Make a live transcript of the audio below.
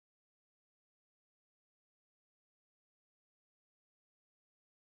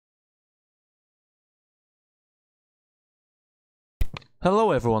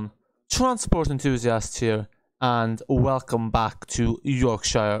Hello everyone, Transport Enthusiast here, and welcome back to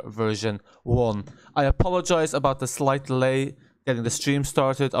Yorkshire version 1. I apologize about the slight delay getting the stream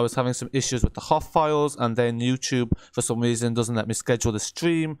started. I was having some issues with the HOF files, and then YouTube for some reason doesn't let me schedule the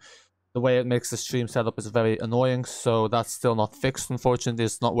stream. The way it makes the stream setup is very annoying, so that's still not fixed. Unfortunately,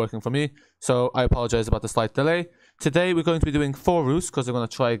 it's not working for me, so I apologize about the slight delay. Today we're going to be doing 4 routes because we're going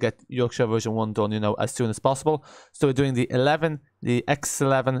to try to get Yorkshire version 1 done, as soon as possible. So we're doing the 11, the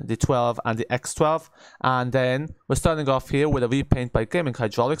X11, the 12 and the X12. And then we're starting off here with a repaint by Gaming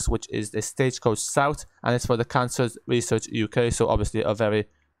Hydraulics, which is the Stagecoach South, and it's for the Cancer Research UK, so obviously a very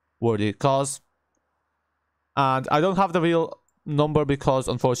worthy cause. And I don't have the real number because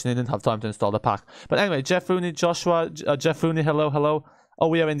unfortunately I didn't have time to install the pack. But anyway, Jeff Rooney, Joshua, Jeff Rooney, hello. Oh,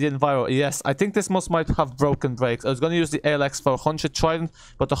 we are in the Enviro. Yes, I think this might have broken brakes. I was going to use the ADL X400 Trident,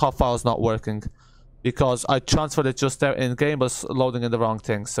 but the HOF file is not working because I transferred it just there in game, but it's loading in the wrong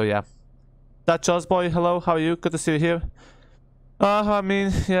thing. So yeah, that Jaws boy, hello, how are you? Good to see you here. I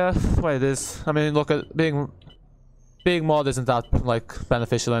mean, yeah, well it is. I mean, look at being mod isn't that like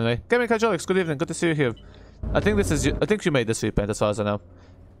beneficial anyway. Gaming Hydraulics, good evening, good to see you here. I think you made this repaint as far as I know.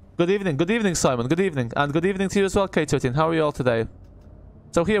 Good evening Simon, good evening, and good evening to you as well, K13. How are you all today?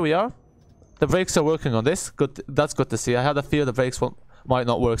 So here we are. The brakes are working on this. Good, that's good to see. I had a fear the brakes might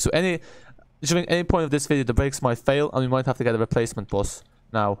not work. So during any point of this video, the brakes might fail, and we might have to get a replacement bus.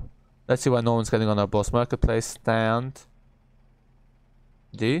 Now, let's see why no one's getting on our bus. Marketplace stand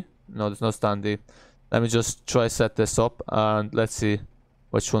D. No, there's no stand D. Let me just try set this up, and let's see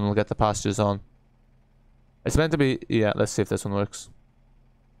which one will get the passengers on. It's meant to be, yeah. Let's see if this one works.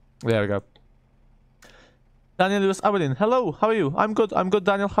 There we go. Daniel Lewis Addon, hello, how are you? I'm good,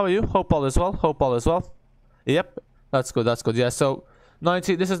 Daniel, how are you? Hope all is well. Yep, that's good, yeah, so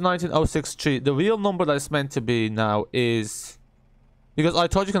this is 19063. The real number that it's meant to be now is, because I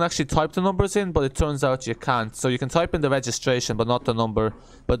thought you can actually type the numbers in, but it turns out you can't. So you can type in the registration, but not the number.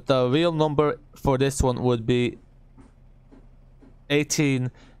 But the real number for this one would be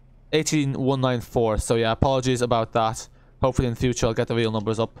 18194. So yeah, apologies about that. Hopefully in future I'll get the real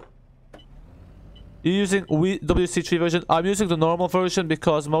numbers up. You're using WC3 version? I'm using the normal version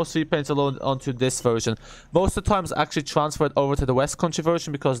because most repaints are loaded onto this version. Most of the times I actually transferred over to the West Country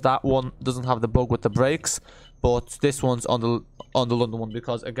version because that one doesn't have the bug with the brakes. But this one's on the London one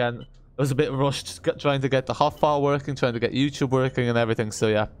because, again, it was a bit rushed trying to get the HOF file working, trying to get YouTube working and everything. So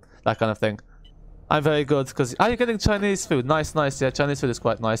yeah, that kind of thing. I'm very good because... Are you getting Chinese food? Nice. Yeah, Chinese food is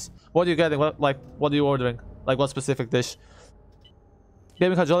quite nice. What are you getting? What are you ordering? Like, what specific dish?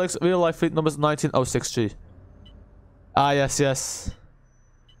 Gaming Hydraulics, real life fleet numbers 19063. Ah, yes.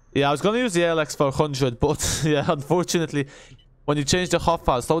 Yeah, I was going to use the ADL X400, but yeah, unfortunately, when you change the HOF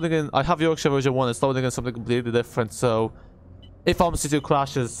file, it's loading in... I have Yorkshire version 1, it's loading in something completely different, so... If Omsi 2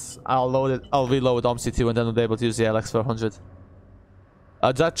 crashes, I'll reload Omsi 2 and then I'll be able to use the ADL X400.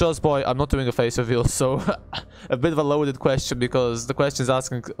 That Just Boy, I'm not doing a face reveal, so... a bit of a loaded question, because the question is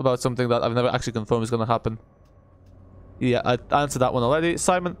asking about something that I've never actually confirmed is going to happen. Yeah, I answered that one already.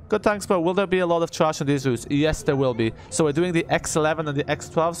 Simon, good thanks, bro. Will there be a lot of trash on these routes? Yes, there will be. So we're doing the X11 and the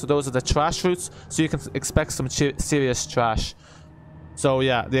X12, so those are the trash routes. So you can expect some serious trash. So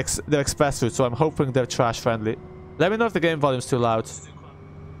yeah, they're express routes, so I'm hoping they're trash friendly. Let me know if the game volume's too loud.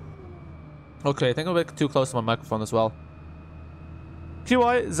 Okay, I think I'm a bit too close to my microphone as well.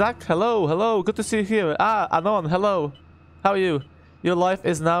 QI, Zach, hello. Good to see you here. Ah, Anon, hello. How are you? Your life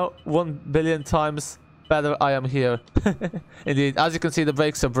is now 1 billion times... better. I am here. Indeed, as you can see, the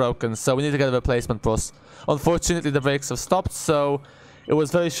brakes are broken, so we need to get a replacement bus. Unfortunately, the brakes have stopped, so it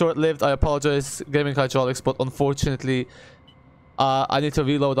was very short-lived. I apologize, Gaming Hydraulics, but unfortunately I need to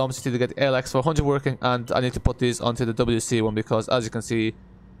reload Omsi to get the ADL X400 working, and I need to put these onto the WC one because, as you can see,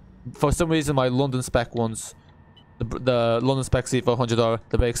 for some reason my London spec ones, the London spec Z400R,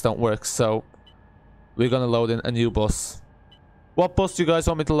 the brakes don't work, so we're gonna load in a new bus. What bus do you guys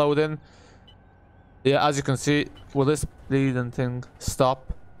want me to load in? Yeah, as you can see, will this bleeding thing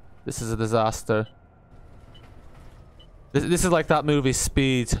stop? This is a disaster. This is like that movie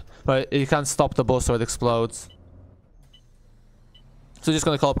Speed, but you can't stop the bus or it explodes. So just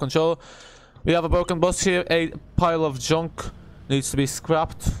gonna call up control. We have a broken bus here. A pile of junk needs to be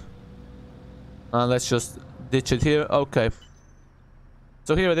scrapped. And let's just ditch it here. Okay.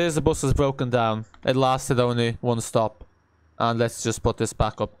 So here it is. The bus is broken down. It lasted only one stop. And let's just put this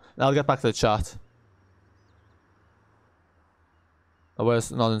back up. Now I'll get back to the chat.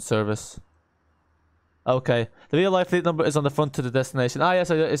 Where's not in service? Okay, the real life fleet number is on the front to the destination. Ah yes,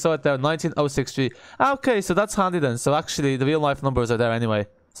 I saw it there, 19063. Okay, so that's handy then. So actually the real life numbers are there anyway,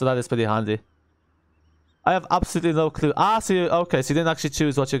 so that is pretty handy. I have absolutely no clue. Ah, so you, okay, so you didn't actually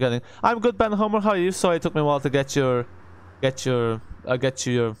choose what you're getting. I'm good, Ben Homer. How are you? Sorry, it took me a while to get you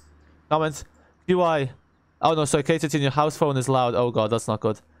your comment. UI. Oh no, sorry, K13, your house phone is loud. Oh god, that's not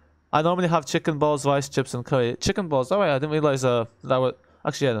good. I normally have chicken balls, rice, chips, and curry. Chicken balls. Oh wait, I didn't realize that would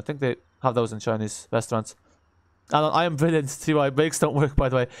actually. Yeah, I think they have those in Chinese restaurants. And I am brilliant. TY brakes don't work, by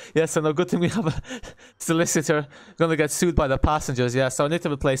the way. Yes, and a good thing we have a solicitor gonna get sued by the passengers. Yeah, so I need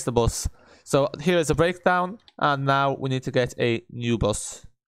to replace the bus. So here is a breakdown, and now we need to get a new bus.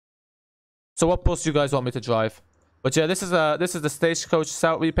 So what bus do you guys want me to drive? But yeah, this is the Stagecoach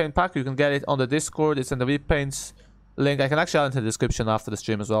South repaint pack. You can get it on the Discord. It's in the repaints link. I can actually add it in the description after the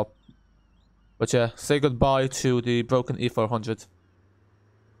stream as well. But yeah, say goodbye to the broken E400.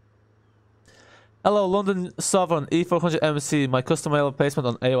 Hello, London Sovereign E400 MMC. My custom rail replacement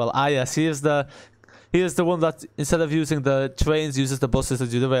on AOL. Ah yes, he is the one that instead of using the trains uses the buses to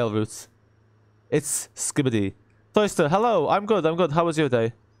do the rail routes. It's Skibbity. Toyster, hello. I'm good. How was your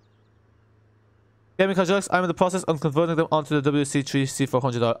day? Gaming Casuals, I'm in the process of converting them onto the WC3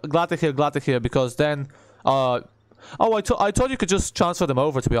 C400R. Glad to hear, because then, oh, I thought you could just transfer them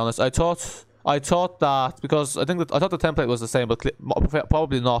over, to be honest. I thought that, because I thought the template was the same, but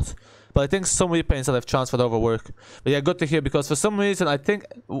probably not. But I think some repaints that I've transferred over work. But yeah, good to hear, because for some reason, I don't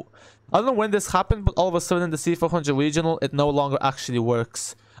know when this happened, but all of a sudden in the C400 regional, it no longer actually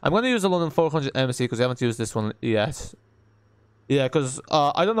works. I'm going to use the London 400 MMC because I haven't used this one yet. Yeah, because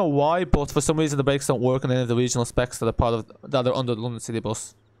I don't know why, but for some reason the brakes don't work on any of the regional specs that are under the London City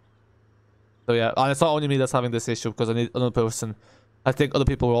bus. So yeah, and it's not only me that's having this issue, because I need another person. I think other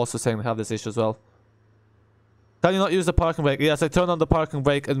people were also saying they have this issue as well. Can you not use the parking brake? Yes, I turned on the parking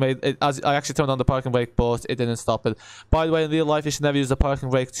brake and made it. I actually turned on the parking brake, but it didn't stop it. By the way, in real life, you should never use the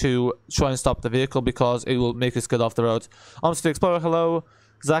parking brake to try and stop the vehicle, because it will make you skid off the road. Omsi Explorer, hello.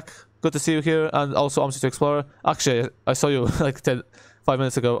 Zach, good to see you here, and also Omsi Explorer. Actually, I saw you like 5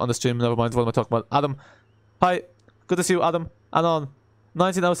 minutes ago on the stream. Never mind, what am I talking about? Adam, hi, good to see you, Adam. Addon,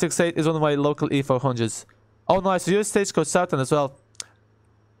 19068 is one of my local E400s. Oh, nice. So you're Stagecoach South as well.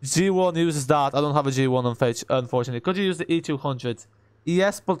 G1 uses that. I don't have a G1, unfortunately. Could you use the E200?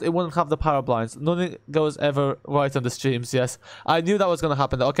 Yes, but it wouldn't have the power blinds. Nothing goes ever right on the streams. Yes, I knew that was gonna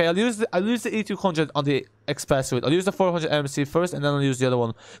happen. Okay, I'll use the E200 on the express route. I'll use the 400 MMC first, and then I'll use the other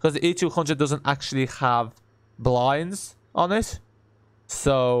one, because the E200 doesn't actually have blinds on it,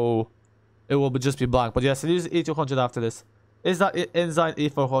 so it will just be blank. But yes, I'll use the E200 after this. Is that Ensign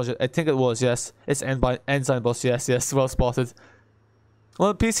E400? I think it was. Yes, it's Ensign bus. Yes, well spotted.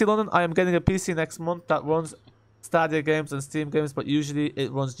 Well, PC London, I am getting a PC next month that runs Stadia games and Steam games, but usually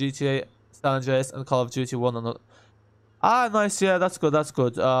it runs GTA, San Andreas, and Call of Duty 1 on. Ah, nice. Yeah, that's good.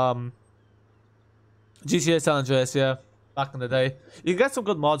 GTA San Andreas, yeah, back in the day. You can get some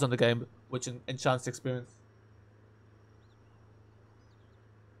good mods on the game, which enchants the experience.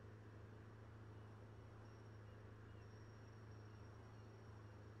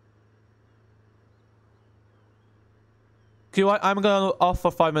 QI, I'm gonna off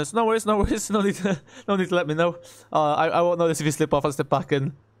for 5 minutes. No worries. No need to let me know. I won't notice if you slip off. I'll slip back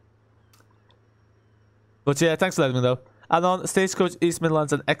in. But yeah, thanks for letting me know. And on Stagecoach East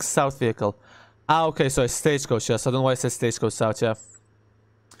Midlands, an X South vehicle. Ah, okay, sorry, Stagecoach. Yes, I don't know why it says Stagecoach South. Yeah.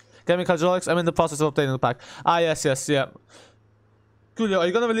 Gaming Hydraulics. I'm in the process of updating the pack. Ah, yes, yeah. Coolio, are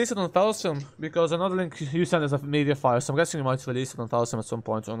you gonna release it on Fellstream? Because another link you sent is a media file, so I'm guessing you might release it on Fellstream at some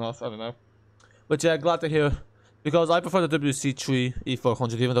point or not. I don't know. But yeah, glad to hear. Because I prefer the WC3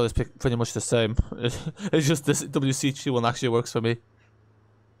 E400, even though it's pretty much the same. It's just this WC3 one actually works for me.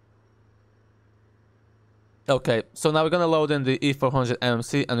 Okay, so now we're going to load in the E400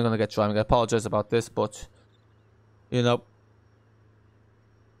 MMC and we're going to get driving. I apologize about this, but, you know,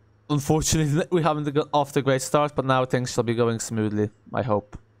 unfortunately we haven't got off to a great start, but now things shall be going smoothly, I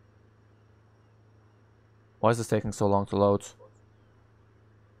hope. Why is this taking so long to load?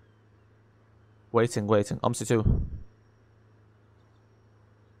 Waiting. Omsi 2.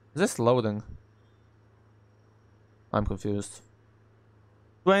 Is this loading? I'm confused.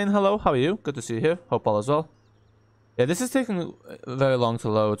 Dwayne, hello. How are you? Good to see you here. Hope all is well. Yeah, this is taking very long to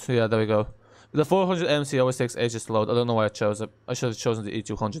load. Yeah, there we go. The 400 MC always takes ages to load. I don't know why I chose it. I should have chosen the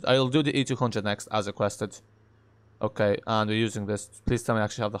E200. I'll do the E200 next, as requested. Okay, and we're using this. Please tell me I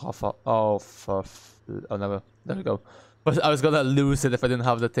actually have the hot. Oh, never. There we go. But I was gonna lose it if I didn't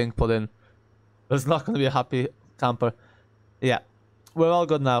have the thing put in. It's not going to be a happy camper. Yeah. We're all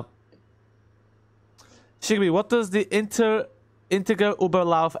good now. Shigby, what does the integer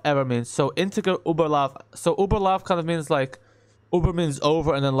Uberlauf error mean? So integer Uberlauf. So Uberlauf kind of means like Uber means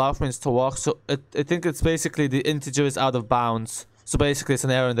over and then Lauf means to walk. So I think it's basically the integer is out of bounds. So basically it's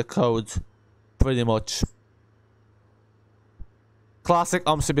an error in the code pretty much. Classic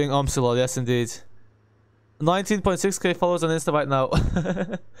Omsi being Omsi lol, yes indeed. 19.6k followers on Insta right now.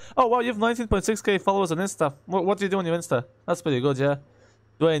 Oh wow, you have 19.6k followers on Insta. What do you do on your Insta? That's pretty good, yeah.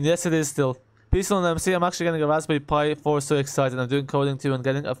 Dwayne, yes it is still. Peaceful on MC, I'm actually getting a Raspberry Pi 4, so excited. I'm doing coding too and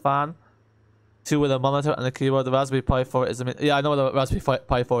getting a fan. 2 with a monitor and a keyboard. The Raspberry Pi 4 is yeah, I know what a Raspberry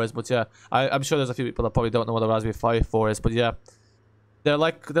Pi 4 is, but yeah. I'm sure there's a few people that probably don't know what a Raspberry Pi 4 is, but yeah. They're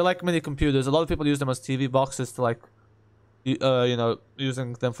like mini computers. A lot of people use them as TV boxes to like, you know,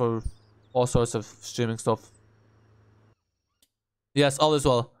 using them for all sorts of streaming stuff. Yes, all is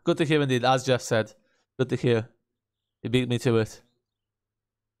well. Good to hear indeed, as Jeff said. Good to hear. He beat me to it.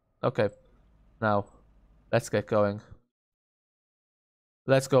 Okay. Now, let's get going.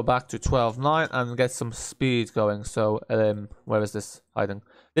 Let's go back to 12.9 and get some speed going. So, where is this hiding?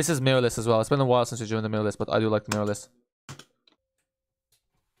 This is mirrorless as well. It's been a while since you're doing the mirrorless, but I do like the mirrorless.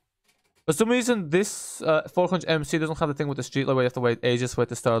 For some reason, this 400 MC doesn't have the thing with the Streetlite where you have to wait ages for it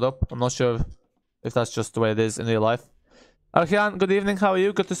to start up. I'm not sure if that's just the way it is in real life. Arkian, good evening. How are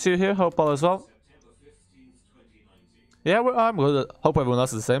you? Good to see you here. Hope all is well. Yeah, I'm good. Hope everyone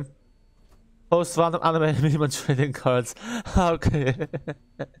else is the same. Post random anime meme and trading cards. Okay.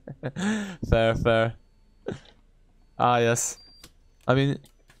 Fair. Ah, yes. I mean,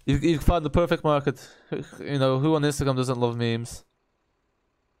 you found the perfect market. You know, who on Instagram doesn't love memes?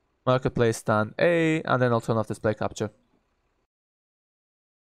 Marketplace stand A, and then I'll turn off display capture.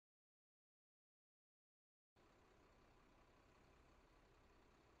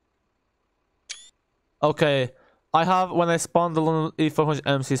 Okay. I have when I spawned the London E400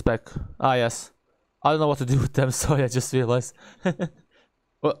 MMC spec. Ah, yes. I don't know what to do with them, sorry, I just realized.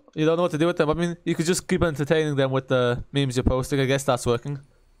 Well, you don't know what to do with them? I mean, you could just keep entertaining them with the memes you're posting. I guess that's working.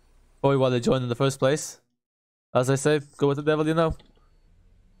 Probably why they joined in the first place. As I say, go with the devil, you know.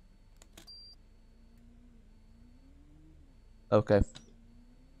 Okay.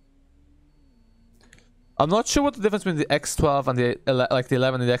 I'm not sure what the difference between the X12 and the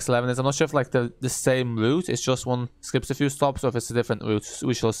 11 and the X11 is. I'm not sure if like the same route. It's just one skips a few stops, or if it's a different route.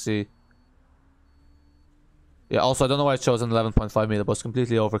 We shall see. Yeah. Also, I don't know why I chose an 11.5 meter bus.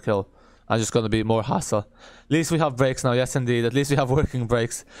 Completely overkill. I'm just going to be more hassle. At least we have brakes now. Yes, indeed. At least we have working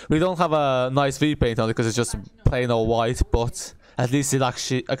brakes. We don't have a nice repaint on it because it's just plain old white. But at least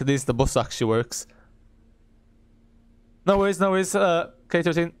the bus actually works. No worries.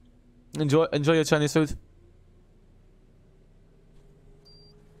 K13. Enjoy your Chinese food.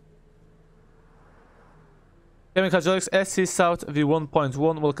 Gaming Hydraulics SC South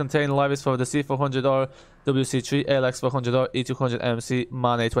V1.1 will contain liveries for the C400R, WC3, ALX400R, E200 MMC,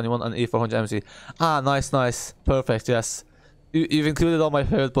 MAN A21 and E400 MMC. Ah, nice. Perfect, yes. You've included all my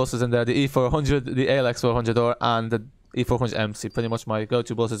favorite buses in there. The E400, the ALX400R and the E400 MMC. Pretty much my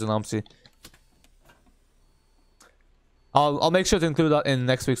go-to buses in Omsi. I'll make sure to include that in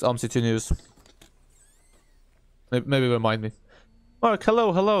next week's Omsi 2 news. Maybe remind me. Mark,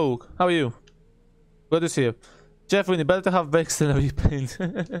 hello. How are you? Good to see you. Jeff, really better to have brakes than a repaint.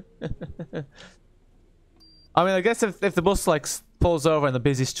 I mean, I guess if the bus like pulls over in a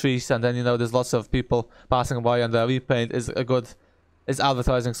busy street and then, you know, there's lots of people passing by and the repaint is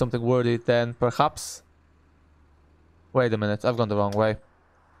advertising something worthy, then perhaps. Wait a minute, I've gone the wrong way.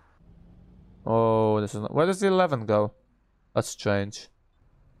 Oh, this is not... Where does the 11 go? That's strange.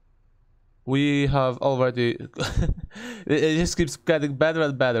 We have already... it just keeps getting better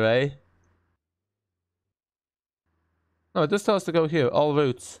and better, eh? No, it just tells us to go here. All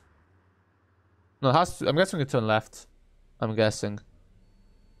routes. No, it has to... I'm guessing we turn left. I'm guessing.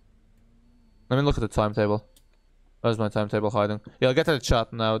 Let me look at the timetable. Where's my timetable hiding? Yeah, I'll get to the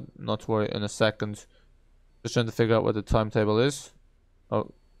chat now. Not to worry, in a second. Just trying to figure out where the timetable is.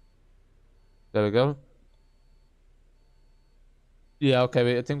 Oh. There we go. Yeah,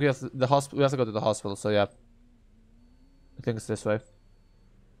 okay. I think we have the hospital. We have to go to the hospital. So yeah, I think it's this way.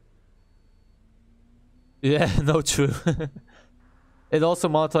 Yeah, no, true. It also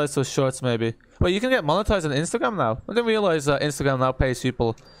monetizes those shorts, maybe. Wait, you can get monetized on Instagram now. I didn't realize that Instagram now pays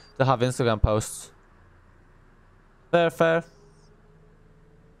people to have Instagram posts. Fair.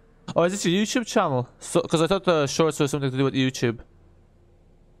 Oh, is this your YouTube channel? So, because I thought the shorts were something to do with YouTube.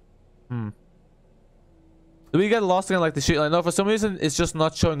 Do we get lost again like the sheet? Like, no, for some reason it's just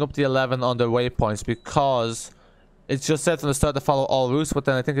not showing up the 11 on the waypoints because it's just said from the start to follow all routes, but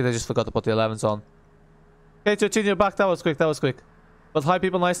then I think they just forgot to put the 11s on. Okay, 13, you're back. That was quick. But hi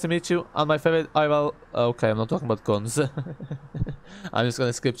people, nice to meet you. And my favorite IRL... Okay, I'm not talking about guns. I'm just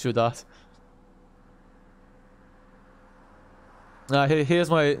gonna skip through that. Here's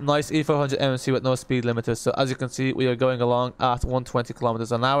my nice E400 MMC with no speed limiter. So as you can see, we are going along at 120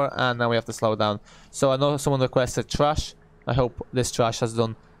 kilometers an hour, and now we have to slow down. So I know someone requested trash. I hope this trash has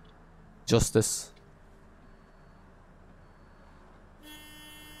done justice.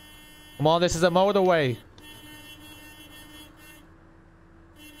 Come on, this is a motorway.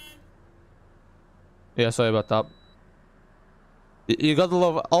 Yeah, sorry about that. You gotta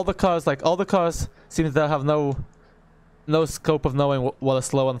love all the cars. Like, all the cars seem to have no scope of knowing what a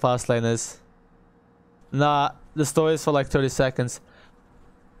slow and fast lane is. Nah, the story is for like 30 seconds.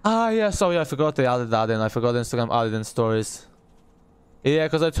 Ah, yeah, sorry, I forgot they added that in. I forgot Instagram added in stories. Yeah,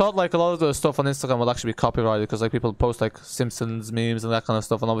 because I thought like a lot of the stuff on Instagram would actually be copyrighted, because like people post like Simpsons memes and that kind of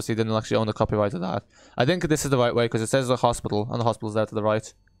stuff, and obviously didn't actually own the copyright to that. I think this is the right way, because it says the hospital, and the hospital's there to the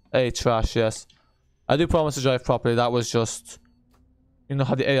right. Hey, trash, yes. I do promise to drive properly. That was just... You know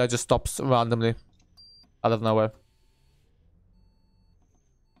how the AI just stops randomly out of nowhere.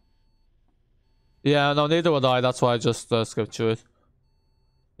 Yeah, no, neither would I. That's why I just skipped through it.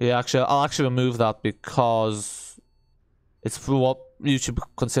 Yeah, actually, I'll actually remove that because it's for what YouTube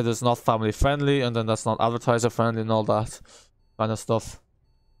considers not family friendly, and then that's not advertiser friendly and all that kind of stuff.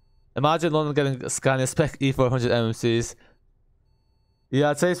 Imagine London getting Scania spec E400 MMCs. Yeah,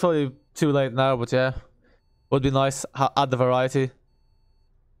 I'd say it's probably too late now, but yeah, would be nice. Add the variety.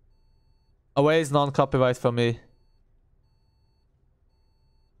 Away is non-copyright for me.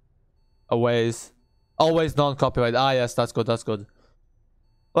 Always non-copyright. Ah, yes, that's good, that's good.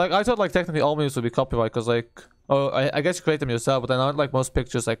 Like, I thought like technically all movies would be copyright, because like, oh, I guess you create them yourself, but then aren't like most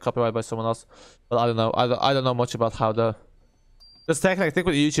pictures like copyrighted by someone else. But I don't know. I don't know much about how the... Because technically, I think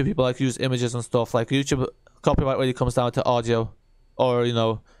with YouTube, people like use images and stuff. Like, YouTube copyright really comes down to audio, or, you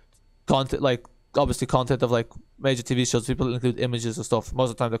know, content, like obviously content of like major TV shows. People include images and stuff.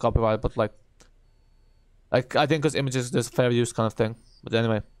 Most of the time they're copyrighted, but like I think because images, there's fair use kind of thing. But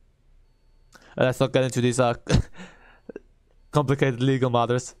anyway, let's not get into these complicated legal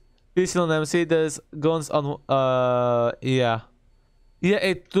matters. PC on MC, there's guns on yeah,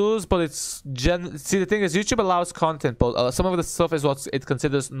 it does, but it's see, the thing is, YouTube allows content, but some of the stuff is what it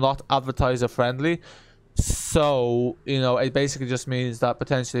considers not advertiser friendly. So, you know, it basically just means that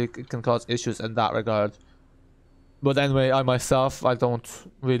potentially it can cause issues in that regard. But anyway, I myself, I don't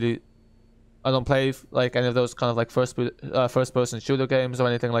play like any of those kind of like first person shooter games or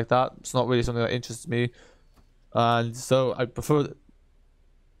anything like that. It's not really something that interests me, and so I prefer,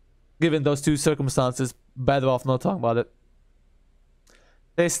 given those two circumstances, better off not talking about it.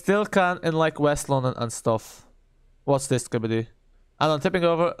 They still can in like West London and stuff. What's this, Skibbity? And I'm tipping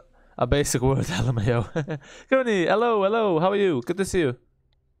over a basic word, LMAO. Cooney, hello, how are you? Good to see you.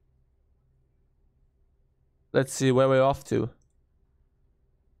 Let's see where we're off to.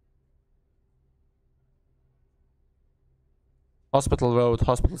 Hospital Road,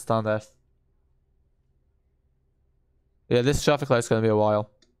 Hospital Stand F. Yeah, this traffic light's gonna be a while.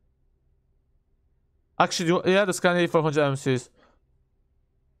 Actually, yeah, the Scania E400 MMCs.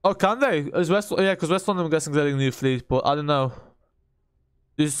 Oh, can they? Is West? Yeah, because West London, I'm guessing, getting a new fleet, but I don't know.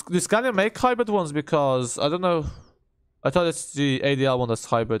 Do Scania make hybrid ones? Because I don't know. I thought it's the ADL one that's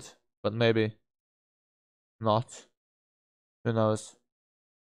hybrid, but maybe not. Who knows?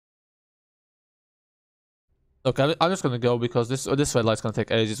 Okay, I'm just gonna go because this red light's gonna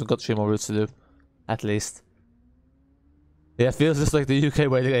take ages. We've got 3 more routes to do, at least. Yeah, it feels just like the UK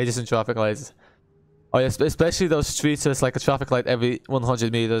waiting ages in traffic lights. Oh yeah, especially those streets where it's like a traffic light every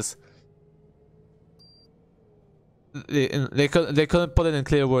 100 meters. They couldn't put it in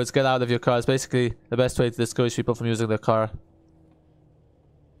clear words. Get out of your car. It's basically the best way to discourage people from using their car.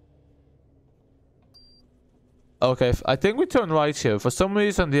 Okay, I think we turn right here. For some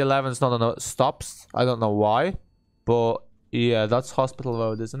reason, the 11's not on stops. I don't know why, but yeah, that's Hospital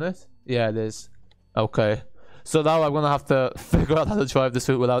Road, isn't it? Yeah, it is. Okay, so now I'm gonna have to figure out how to drive this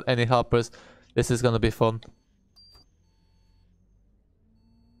route without any helpers. This is gonna be fun.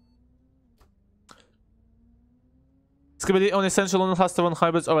 It's gonna be the only central London has to run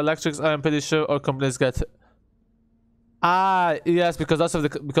hybrids or electrics. I'm pretty sure, or companies get. Ah, yes, because that's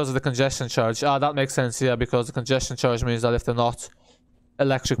because of the congestion charge. Ah, that makes sense. Yeah, because the congestion charge means that if they're not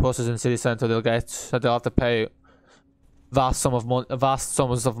electric buses in city centre, they'll have to pay vast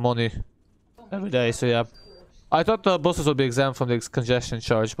sums of money every day. So yeah, I thought the buses would be exempt from the congestion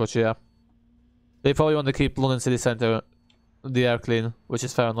charge, but yeah, they probably want to keep London city centre the air clean, which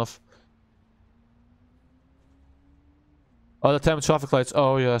is fair enough. Oh, the temp traffic lights.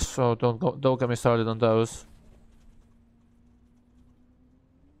 Oh yes. Oh, don't get me started on those.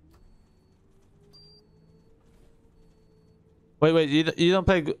 Wait, you don't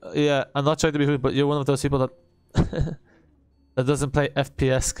play... Yeah, I'm not trying to be rude, but you're one of those people that... that doesn't play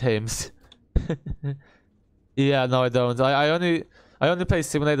FPS games. Yeah, no, I don't. I only play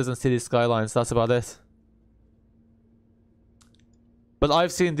simulators and city skylines. That's about it. But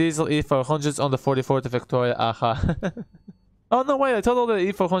I've seen diesel E400s on the 44 to Victoria. Aha. Oh no way! I thought all the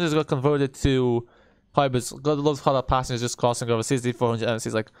E400s got converted to hybrids. Got a lot of passengers just crossing over. Sees the E400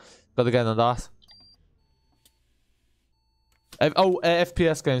 MMC's like, got to get on that.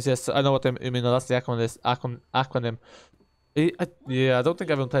 FPS games. Yes, I know what you mean. No, that's the acronym. Yeah, I don't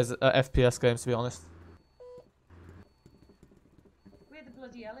think everyone plays FPS games, to be honest. Where the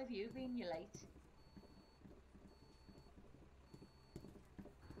bloody hell have you been, you late?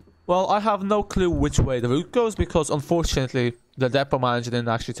 Well, I have no clue which way the route goes because, unfortunately, the depot manager didn't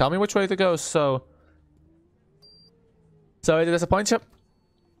actually tell me which way to go, so... Sorry to disappoint you.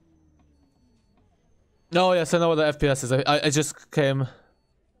 No, yes, I know what the FPS is. I just came...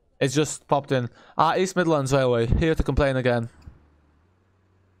 It just popped in. East Midlands Railway. Here to complain again.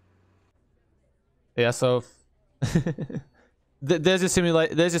 Yeah, so... there's a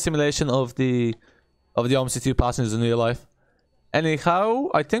simulation of the Omsi 2 passengers in real life. Anyhow,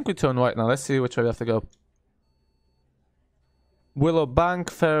 I think we turn right now. Let's see which way we have to go. Willow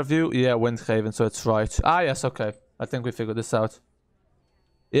Bank, Fairview. Yeah, Windhaven, so it's right. Yes, okay. I think we figured this out.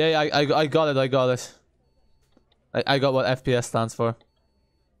 Yeah, I got it, I got it. I got what FPS stands for.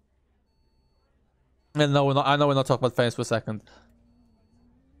 And no, I know we're not talking about frames per second.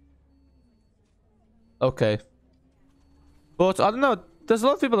 Okay. But, I don't know. There's a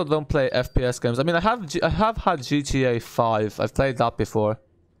lot of people that don't play FPS games. I mean, I have had GTA 5. I've played that before.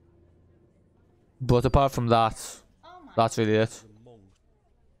 But apart from that, that's really it.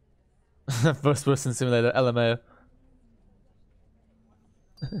 First person simulator, LMAO.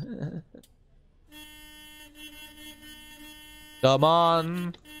 Come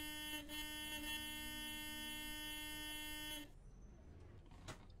on.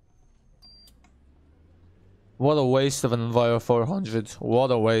 What a waste of an Enviro 400.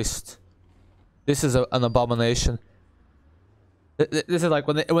 What a waste. This is an abomination. This is like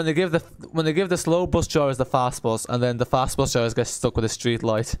when they give the slow bus drivers the fast bus, and then the fast bus drivers get stuck with a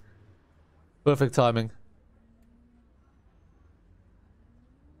Streetlite. Perfect timing.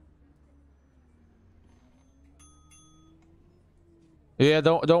 Yeah,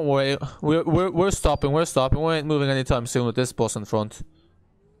 don't worry. We're stopping. We're stopping. We ain't moving anytime soon with this bus in front.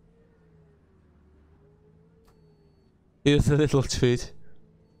 Here's a little treat.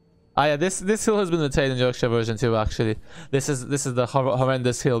 Yeah, this hill has been retained in Yorkshire version 2 actually. This is the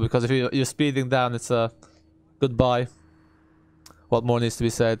horrendous hill because if you're speeding down, it's a goodbye. What more needs to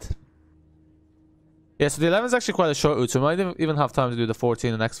be said? Yeah, so the 11 is actually quite a short route, so we might even have time to do the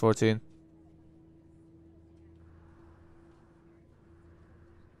 14 and X14.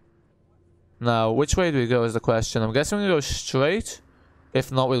 Now, which way do we go is the question. I'm guessing we go straight.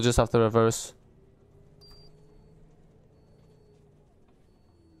 If not, we'll just have to reverse.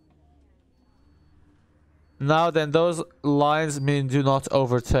 Now then, those lines mean do not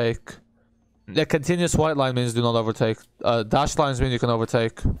overtake. The continuous white line means do not overtake. Dashed lines mean you can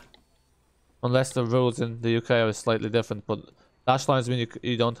overtake. Unless the rules in the UK are slightly different, but dashed lines mean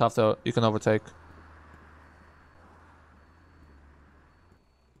you don't have to, you can overtake.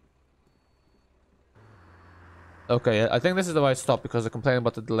 Okay, I think this is the right stop because they're complaining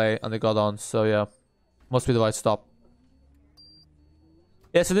about the delay and they got on, so yeah. Must be the right stop.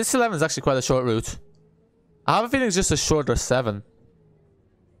 Yeah, so this 11 is actually quite a short route. I have a feeling it's just a shorter 7.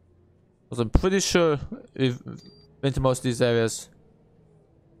 Because I'm pretty sure we've been to most of these areas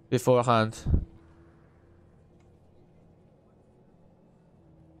beforehand.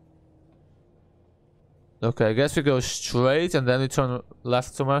 Okay, I guess we go straight and then we turn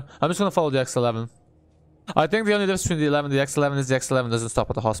left somewhere. I'm just gonna follow the X11. I think the only difference between the 11 and the X11 is the X11 doesn't stop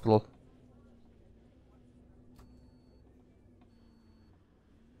at the hospital.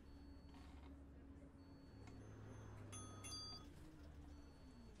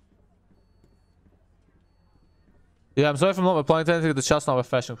 Yeah, I'm sorry if I'm not replying to anything. The chat's not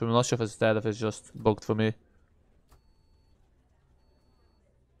refreshing for me. I'm not sure if it's dead, if it's just bugged for me.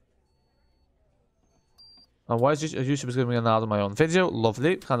 And why is YouTube giving me an ad on my own video?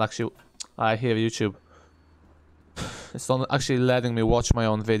 Lovely. Can't actually... I hear YouTube. It's not actually letting me watch my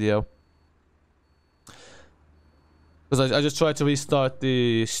own video. Because I just tried to restart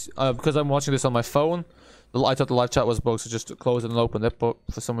the... because I'm watching this on my phone. I thought the live chat was bugged, so just closed it and opened it, but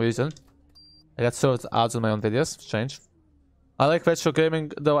for some reason I get served ads on my own videos. Strange. I like retro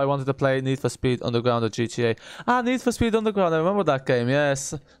gaming, though I wanted to play Need for Speed Underground or GTA. Need for Speed Underground, I remember that game,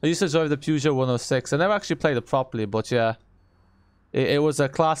 yes. I used to drive the Peugeot 106. I never actually played it properly, but yeah. It was a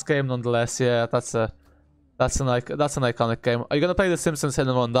class game nonetheless, yeah, that's That's an iconic game. Are you gonna play The Simpsons Hit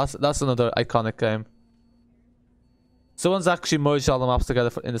and Run? That's another iconic game. Someone's actually merged all the maps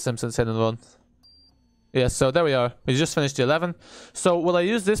together in The Simpsons Hit and Run. Yeah, so there we are. We just finished the 11. So will I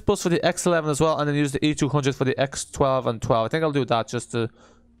use this bus for the X11 as well, and then use the E200 for the X12 and 12? I think I'll do that just to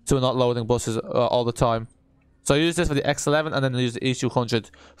not loading buses all the time. So I use this for the X11, and then use the E200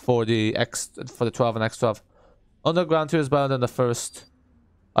 for the 12 and X12. Underground 2 is better than the first.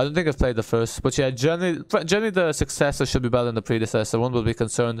 I don't think I've played the first, but yeah, generally the successor should be better than the predecessor. One will be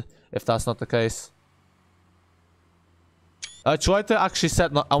concerned if that's not the case. I tried to actually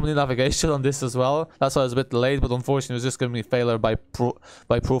set Omni navigation on this as well. That's why I was a bit delayed, but unfortunately it was just giving me failure by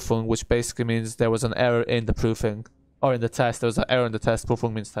proofing, which basically means there was an error in the proofing. Or in the test. There was an error in the test.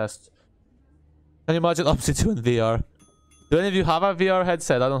 Proofing means test. Can you imagine Omsi 2 in VR? Do any of you have a VR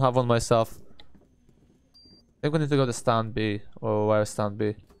headset? I don't have one myself. I think we need to go to stand B. Oh, where is stand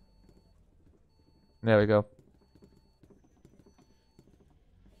B? There we go.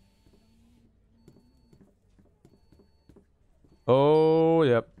 Oh,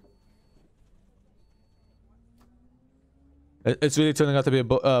 yep. It's really turning out to be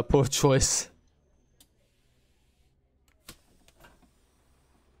a poor choice.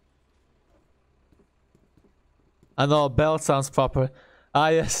 I know, bell sounds proper. Ah,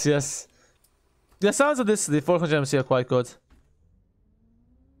 yes, yes. The sounds of this, the 400 MMC are quite good.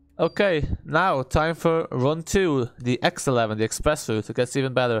 Okay, now time for run 2, the X11, the express route. It gets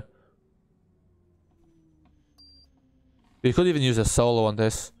even better. You could even use a solo on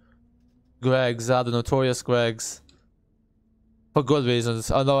this. Greg's, the notorious Greg's. For good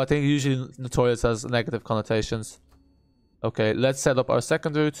reasons. I know, I think usually notorious has negative connotations. Okay, let's set up our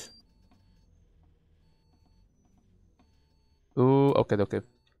second route. Ooh, okay, okay.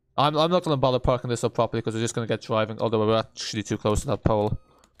 I'm not gonna bother parking this up properly because we're just gonna get driving. Although we're actually too close to that pole.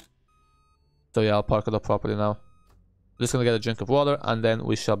 So yeah, I'll park it up properly now. Just gonna get a drink of water and then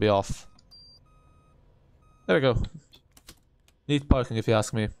we shall be off. There we go. Neat parking if you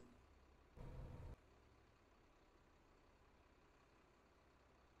ask me.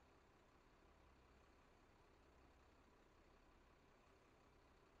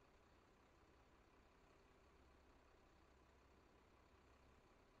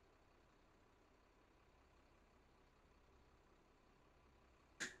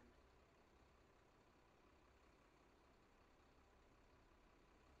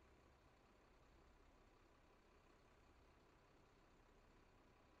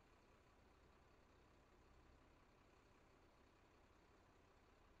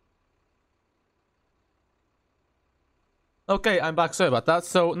 Okay, I'm back. Sorry about that.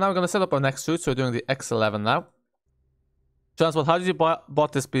 So now we're going to set up our next route. So we're doing the X11 now. Transport, how did you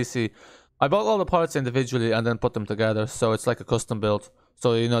bought this PC? I bought all the parts individually and then put them together. So it's like a custom build.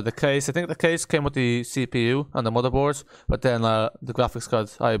 So, you know, the case, I think the case came with the CPU and the motherboards. But then the graphics card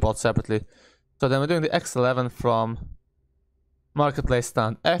I bought separately. So then we're doing the X11 from Marketplace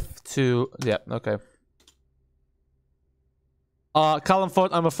stand F to... Yeah, okay. Callum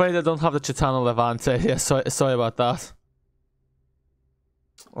Ford, I'm afraid I don't have the Chitano Levante. Yeah, sorry about that.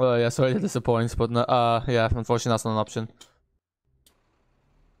 Well, yeah, sorry to disappoint, but no, yeah, unfortunately that's not an option.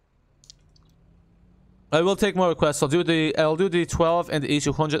 I will take more requests. I'll do the 12 and the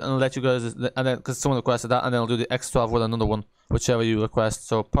E200 and I'll let you guys, and then because someone requested that, and then I'll do the X12 with another one, whichever you request.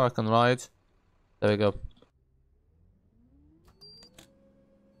 So park and ride. There we go.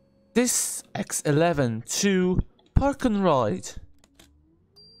 This X11 to park and ride.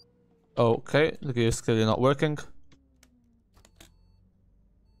 Okay, the gear is clearly not working.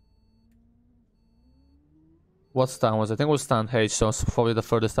 What stand was it? I think it was stand H, so it's probably the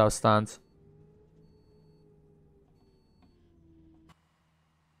furthest out stand.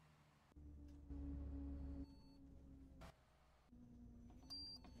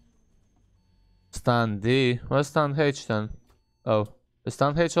 Stand D. Where's stand H then? Oh, is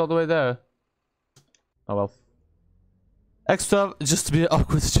stand H all the way there? Oh well. X12 just to be an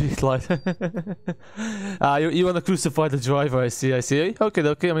awkward street light. You want to crucify the driver? I see. Okay,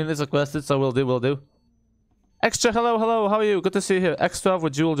 okay. I mean, it's requested, so we'll do. Extra, hello, how are you? Good to see you here. X12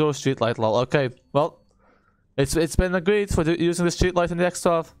 with dual door street light, lol. Okay, well, it's been agreed for using the street light in the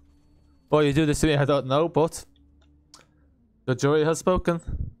X12. Why you do this to me, I don't know, but the jury has spoken.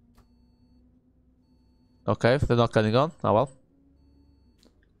 Okay, they're not getting on. Oh well.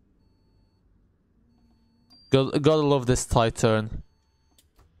 Gotta love this tight turn.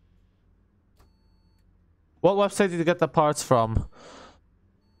 What website did you get the parts from?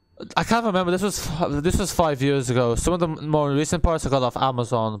 I can't remember. This was 5 years ago. Some of the more recent parts I got off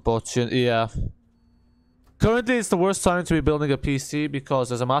Amazon, but yeah. Currently, it's the worst time to be building a PC because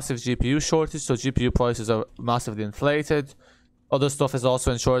there's a massive GPU shortage, so GPU prices are massively inflated. Other stuff is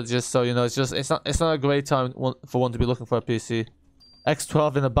also in shortages, so you know it's not a great time for one to be looking for a PC.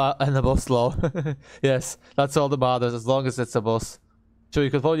 X12 in a bus, lol. Yes, that's all that matters as long as it's a bus. Sure,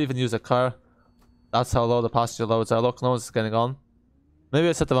 you could probably even use a car. That's how low the passenger loads are. Look, no one's getting on. Maybe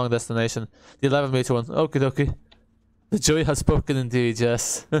I set the wrong destination. The 11-meter one. Okie dokie. The jury has spoken indeed,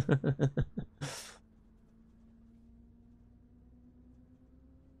 yes.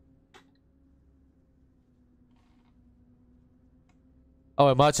 Oh,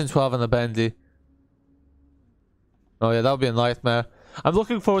 imagine 12 in a bendy. Oh yeah, that would be a nightmare. I'm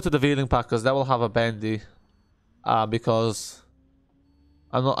looking forward to the Vealing pack because that will have a bendy. Because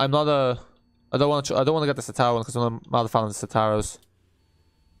I don't want to get the Satara one because I'm not a fan of the Sataros.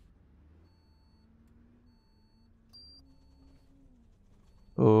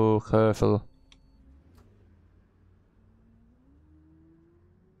 Oh, careful.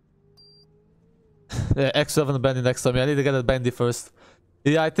 Yeah, X7 and bendy next time. Yeah, I need to get a bendy first.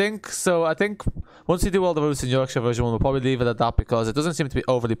 Yeah, I think so. I think once you do all the routes in Yorkshire version 1, we'll probably leave it at that because it doesn't seem to be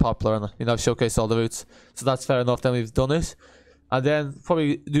overly popular and, you know, showcase all the routes. So that's fair enough. Then we've done it. And then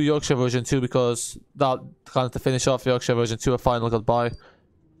probably do Yorkshire version 2 because that kind of to finish off Yorkshire version 2, a final goodbye.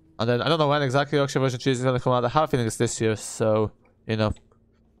 And then I don't know when exactly Yorkshire version 3 is going to come out. I have a feeling it's this year. So, you know.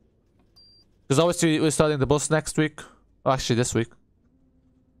 Because obviously we're starting the bus next week. Or actually this week.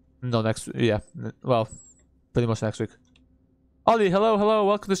 No, next week. Yeah. Well, pretty much next week. Ollie, hello,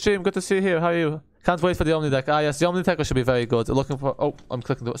 welcome to the stream. Good to see you here. How are you? Can't wait for the Omni deck. Ah, yes, the Omni deck should be very good. Looking for. Oh, I'm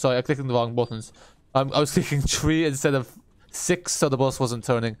clicking. Sorry, I'm clicking the wrong buttons. I was clicking 3 instead of 6, so the bus wasn't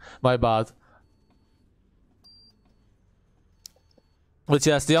turning. My bad. But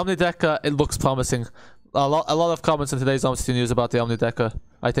yes, the Omni deck. It looks promising. A lot of comments in today's Omsi news about the Omni deck.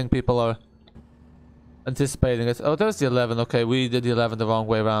 I think people are anticipating it. Oh, there's the 11. Okay, we did the 11 the wrong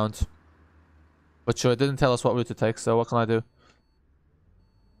way around. But sure, it didn't tell us what route to take. So what can I do?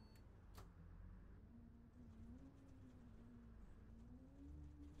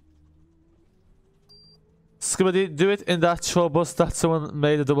 Skibidi, do it in that troll bus that someone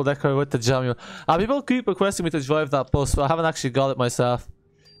made a double decker with the Jamio. People keep requesting me to drive that bus, but I haven't actually got it myself.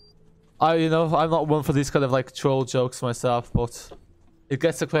 You know, I'm not one for these kind of like troll jokes myself, but it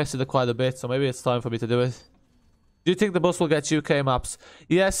gets requested quite a bit, so maybe it's time for me to do it. Do you think the bus will get UK maps?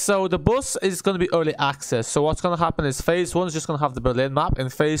 Yes, so the bus is going to be early access. So what's going to happen is phase 1 is just going to have the Berlin map. In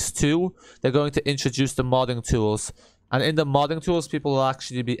phase 2, they're going to introduce the modding tools. And in the modding tools, people will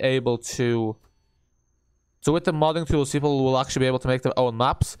actually be able to... So with the modding tools, people will actually be able to make their own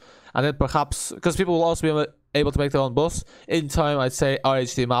maps. And then perhaps, because people will also be able to make their own bus, in time, I'd say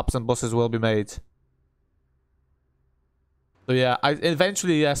RHD maps and buses will be made. So yeah,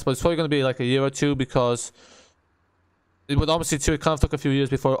 eventually, yes, but it's probably going to be like a year or two because... It would obviously too, it kind of took a few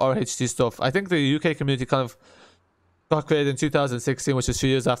years before RHD stuff. I think the UK community kind of got created in 2016, which is 2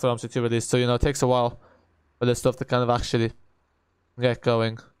 years after Omsi 2 released. So, you know, it takes a while for this stuff to kind of actually get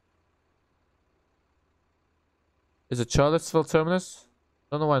going. Is it Charlottesville Terminus?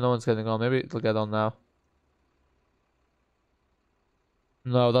 I don't know why no one's getting on. Maybe it'll get on now.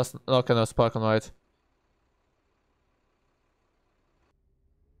 No, that's... Okay, no, it's park on right.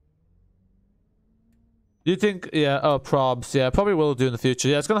 Do you think, yeah, oh, probs, yeah, probably will do in the future.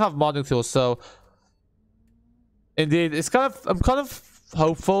 Yeah, it's gonna have modding tools, so indeed, it's kind of, I'm kind of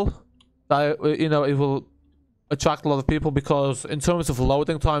hopeful that, you know, it will attract a lot of people because in terms of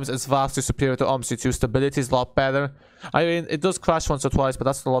loading times, it's vastly superior to Omsi 2. Stability is a lot better. I mean, it does crash once or twice, but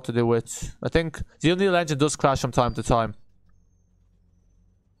that's a lot to do with, I think, the Unreal Engine does crash from time to time.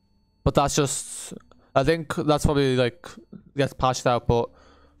 But that's just, I think that's probably, like, gets patched out, but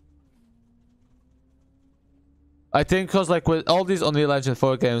I think because like with all these Unreal Engine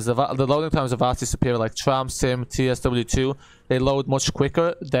 4 games, the loading times are vastly superior. Like Tram Sim, TSW2, they load much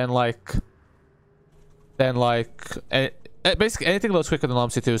quicker than basically anything loads quicker than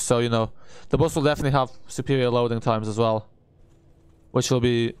Omsi 2. So you know, the bus will definitely have superior loading times as well, which will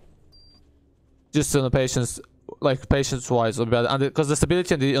be just on the patience wise, will be better. And because the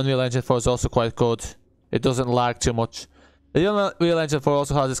stability in the Unreal Engine 4 is also quite good, it doesn't lag too much. The Unreal Engine 4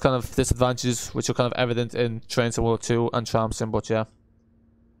 also has this kind of disadvantages, which are kind of evident in Train Sim World 2 and Tram Sim, but yeah.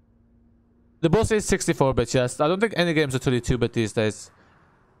 The bus is 64-bit, yes. I don't think any games are 32-bit these days.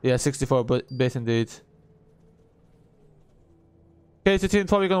 Yeah, 64-bit indeed. K13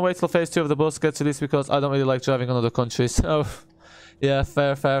 probably gonna wait till phase 2 of the bus gets released because I don't really like driving in other countries. Oh, yeah,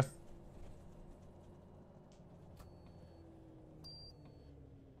 fair.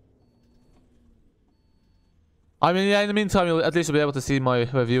 I mean, yeah, in the meantime, at least you'll be able to see my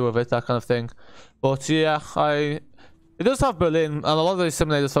review of it, that kind of thing. But yeah, it does have Berlin, and a lot of these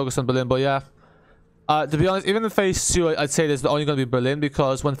simulators focus on Berlin, but yeah. To be honest, even in Phase 2, I'd say there's only going to be Berlin,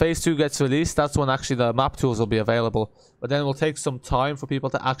 because when Phase 2 gets released, that's when actually the map tools will be available. But then it will take some time for people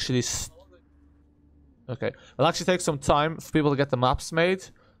to actually... Okay. It'll actually take some time for people to get the maps made.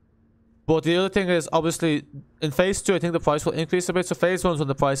 But the other thing is, obviously, in Phase 2, I think the price will increase a bit. So Phase 1 is when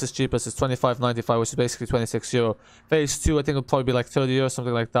the price is cheapest. It's €25.95, which is basically €26. Phase 2, I think it'll probably be like €30,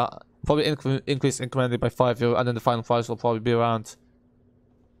 something like that. Probably increase incrementally by €5. And then the final price will probably be around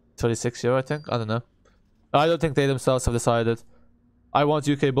 €36, I think. I don't know. I don't think they themselves have decided. I want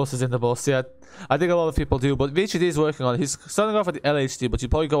UK buses in the bus, yeah. I think a lot of people do. But VHD is working on it. He's starting off with the LHD, but you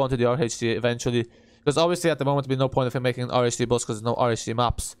probably go on to the RHD eventually. Because obviously at the moment there'd be no point of him making an RHD bus because there's no RHD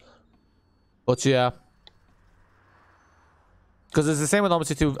maps. But yeah. Because it's the same with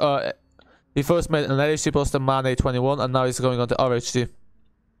Omsi 2. He first made an LHD bus, the MAN A21, and now he's going on to RHD.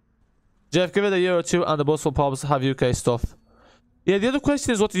 Jeff, give it a year or two and the bus will probably have UK stuff. Yeah, the other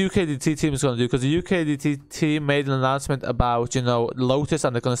question is what the UKDT team is going to do. Because the UKDT team made an announcement about, you know, Lotus,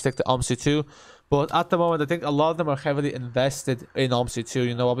 and they're going to stick to Omsi 2. But at the moment, I think a lot of them are heavily invested in Omsi 2.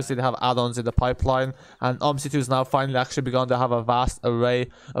 You know, obviously they have add-ons in the pipeline. And Omsi 2 is now finally actually begun to have a vast array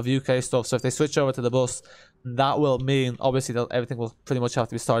of UK stuff. So if they switch over to the bus, that will mean, obviously, that everything will pretty much have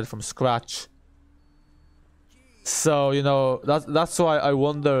to be started from scratch. So, you know, that's why I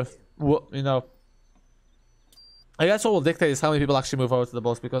wonder, what, you know... I guess what will dictate is how many people actually move over to the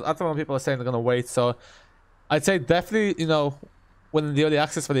bus. Because at the moment, people are saying they're going to wait. So, I'd say definitely, you know... when the early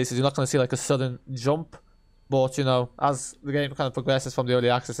access releases, you're not going to see like a sudden jump, but you know, as the game kind of progresses from the early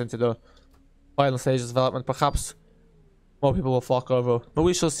access into the final stages of development, perhaps more people will flock over. But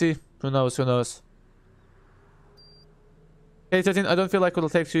we shall see. Who knows? Who knows? K13, I don't feel like it'll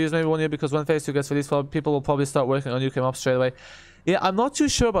take 2 years, maybe 1 year, because when Phase 2 gets released, people will probably start working on UK maps straight away. Yeah, I'm not too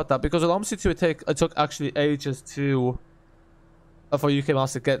sure about that, because with Omsi 2, it took actually ages to... for UK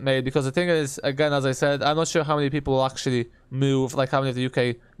maps to get made, because the thing is, again, as I said, I'm not sure how many people will actually move, like how many of the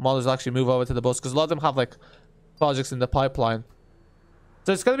UK models will actually move over to the bus, because a lot of them have like projects in the pipeline.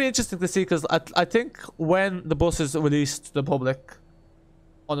 So it's going to be interesting to see, because I think when the bus is released to the public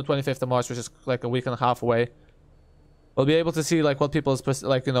on the 25th of March, which is like a week and a half away, we'll be able to see like what people's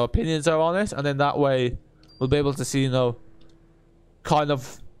like, you know, opinions are on it, and then that way we'll be able to see, you know, kind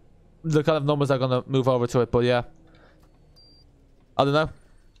of the kind of numbers that are going to move over to it. But yeah, I don't know.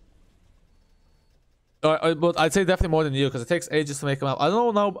 But I'd say definitely more than a year, because it takes ages to make them up. I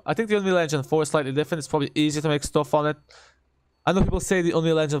don't know. I think the Unreal Engine 4 is slightly different. It's probably easier to make stuff on it. I know people say the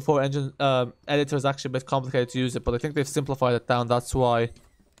Unreal Engine 4 engine editor is actually a bit complicated to use it, but I think they've simplified it down. That's why.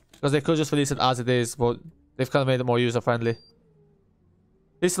 Because they could just release it as it is, but they've kind of made it more user-friendly.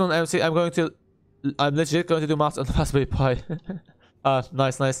 Listen on MC, I'm legit going to do maths on the Raspberry Pi.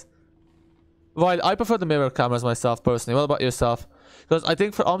 Nice, nice. Right, I prefer the mirror cameras myself, personally. What about yourself? Because I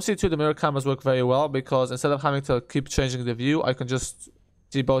think for Omsi 2, the mirror cameras work very well, because instead of having to keep changing the view, I can just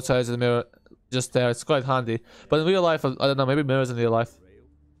see both sides of the mirror just there. It's quite handy. But in real life, I don't know, maybe mirrors in real life.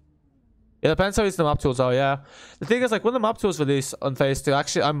 It depends how easy the map tools are, yeah. The thing is, like, when the map tools release on Phase 2,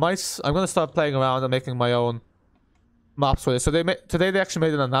 actually, I'm going to start playing around and making my own maps with it. So today they actually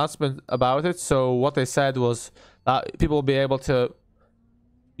made an announcement about it. So what they said was that people will be able to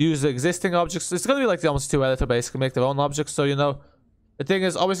use the existing objects. It's going to be like the Omsi 2 editor, basically, make their own objects. So, you know, the thing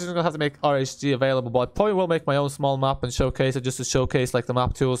is, obviously, I'm going to have to make RHD available, but I probably will make my own small map and showcase it just to showcase, like, the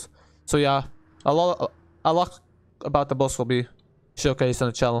map tools. So, yeah, a lot about the bus will be showcased on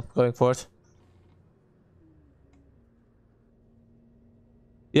the channel going forward.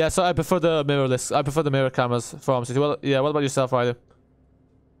 Yeah, so I prefer the mirrorless. I prefer the mirror cameras for Omsi 2. Well, yeah, what about yourself, Ryder?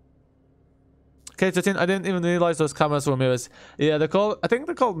 K13, I didn't even realize those cameras were mirrors. Yeah, they're called, I think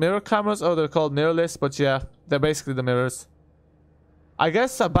they're called mirror cameras, or they're called mirrorless, but yeah, they're basically the mirrors. I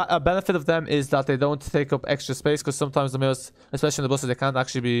guess a benefit of them is that they don't take up extra space, because sometimes the mirrors, especially in the buses, they can't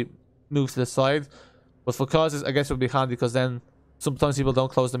actually be moved to the side. But for cars, I guess it would be handy, because then sometimes people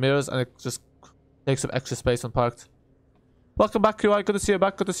don't close the mirrors and it just takes up extra space when parked. Welcome back, QI. Good to see you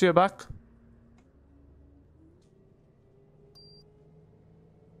back. Good to see you back.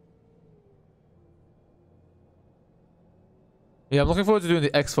 Yeah, I'm looking forward to doing the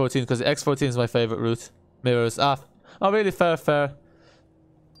X14, because the X14 is my favorite route. Mirrors. Oh, really? Fair.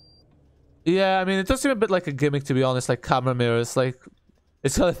 Yeah, I mean, it does seem a bit like a gimmick, to be honest, like camera mirrors. Like,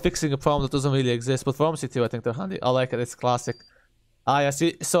 it's kind of fixing a problem that doesn't really exist. But for Omsi 2, I think they're handy. I like it. It's classic. Ah, yeah,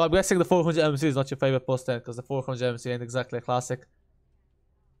 see. So I'm guessing the 400 MMC is not your favorite bus then, because the 400 MMC ain't exactly a classic.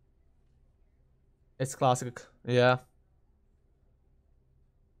 It's classic. Yeah.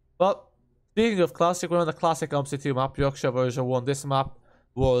 Well, Speaking of classic, we're on the classic Omsi 2 map, Yorkshire version 1. This map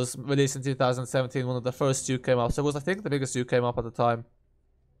was released in 2017, one of the first UK maps. It was, I think, the biggest UK map at the time.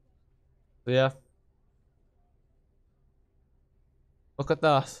 So yeah. Look at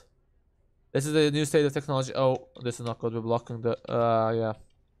that. This is the new state of technology. Oh, this is not good. We're blocking the... yeah.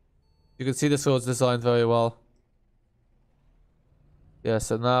 You can see this road's designed very well. Yeah,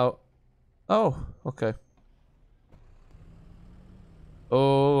 so now... Oh, okay.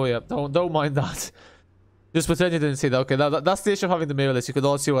 Oh, yeah. Don't mind that. Just pretend you didn't see that. Okay, that's the issue of having the mirrorless. You can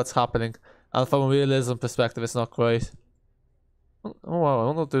all see what's happening. And from a realism perspective, it's not great. Oh, wow. I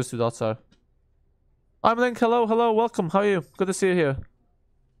wonder what those two dots are. I'm Link. Hello, hello. Welcome. How are you? Good to see you here.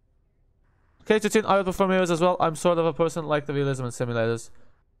 K13, I would prefer mirrors as well. I'm sort of a person like the realism in simulators.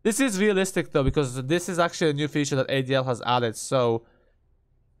 This is realistic though, because this is actually a new feature that ADL has added. So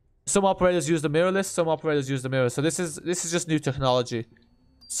some operators use the mirrorless, some operators use the mirror. So this is just new technology.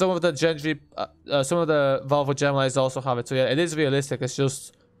 Some of the some of the Volvo Geminis also have it. So yeah, it is realistic. It's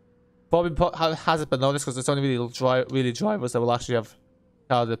just probably hasn't been noticed because it's only really drivers that will actually have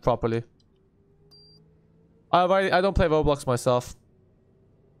carried it properly. I don't play Roblox myself.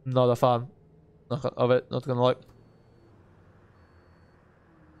 Not a fan of it. Not gonna lie.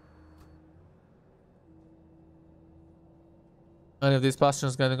 Any of these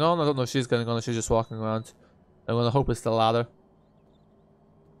bastions getting on? I don't know if she's getting on or she's just walking around. I'm gonna hope it's the ladder.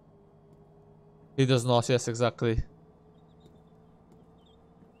 He does not, yes, exactly.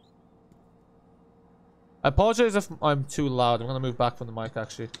 I apologize if I'm too loud. I'm gonna move back from the mic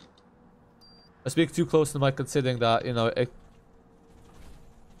actually. I speak too close to the mic considering that, you know, it...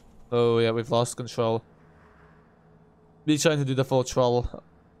 Oh yeah, we've lost control. Me trying to do the full throttle.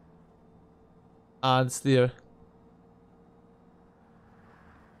 And steer.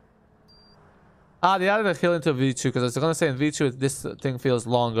 Ah, they added a hill into V2 because I was gonna say in V2 this thing feels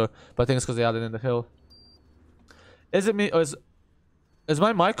longer, but I think it's because they added in the hill. Is it me or is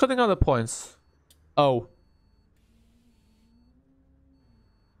my mic cutting out the points? Oh.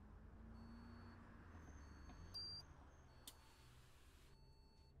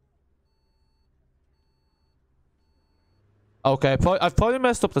 Okay, I've probably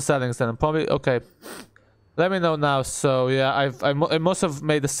messed up the settings then. I'm probably okay. Let me know now. So yeah, I must have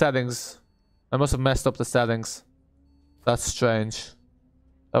made the settings. I must have messed up the settings. That's strange.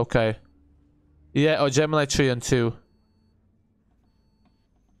 Okay. Yeah, oh, Gemini 3 and 2.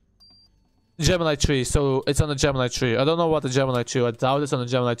 Gemini 3, so it's on the Gemini 3. I don't know what the Gemini 2. I doubt it's on the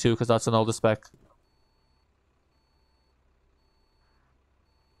Gemini 2 because that's an older spec.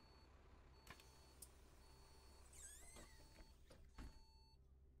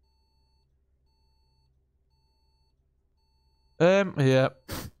 Yeah.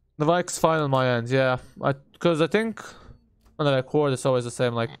 The bike's fine on my end, yeah. Because I think when I record it's always the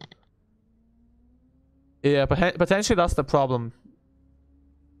same, like... Yeah, potentially that's the problem.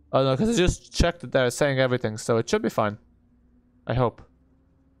 I don't know, because I just checked it there, it's saying everything, so it should be fine. I hope.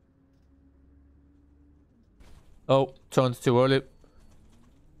 Oh, turned too early.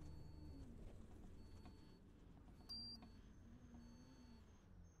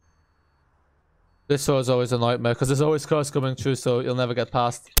 This road is always a nightmare, because there's always cars coming through, so you'll never get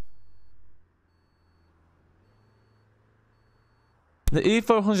past. The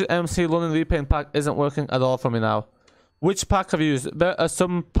E400 MMC London Repaint pack isn't working at all for me now. Which pack have you used? There are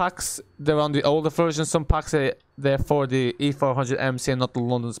some packs, they're on the older version. Some packs, they're for the E400 MMC and not the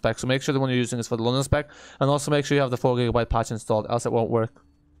London spec. So make sure the one you're using is for the London spec. And also make sure you have the 4GB patch installed, else it won't work.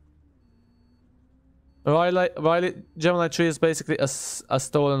 Riley, Gemini 3 is basically a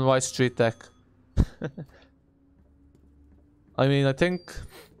stolen white street deck. I mean, I think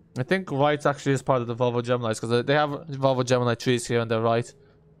right actually is part of the Volvo Geminis because they have Volvo Gemini 3s here on their right.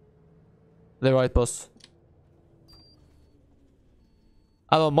 Their right bus.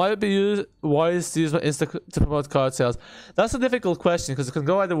 I don't know, might it be wise to use my Insta to promote card sales? That's a difficult question because it can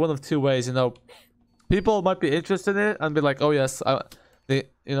go either one of two ways, you know. People might be interested in it and be like, oh yes, they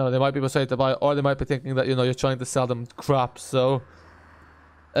might be persuaded to buy it, or they might be thinking that, you know, you're trying to sell them crap. So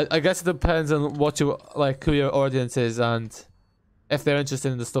I guess it depends on what you like, who your audience is, and if they're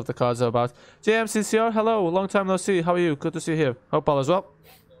interested in the stuff the cards are about. JMCCR, hello, long time no see. How are you? Good to see you here. Hope all is well.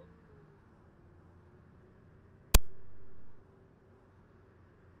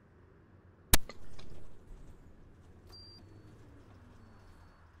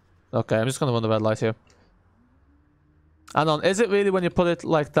 Okay, I'm just gonna run the red light here. Addon, is it really when you put it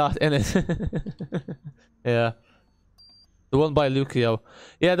like that in it? Yeah. The one by Lucio.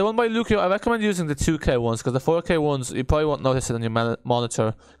 Yeah, the one by Lucio, I recommend using the 2K ones, because the 4K ones, you probably won't notice it on your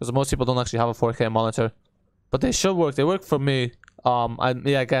monitor, because most people don't actually have a 4K monitor. But they should work. They work for me. And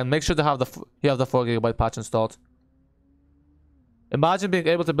yeah, again, make sure to have the 4 GB patch installed. Imagine being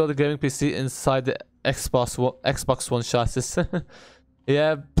able to build a gaming PC inside the Xbox One chassis.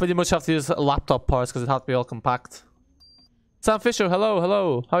 Yeah, pretty much have to use laptop parts because it has to be all compact. Sam Fisher,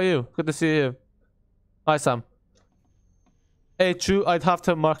 hello. How are you? Good to see you. Hi, Sam. Hey, true, I'd have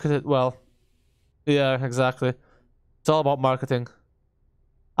to market it well. Yeah, exactly. It's all about marketing.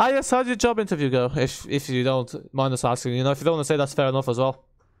 Ah, yes, how did your job interview go? If you don't mind us asking, you know, if you don't want to say, that's fair enough as well.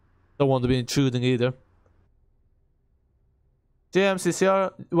 Don't want to be intruding either.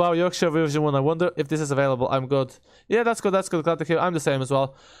 JMCCR, wow, Yorkshire version 1. I wonder if this is available. I'm good. Yeah, that's good. Glad to hear. I'm the same as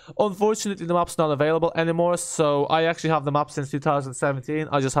well. Unfortunately, the map's not available anymore. So I actually have the map since 2017.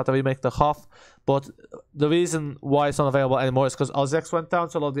 I just had to remake the HOF. But the reason why it's not available anymore is because OzX went down.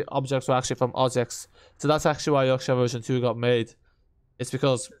 So a lot of the objects were actually from OzX. So that's actually why Yorkshire version 2 got made. It's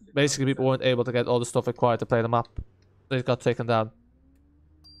because basically people weren't able to get all the stuff required to play the map. So it got taken down.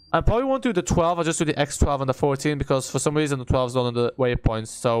 I probably won't do the 12, I'll just do the X12 and the 14 because for some reason the 12 is not on the waypoints,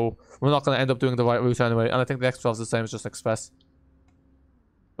 so we're not going to end up doing the right route anyway, and I think the X12 is the same as just Express.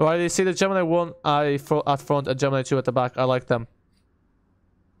 Alright, you see the Gemini 1 at front and Gemini 2 at the back, I like them.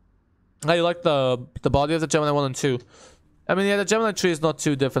 I like the body of the Gemini 1 and 2. I mean, yeah, the Gemini 3 is not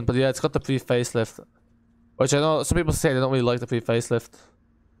too different, but yeah, it's got the pre-facelift. Which I know some people say they don't really like the pre-facelift.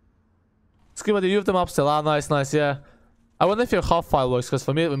 Scuba, do you have the map still? Ah, nice, yeah. I wonder if your HOF file works, because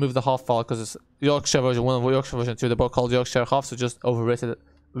for me it removed the HOF file, because it's Yorkshire version 1 and Yorkshire version 2. They're both called Yorkshire HOF, so just overwrote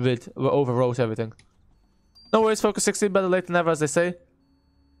everything. No worries, Focus 16, better late than never, as they say.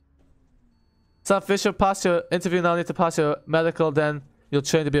 Sam Fisher, pass your interview now, need to pass your medical, then you'll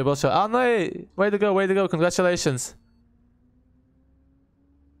train to be a bus driver. Oh no, way to go, congratulations.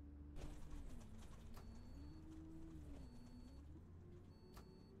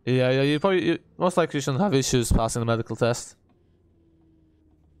 Yeah, you most likely shouldn't have issues passing the medical test.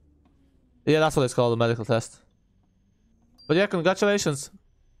 Yeah, that's what it's called, the medical test. But yeah, congratulations.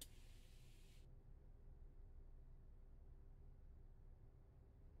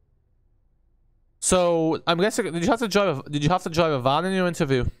 So I'm guessing, did you have to drive a van in your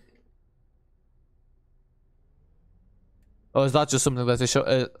interview? Or is that just something that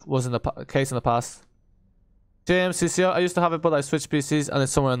they was in the case in the past? JMCCR, I used to have it, but I switched PCs and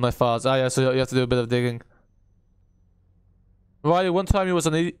it's somewhere in my files. Ah, yeah, so you have to do a bit of digging. Riley, one time he was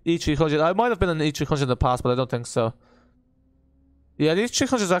on E300. I might have been on E300 in the past, but I don't think so. Yeah, the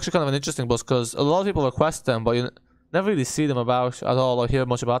E300 is actually kind of an interesting bus because a lot of people request them, but you never really see them about at all or hear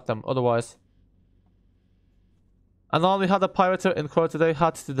much about them otherwise. And only had a pirater in court today,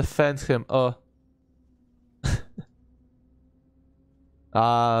 had to defend him. Oh.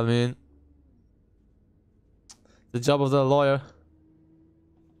 I mean, the job of the lawyer.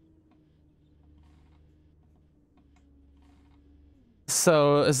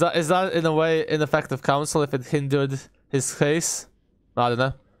 So is that in a way ineffective counsel if it hindered his case? I don't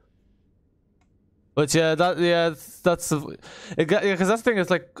know. But yeah, that's because that's the thing is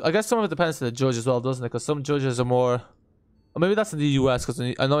like I guess some of it depends on the judge as well, doesn't it? Because some judges are more, or maybe that's in the US because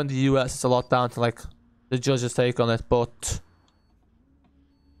I know in the US it's a lot down to like the judge's take on it, but.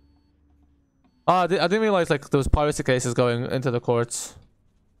 I didn't realize like there was piracy cases going into the courts.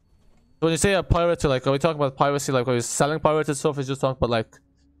 When you say a pirate, like are we talking about piracy like when he's selling pirated stuff? He's just talking about like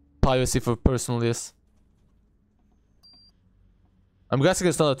piracy for personal use. I'm guessing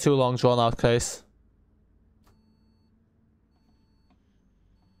it's not a too long drawn out case.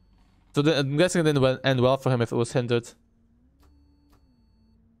 So I'm guessing it didn't end well for him if it was hindered.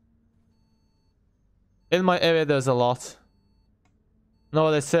 In my area there's a lot. No,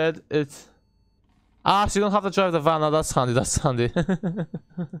 what I said it's. Ah, so you don't have to drive the van. Oh, that's handy.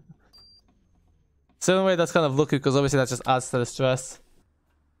 So in a way, that's kind of lucky because obviously that just adds to the stress.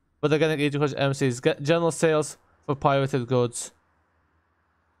 But they're getting E200 MMCs. Get general sales for pirated goods.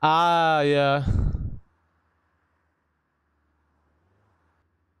 Ah, yeah.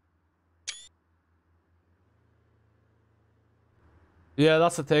 Yeah,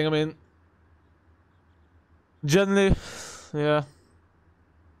 that's the thing. I mean, generally, yeah.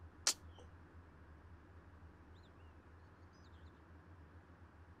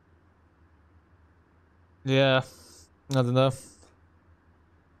 Yeah, I don't know.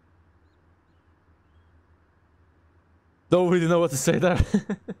 Don't really know what to say there.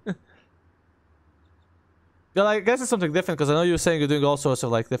 Yeah, like, I guess it's something different because I know you were saying you're doing all sorts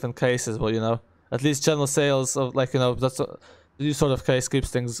of like different cases, but you know, at least general sales of like, you know, that's the new sort of case keeps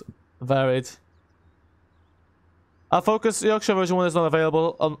things varied. I'll focus. Yorkshire version 1 is not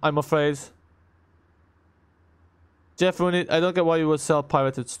available, I'm afraid. Jeff Rooney, I don't get why you would sell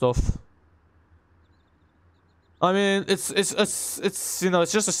pirated stuff. I mean, it's you know,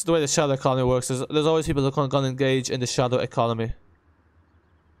 it's just the way the shadow economy works. There's always people that gonna engage in the shadow economy.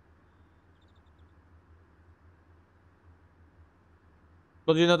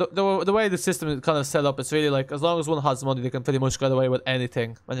 But you know, the way the system is kind of set up, it's really like as long as one has money, they can pretty much get away with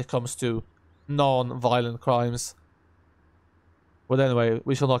anything when it comes to non-violent crimes. But anyway,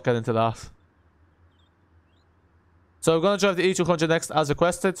 we shall not get into that. So we're gonna drive the E200 next as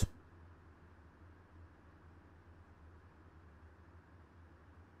requested.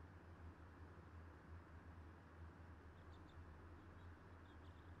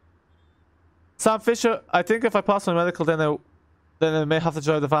 Sam Fisher, I think if I pass my medical, then I may have to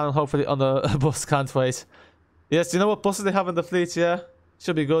drive the van and hopefully on the bus. Can't wait. Yes, do you know what buses they have in the fleet? Yeah,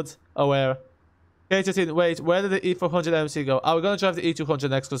 should be good. Aware. K13, wait, where did the E400 MMC go? Oh, we're gonna drive the E200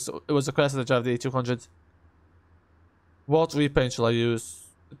 next because it was requested to drive the E200. What repaint shall I use?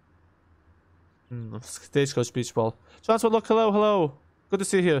 Stagecoach Beach Ball. Transport, look, hello. Good to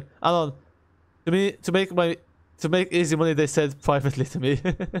see you here. Addon, to make easy money, they said privately to me.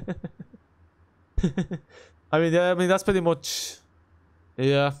 I mean, that's pretty much,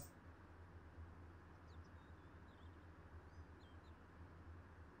 yeah.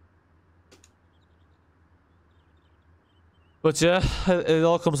 But yeah, it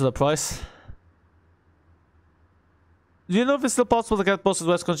all comes at a price. Do you know if it's still possible to get buses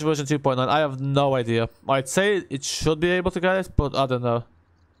West Country version 2.9? I have no idea. I'd say it should be able to get it, but I don't know.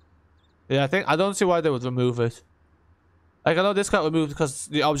 Yeah, I don't see why they would remove it. Like, I know this got removed because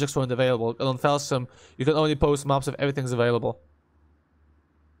the objects weren't available. And on Felsom, you can only post maps if everything's available.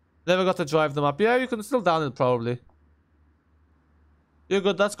 Never got to drive the map. Yeah, you can still download it probably. You're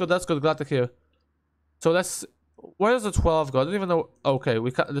good. That's good. Glad to hear. So let's... Where does the 12 go? I don't even know... Okay,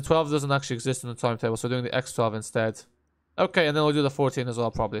 the 12 doesn't actually exist in the timetable, so we're doing the X12 instead. Okay, and then we'll do the 14 as well,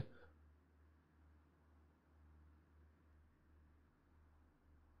 probably.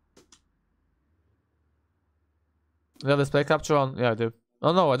 You have display capture on? Yeah, I do.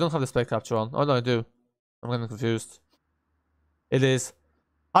 Oh no, I don't have display capture on. Oh no, I do. I'm getting confused. It is.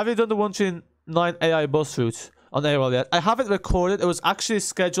 Have you done the 139 AI bus route on ARL yet? I haven't recorded. It was actually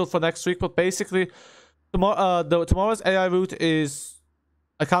scheduled for next week, but basically, tomorrow's AI route is...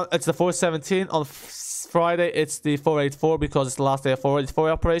 It's the 417. On Friday, it's the 484 because it's the last day of 484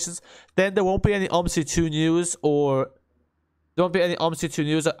 operations. Then there won't be any Omsi 2 news or... There won't be any Omsi 2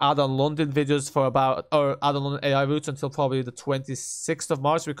 news or Addon London videos for Addon London AI routes until probably the 26th of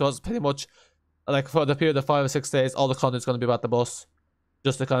March because pretty much like for the period of 5 or 6 days, all the content's going to be about the bus.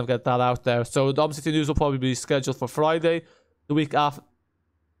 Just to kind of get that out there. So the Omsi 2 news will probably be scheduled for Friday. The week after...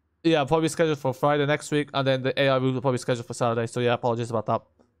 Yeah, probably scheduled for Friday next week. And then the AI route will probably be scheduled for Saturday. So yeah, apologies about that.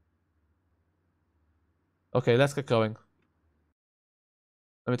 Okay, let's get going.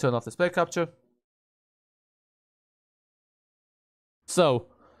 Let me turn off display capture. So,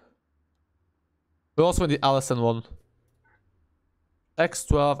 we're also in the Allison one.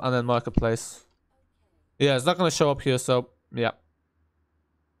 X12 and then Marketplace. Yeah, it's not going to show up here, so yeah.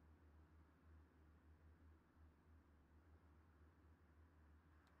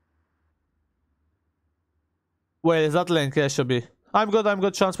 Wait, is that the link? Yeah, it should be. I'm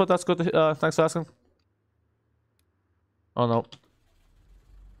good, Transport, that's good. Thanks for asking. Oh no.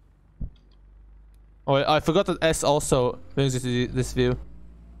 Oh, I forgot that S also brings you to this view.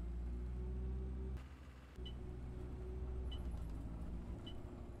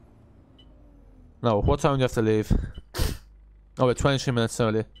 No, what time do you have to leave? Oh, we're 23 minutes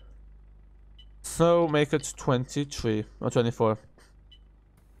early. So make it 23 or 24.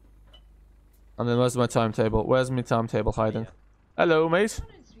 And then where's my timetable? Where's my timetable hiding? Hello, mate.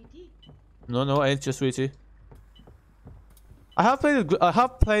 No, I ain't just sweetie. I have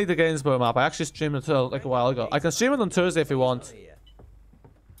played the Gainsborough map. I actually streamed it like a while ago. I can stream it on Thursday if you want.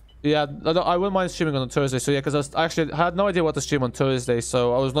 Yeah, I wouldn't mind streaming on Thursday. So yeah, because I actually had no idea what to stream on Thursday.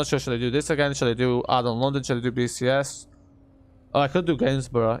 So I was not sure, should I do this again? Should I do Addon London? Should I do BCS? Oh, I could do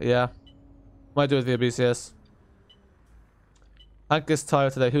Gainsborough, yeah. Might do it via BCS. Hank is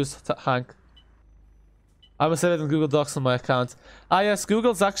tired today. Who's Hank? I'm saving in Google Docs on my account. Ah yes,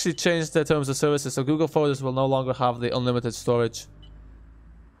 Google's actually changed their terms of services, so Google Photos will no longer have the unlimited storage.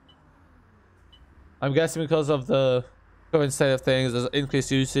 I'm guessing because of the current state of things, there's increased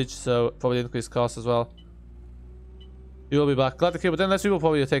usage, so probably increased cost as well. You will be back. Glad to hear, but then less people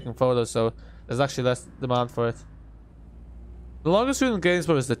probably are taking photos, so there's actually less demand for it. The longest route in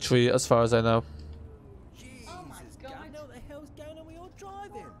Gainsborough is the tree, as far as I know.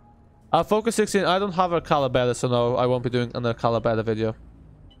 Focus 16, I don't have a Calabella, so no, I won't be doing another Calabella video.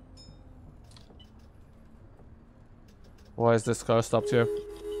 Why is this car stopped here?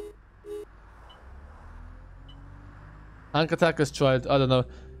 Hank Attack is tried. I don't know.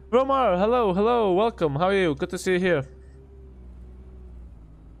 Romar, hello, hello, welcome. How are you? Good to see you here.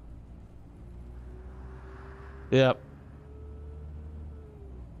 Yeah.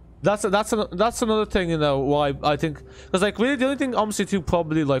 That's another thing, you know, why I think, because like really the only thing Omsi 2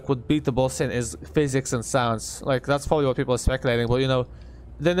 probably like would beat the boss in is physics and sounds. Like that's probably what people are speculating, but you know,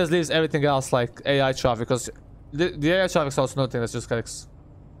 then this leaves everything else like AI traffic, because the AI traffic is also another thing that's just kind of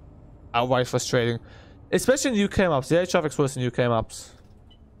outright frustrating, especially in UK maps. The AI traffic's worse in UK maps.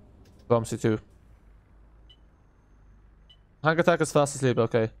 For Omsi 2. Hank Attack is fast asleep.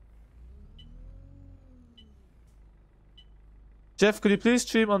 Okay. Jeff, could you please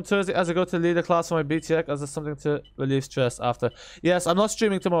stream on Thursday as I go to lead a class for my BTEC, as there's something to relieve stress after? Yes, I'm not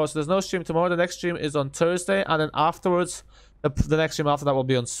streaming tomorrow, so there's no stream tomorrow. The next stream is on Thursday, and then afterwards, the next stream after that will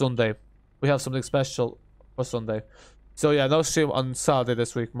be on Sunday. We have something special for Sunday. So yeah, no stream on Saturday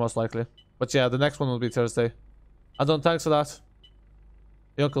this week, most likely. But yeah, the next one will be Thursday. Addon, thanks for that.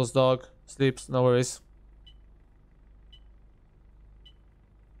 Your uncle's dog sleeps, no worries.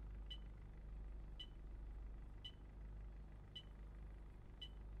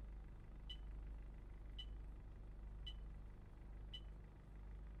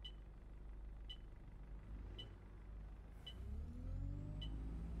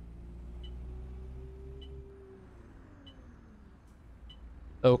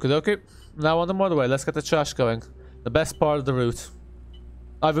 Okie dokie. Now on the motorway, let's get the trash going. The best part of the route.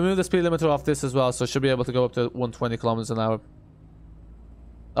 I've removed the speed limiter off this as well, so I should be able to go up to 120 kilometers an hour.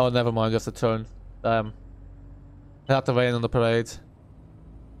 Oh, never mind, you have to turn. It had to rain on the parade.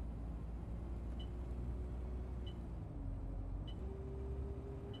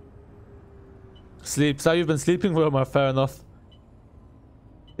 Sleep. So you've been sleeping, Romar, fair enough.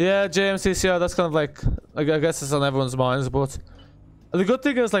 Yeah, JMCCR, that's kind of like, I guess it's on everyone's minds, but the good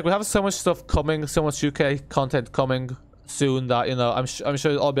thing is, like, we have so much stuff coming, so much UK content coming soon that, you know, I'm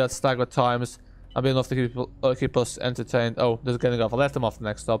sure it'll all be at staggered times and be enough to keep us entertained. Oh, they're getting off. I left them off the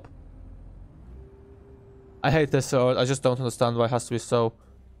next stop. I hate this road. I just don't understand why it has to be so,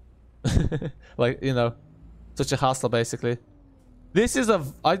 like, you know, such a hassle, basically. This is a,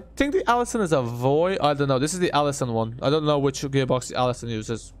 I think the Allison is a Voy. I don't know. This is the Allison one. I don't know which gearbox the Allison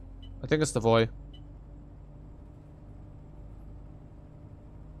uses. I think it's the Voy.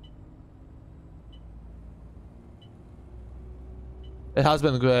 It has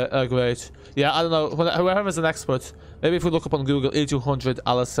been great. Yeah, I don't know. Whoever's an expert, maybe if we look up on Google E200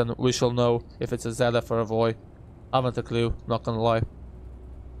 Allison, we shall know if it's a ZF or a Voy. I haven't a clue, not gonna lie.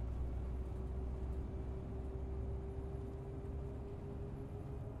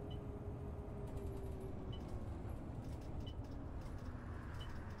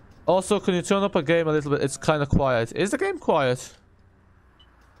 Also, can you turn up a game a little bit? It's kind of quiet. Is the game quiet?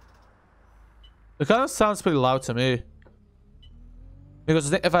 It kind of sounds pretty loud to me.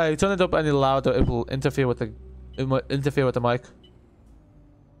 Because if I turn it up any louder, it will interfere with the mic.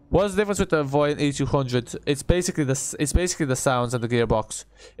 What's the difference with the Voy and E200? It's basically the sounds and the gearbox.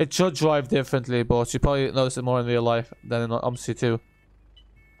 It should drive differently, but you probably notice it more in real life than in Omsi 2.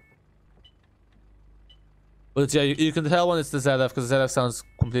 But yeah, you can tell when it's the ZF, because the ZF sounds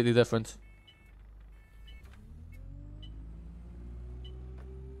completely different.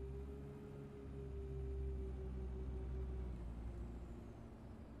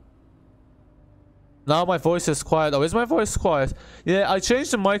 Now my voice is quiet. Oh, is my voice quiet? Yeah, I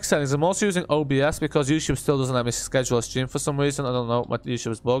changed the mic settings. I'm also using OBS because YouTube still doesn't let me schedule a stream for some reason. I don't know. My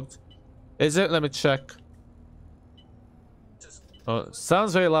YouTube is bugged. Is it? Let me check. Oh,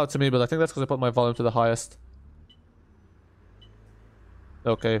 sounds very loud to me, but I think that's because I put my volume to the highest.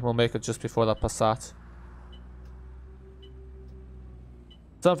 Okay, we'll make it just before that Passat.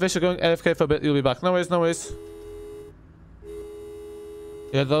 Some fish are going AFK for a bit. You'll be back. No worries, no worries.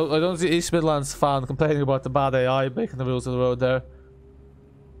 Yeah, I don't see East Midlands fan complaining about the bad AI making the rules of the road there.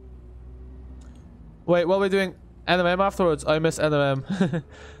 Wait, what are we doing? NMM afterwards? I miss NMM.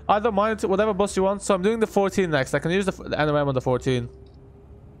 I don't mind whatever bus you want, so I'm doing the 14 next. I can use the NMM on the 14.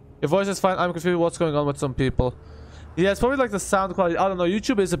 Your voice is fine. I'm confused what's going on with some people. Yeah, it's probably like the sound quality. I don't know.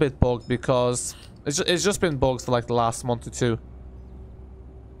 YouTube is a bit bugged because it's just been bugged for like the last month or two.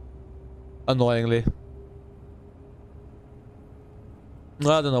 Annoyingly. I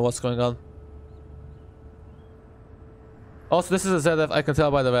don't know what's going on. Also, this is a ZF. I can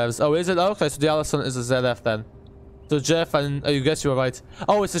tell by the revs. Oh, is it? Okay, so the Allison is a ZF then. So Jeff, and you guess you were right.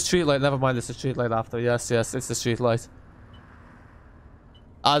 Oh, it's a Streetlite. Never mind, it's a Streetlite after. Yes, yes, it's the Streetlite.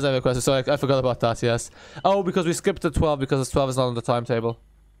 As I requested. Sorry, I forgot about that. Yes. Oh, because we skipped the 12 because the 12 is not on the timetable.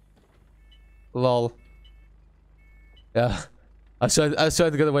 Lol. Yeah. I was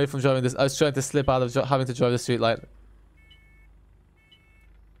trying to get away from driving this. I was trying to slip out of having to drive the Streetlite.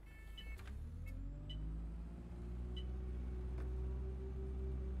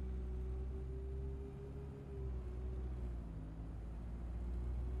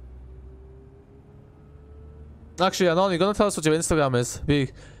 Actually, I know you're gonna tell us what your Instagram is. Be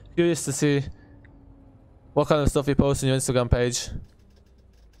curious to see what kind of stuff you post on your Instagram page.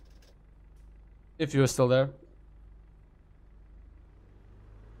 If you're still there.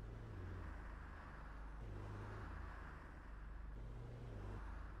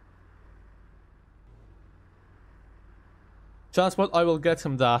 Transport, I will get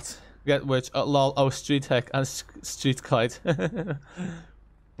him that. Get which? Lol, oh, street tech and street kite.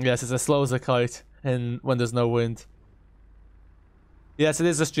 Yes, it's as slow as a kite in when there's no wind. Yes, it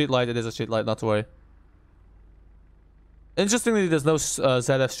is a street light. It is a street light, not to worry. Interestingly, there's no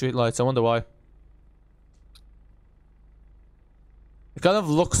ZF street lights. I wonder why. It kind of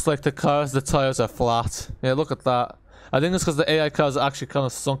looks like the tires are flat. Yeah, look at that. I think it's because the AI cars are actually kind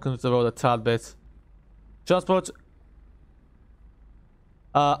of sunk into the road a tad bit. Transport.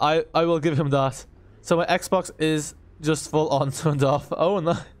 I will give him that. So my Xbox is just full on turned off. Oh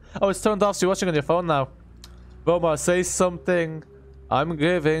no. Oh, it's turned off, so you're watching on your phone now. Roma, say something. I'm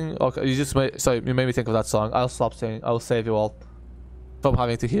giving. Okay, you just made. Sorry, you made me think of that song. I'll stop singing. I'll save you all from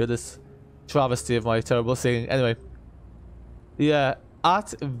having to hear this travesty of my terrible singing. Anyway. Yeah.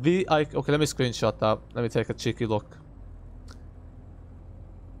 At VI. Okay, let me screenshot that. Let me take a cheeky look.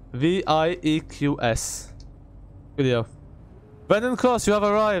 VIEQS. Video. Brendan Cross, you have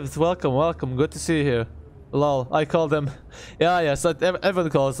arrived. Welcome, welcome. Good to see you here. Lol, I call them. Yeah, yes. Everyone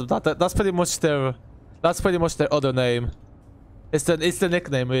calls them that. That's pretty much their. That's pretty much their other name. It's the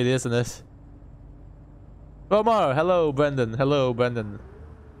nickname, really, isn't it? Omar, hello, Brendan. Hello, Brendan.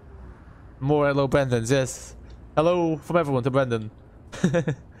 More hello, Brendans. Yes. Hello from everyone to Brendan.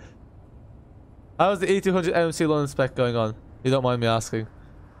 How's the E200 MMC London spec going on? You don't mind me asking.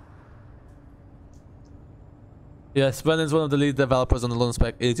 Yes, Brendan's one of the lead developers on the London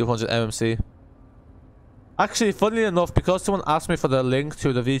spec E200 MMC. Actually, funnily enough, because someone asked me for the link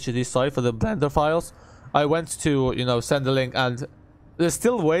to the VGD site for the Blender files, I went to, you know, send the link, and there's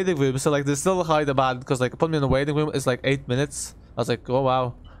still waiting room, so like there's still high demand, because like put me in the waiting room, it's like 8 minutes. I was like, oh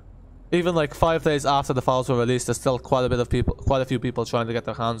wow. Even like 5 days after the files were released, there's still quite a few people trying to get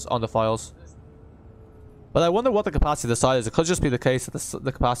their hands on the files. But I wonder what the capacity of the site is. It could just be the case that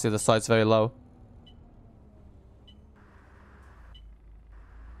the capacity of the site's very low.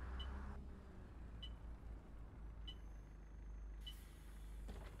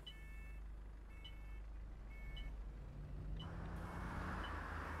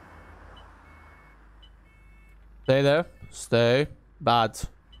 Stay there. Stay. Bad.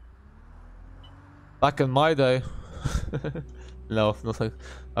 Back in my day. No, nothing.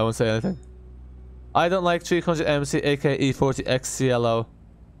 I won't say anything. I don't like 300 MC aka E40 XCLO.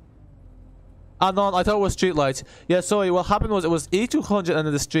 Addon, I thought it was Streetlite. Yeah, sorry, what happened was it was E200 and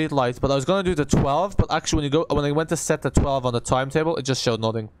then the Streetlite, but I was gonna do the 12, but actually when I went to set the 12 on the timetable, it just showed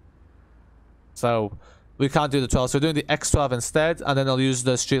nothing. So we can't do the 12, so we're doing the X12 instead, and then I'll use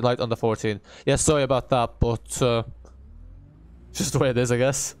the Streetlite on the 14. Yeah, sorry about that, but just the way it is, I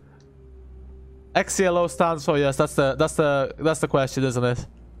guess. XCLO stands for, yes, that's the question, isn't it?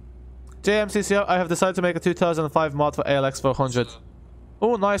 JMCCO, I have decided to make a 2005 mod for ALX 400.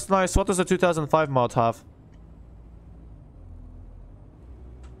 Oh, nice, nice. What does the 2005 mod have?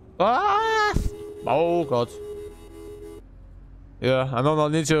 Ah! Oh god. Yeah, I know I'll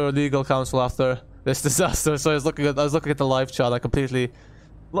need your legal counsel after this disaster. So I was looking at the live chat. I completely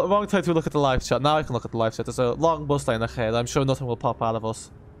wrong time to look at the live chat. Now I can look at the live chat. There's a long bus line ahead. I'm sure nothing will pop out of us.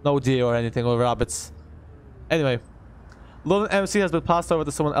 No deer or anything, or rabbits. Anyway, London MC has been passed over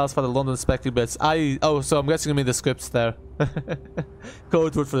to someone else for the London speccy bits. Oh, so I'm guessing you mean the scripts there.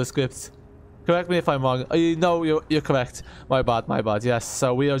 Code word for the scripts. Correct me if I'm wrong. No, you're correct. My bad, my bad. Yes.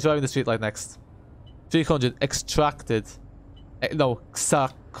 So we are driving the Streetlite next. 300 extracted. No,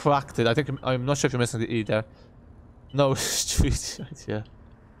 extracted. I think I'm not sure if you're missing the E there. No, street. Yeah.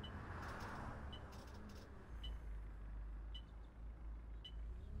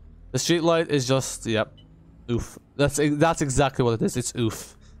 The Streetlite is just, yep, oof. That's exactly what it is. It's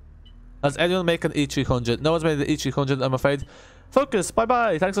oof. Has anyone make an E300? No one's made the E300, I'm afraid. Focus, bye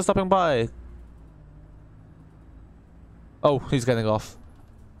bye. Thanks for stopping by. Oh, he's getting off.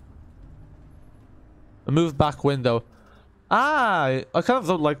 A move back window. Ah, I kind of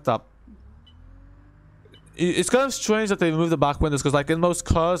don't like that. It's kind of strange that they remove the back windows, because like in most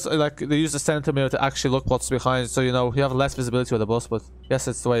cars, like they use the center mirror to actually look what's behind, so you know you have less visibility of the bus. But yes,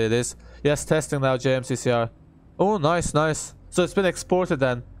 it's the way it is. Yes, testing now, JMCCR. Oh, nice, nice. So it's been exported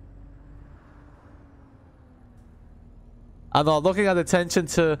then. And looking at attention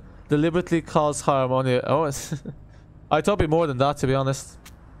to deliberately cause harm on you. Oh, I thought it'd be more than that, to be honest.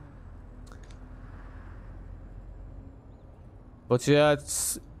 But yeah,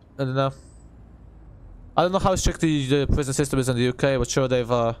 it's, I don't know. I don't know how strict the prison system is in the UK, but sure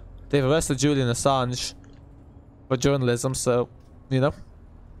they've arrested Julian Assange for journalism, so you know.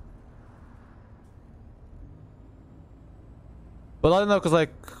 But I don't know, cause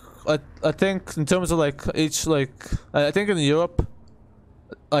like I think in terms of like each I think in Europe,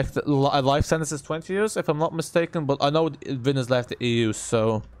 like a life sentence is 20 years if I'm not mistaken. But I know Vin has left the EU,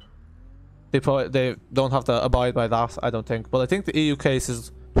 so they don't have to abide by that. I don't think. But I think the EU case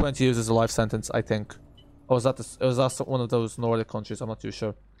is 20 years is a life sentence. I think. Or was that one of those Nordic countries? I'm not too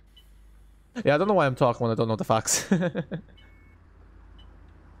sure. Yeah, I don't know why I'm talking when I don't know the facts.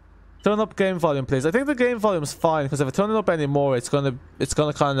 Turn up game volume, please. I think the game volume is fine because if I turn it up anymore, it's gonna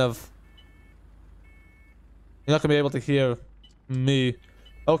kind of, you're not gonna be able to hear me.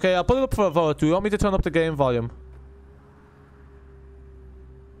 Okay, I'll put it up for a vote. Do you want me to turn up the game volume?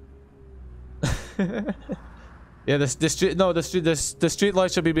 Yeah, the street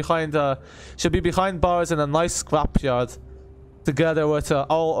light should be behind bars in a nice scrapyard, together with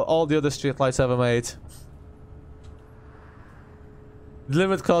all the other street lights ever made.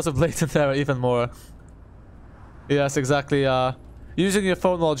 Limit cause of blatant error even more. Yes, exactly. Using your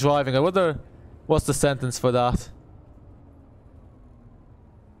phone while driving. I wonder what's the sentence for that.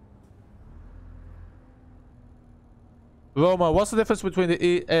 Roma, what's the difference between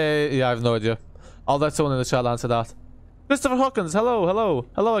the yeah, I have no idea. I'll let someone in the chat answer that. Christopher Hawkins,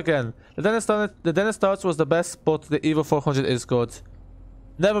 hello again. The Dennis Darts was the best, but the E400 is good.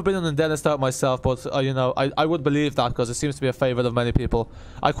 Never been on a Dennis Dart myself, but you know, I would believe that because it seems to be a favorite of many people.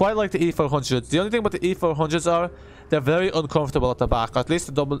 I quite like the E400s. The only thing about the E400s are they're very uncomfortable at the back. At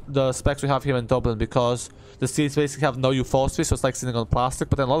least the specs we have here in Dublin, because the seats basically have no upholstery, so it's like sitting on plastic.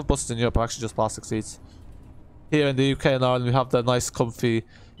 But then a lot of buses in Europe are actually just plastic seats. Here in the UK and Ireland, we have the nice, comfy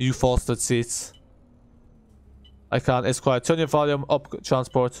upholstered seats. I can't. It's quiet. Turn your volume up,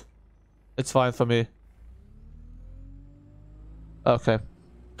 transport. It's fine for me. Okay.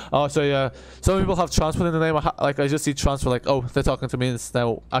 Oh, so yeah. Some people have transport in the name. Like, I just see transport like, oh, they're talking to me. And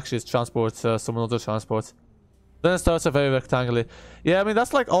now, actually, it's transport. Someone other transport. Then it starts a very rectangular. Yeah, I mean,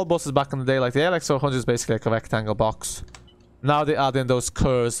 that's like all buses back in the day. Like, the LX400 is basically like a rectangle box. Now they add in those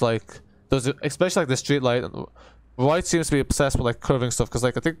curves, like, those, especially like the Streetlite. White seems to be obsessed with like curving stuff because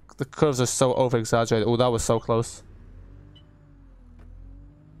like I think the curves are so over exaggerated. Oh, that was so close.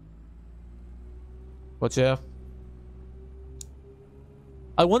 But yeah,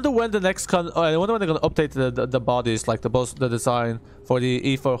 I wonder when the next I wonder when they're gonna update the bodies, like the design for the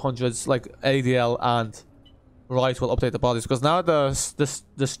E400s, like ADL and Wright will update the bodies, because now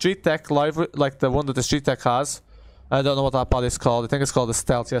the Street Tech livery, like the one that the Street Tech has, I don't know what that body is called. I think it's called the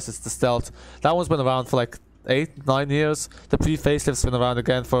Stealth. Yes, it's the Stealth. That one's been around for like 8-9 years. The pre-facelift's been around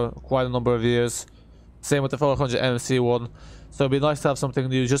again for quite a number of years. Same with the 400 MMC one. So it'd be nice to have something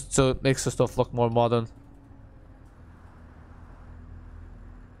new, just so it makes the stuff look more modern.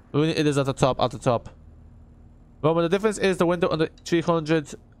 It is at the top, Well, but the difference is the window on the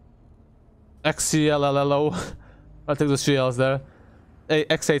 300 XCLLO. I think there's 3 L's there.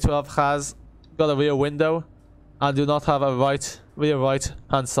 XA12 has got a rear window and do not have a rear right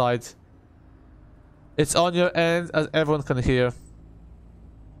hand side. It's on your end, as everyone can hear.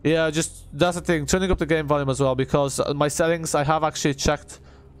 Yeah, just that's the thing. Turning up the game volume as well, because my settings I have actually checked,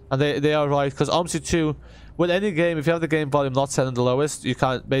 and they are right. Because Omsi 2, with any game, if you have the game volume not set in the lowest, you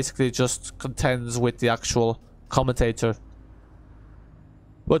can't basically just contends with the actual commentator.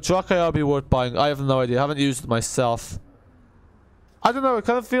 But Drakayar be worth buying? I have no idea. I haven't used it myself. I don't know. I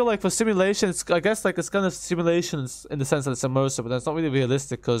kind of feel like for simulations, I guess like it's kind of simulations in the sense that it's immersive, but it's not really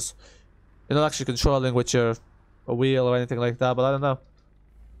realistic because you're not actually controlling with a wheel or anything like that. But I don't know.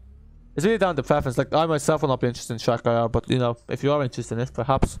 It's really down to preference. Like, I myself will not be interested in track IR, but you know, if you are interested in it,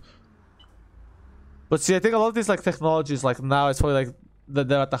 perhaps. But see, I think a lot of these like technologies, like now, it's probably like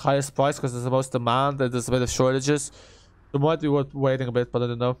they're at the highest price because there's the most demand and there's a bit of shortages. It might be worth waiting a bit, but I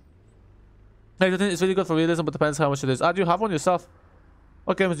don't know. Like, I think it's really good for realism, but depends how much it is. Do you have one yourself?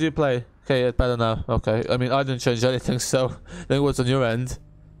 What games do you play? Okay, it's better now. Okay, I mean, I didn't change anything, so I think what's on your end.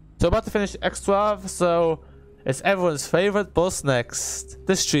 So about to finish X12, so it's everyone's favorite bus next,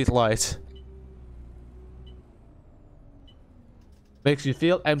 the Streetlite. Makes you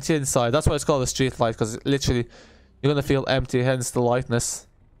feel empty inside. That's why it's called the Streetlite, because literally you're gonna feel empty, hence the lightness.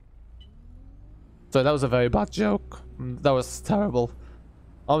 So that was a very bad joke. That was terrible.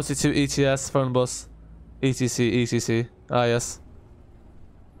 Obviously 2 ETS, phone bus, ETC. Ah yes.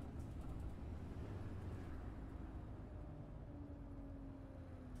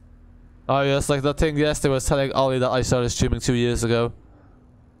 Oh yes, like that thing yesterday was telling Ollie that I started streaming 2 years ago.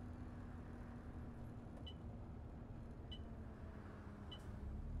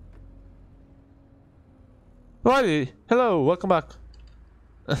 Alrighty, hello, welcome back.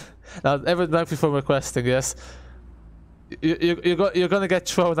 Now, everyone back before requesting, yes. You're gonna get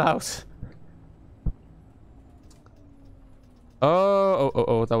thrown out.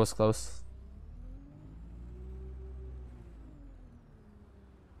 Oh, that was close.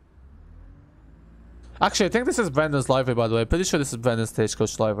 Actually, I think this is Brendan's livery, by the way. Pretty sure this is Brendan's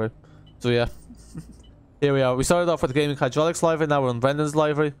Stagecoach livery. So yeah. Here we are. We started off with the Gaming Hydraulics livery, now we're on Brendan's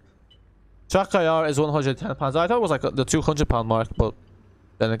livery. Track IR is £110. I thought it was like the £200 mark, but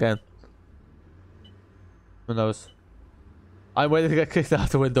then again, who knows? I'm waiting to get kicked out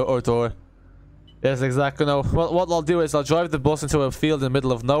the window or door. Yes, exactly. No, what I'll do is I'll drive the bus into a field in the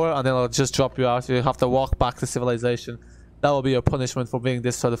middle of nowhere, and then I'll just drop you out. You have to walk back to civilization. That will be your punishment for bringing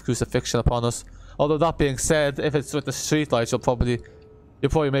this sort of crucifixion upon us. Although that being said, if it's with the Streetlite, you'll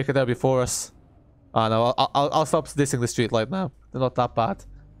probably make it there before us. Ah no, I'll stop dissing the Streetlite now. They're not that bad.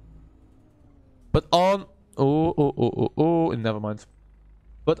 But on never mind.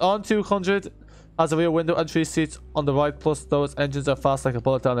 But on 200 has a rear window and 3 seats on the right, plus those engines are fast like a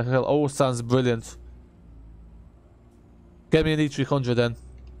bullet down a hill. Oh, sounds brilliant. Get me an E300 then.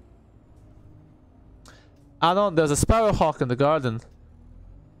 Addon, there's a sparrowhawk in the garden.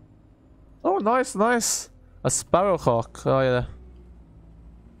 Oh, nice, nice. A sparrowhawk. Oh yeah.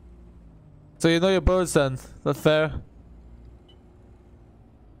 So you know your birds then. That's fair.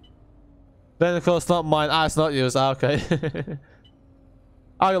 Then of course not mine. Ah, it's not yours. Ah, okay.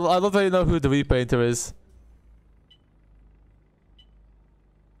 I love that you know who the repainter is.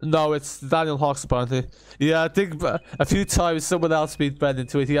 No, it's Daniel Hawks apparently. Yeah, I think a few times someone else beat Brendan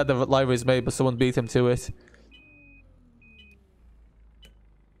to it. He had the liveries made, but someone beat him to it.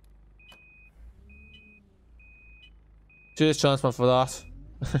 Cheers, Transman, for that.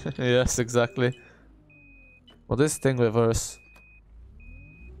 Yes, exactly. Well, this thing reverse.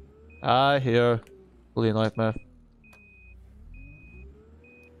 I hear. Holy nightmare.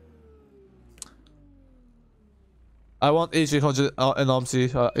 I want E300 in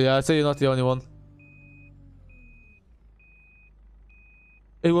Omsi. Yeah, I'd say you're not the only one.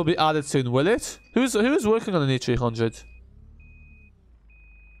 It will be added soon, will it? Who's working on an E300?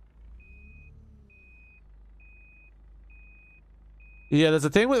 Yeah, there's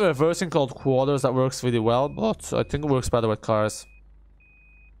a thing with reversing called quarters that works really well, but I think it works better with cars.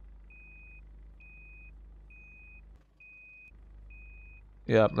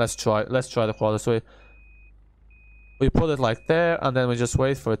 Yeah, let's try the quarters. So we put it like there, and then we just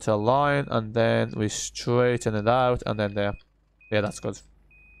wait for it to align, and then we straighten it out, and then there. Yeah, that's good.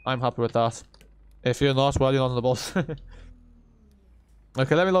 I'm happy with that. If you're not, well, you're not on the bus.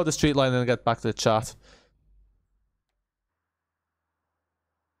 Okay, let me load the Streetlite and then get back to the chat.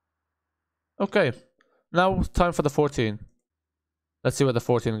 Okay, now time for the 14. Let's see where the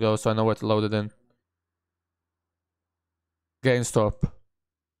 14 goes, so I know where to load it in. Gainstorp.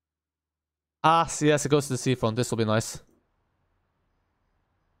 Ah, yes, it goes to the seafront. This will be nice.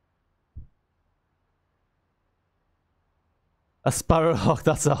 A sparrowhawk,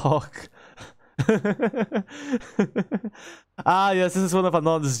 that's a hawk. Ah, yes, this is one of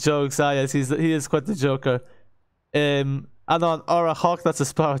Anon's jokes. Ah, yes, he is quite the joker. Anon, or a hawk that's a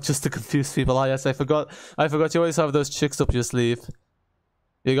sparrow, just to confuse people. Ah, yes, I forgot you always have those chicks up your sleeve.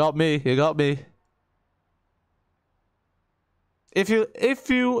 You got me, you got me. If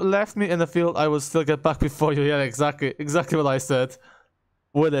you left me in the field, I would still get back before you. Yeah, exactly what I said.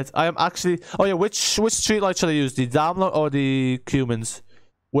 With it, I am actually. Oh yeah, which Streetlite should I use? The Daimler or the Cumans?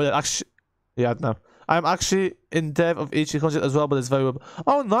 Will it actually? Yeah, no. I'm actually in dev of E200 as well, but it's very.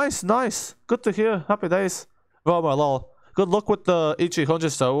 Oh, nice, nice. Good to hear. Happy days. Roma, lol. Good luck with the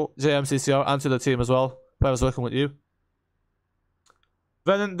E200, so JMCCR, and to the team as well. Whoever's working with you.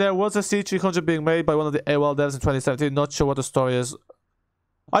 Then there was a C300 being made by one of the ADL devs in 2017. Not sure what the story is.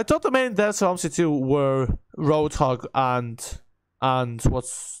 I thought the main devs for Omsi 2 were Roadhog and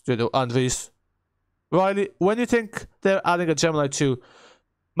what's and Reese. Riley, when you think they're adding a Gemini 2?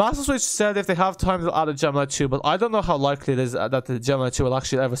 Master Switch said if they have time they'll add a Gemini 2, but I don't know how likely it is that the Gemini 2 will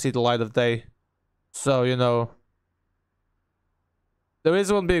actually ever see the light of day. So, you know, there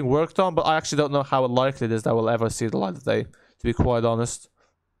is one being worked on, but I actually don't know how likely it is that we'll ever see the light of day, to be quite honest.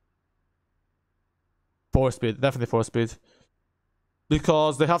 4-speed, definitely 4-speed.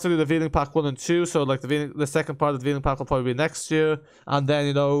 Because they have to do the Vealing Pack 1 and 2, so like the second part of the Vealing Pack will probably be next year. And then,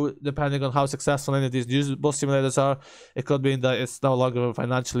 you know, depending on how successful any of these new bus simulators are, it could mean that it's no longer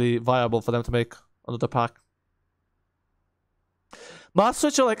financially viable for them to make another pack. Master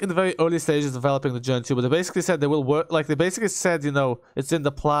Switch are like in the very early stages of developing the Gen 2, but they basically said they will work, like they basically said, you know, it's in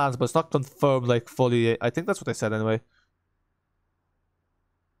the plans, but it's not confirmed like fully. I think that's what they said anyway.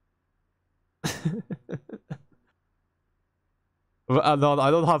 No,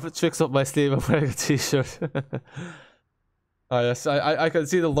 I don't have tricks up my sleeve. I'm wearing a t-shirt. Oh yes, I can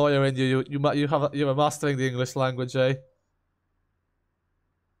see the lawyer in you. You're mastering the English language, eh?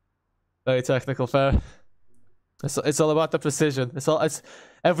 Very technical, fair. It's all about the precision. It's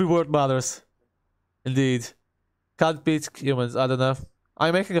every word matters. Indeed. Can't beat humans. I don't know.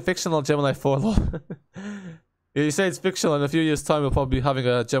 I'm making a fictional Gemini 4 law. You say it's fictional. In a few years' time, we'll probably be having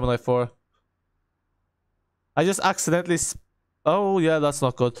a Gemini 4. I just accidentally. Oh yeah, that's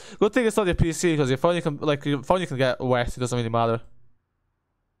not good. Good thing it's not your PC because your phone you can get wet. It doesn't really matter.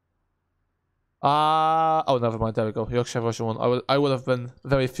 Oh never mind. There we go. Yorkshire version 1. I would have been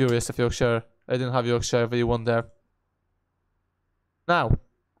very furious if Yorkshire. I didn't have Yorkshire V1 there. Now,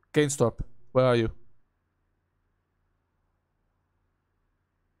 Gainstorp, where are you?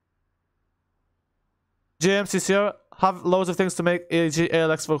 GMCCR have loads of things to make. ADL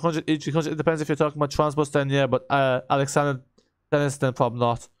X400, E200. It depends if you're talking about transports, then yeah. But Alexander, then probably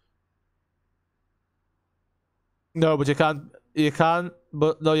not. No, but you can't. You can,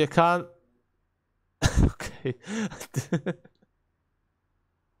 but no, you can't. Okay.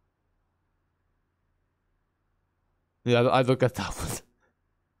 Yeah, I don't get that one.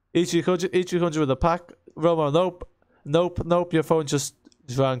 E200 with a pack. Roma, nope. Nope. Your phone just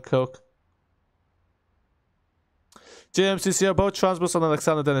drank Coke. JMCCR, both transports on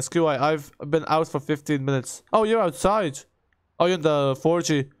Alexander Dennis QI. I've been out for 15 minutes. Oh, you're outside. Oh, you're in the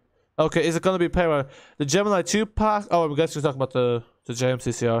 4G. Okay, is it going to be power? The Gemini 2 pack? Oh, I'm guessing you're talking about the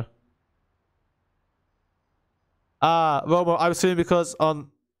JMCCR. Romo, I'm streaming because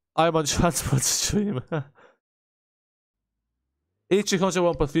I'm on transport stream. E300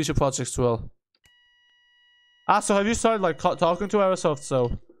 won't, but future projects will. So have you started like talking to Aerosoft?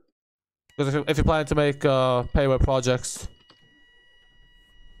 So, because if you're planning to make payware projects,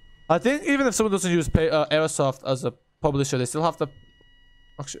 I think even if someone doesn't use Aerosoft as a publisher, they still have to.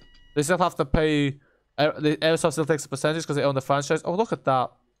 Actually, they still have to pay. The Aerosoft still takes a percentage because they own the franchise. Oh, look at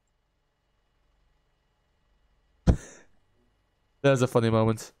that. There's a funny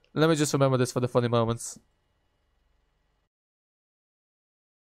moment. Let me just remember this for the funny moments.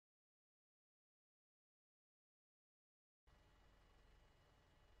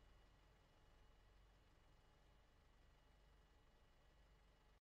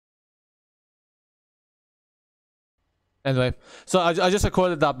 Anyway, so I just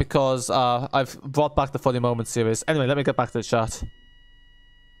recorded that because I've brought back the funny moments series. Anyway, let me get back to the chat.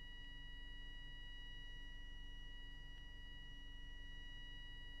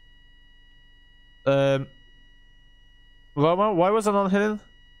 Roma, why was Anon hidden?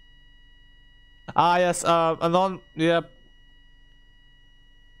 Yes, Anon, yeah.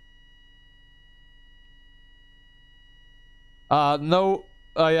 No,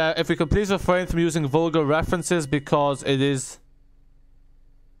 yeah, if we could please refrain from using vulgar references because it is...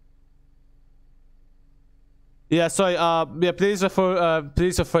 Yeah, sorry, yeah, please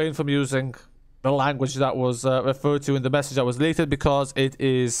refrain from using the language that was referred to in the message that was deleted because it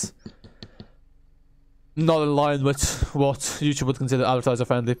is not in line with what YouTube would consider advertiser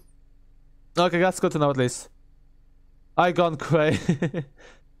friendly. Okay, that's good to know at least. I gone cray.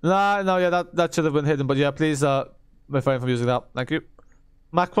 No, yeah, that should have been hidden, but yeah, please refrain from using that. Thank you.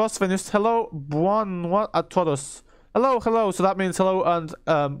 Macross finished. Hello, Buon, what at Todos. Hello. So that means hello and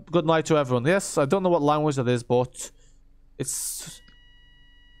good night to everyone. Yes, I don't know what language that is, but it's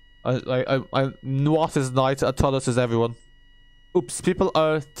I what is night at Todos is everyone. Oops, people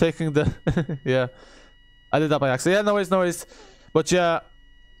are taking the yeah. I did that by accident. Yeah, no worries. But yeah,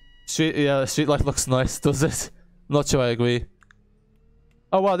 Streetlite looks nice, does it? Not sure I agree.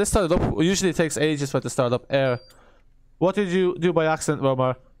 Oh wow, this started up. Usually it takes ages for it to start up. Air. What did you do by accident,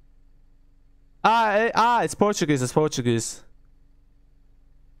 Romar? It's Portuguese.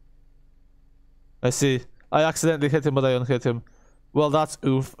 I see. I accidentally hit him, but I unhit him. Well, that's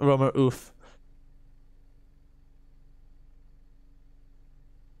oof, Romar, oof.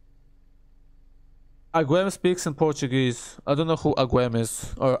 Aguem speaks in Portuguese. I don't know who Aguem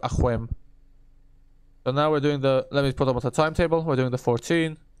is, or Aguem. So now we're doing the... Let me put up the timetable. We're doing the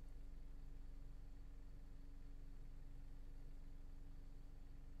 14.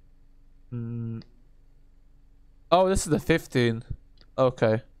 Oh, this is the 15.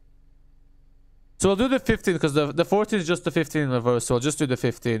 Okay. So we'll do the 15 because the 14 is just the 15 in reverse. So I'll just do the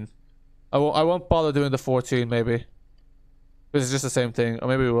 15. I won't bother doing the 14 maybe. Because it's just the same thing. Or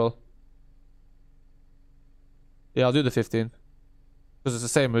maybe we will. Yeah, I'll do the 15. Because it's the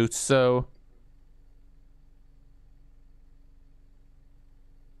same route, so...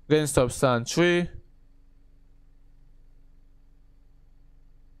 Gainstorp stand 3.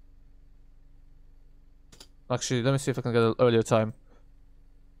 Actually, let me see if I can get an earlier time.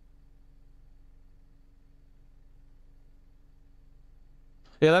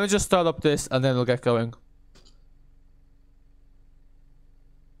 Yeah, let me just start up this and then we'll get going.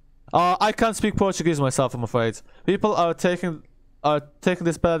 I can't speak Portuguese myself, I'm afraid. People are taking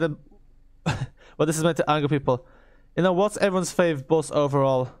this better than well, this is meant to anger people. You know, what's everyone's fave bus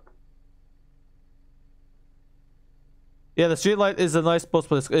overall? Yeah, the Streetlite is a nice bus,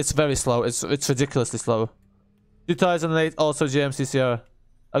 but it's very slow. It's ridiculously slow. 2008, also GMCCR.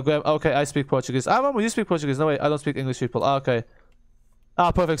 Okay, I speak Portuguese. Ah, Roma, you speak Portuguese. No, wait, I don't speak English, people. Ah, okay.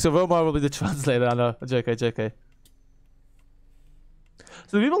 Ah, perfect. So Roma will be the translator. I know. JK.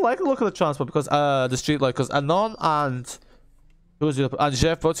 So people like the look of the transport because the Streetlite, because Addon and who was the other? And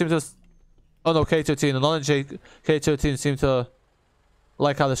Jeff both seem to. Oh no, K13. Addon and K13 seem to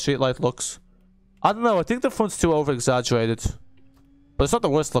like how the Streetlite looks. I don't know. I think the front's too over exaggerated, but it's not the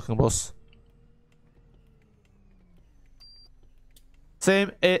worst looking bus.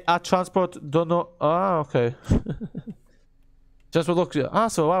 Same at Transport. Don't know. Ah, okay. Just will look. Ah,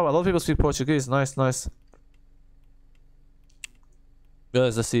 so wow. A lot of people speak Portuguese. Nice.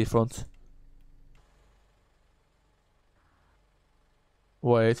 There's the seafront.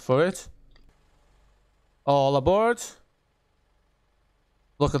 Wait for it. All aboard.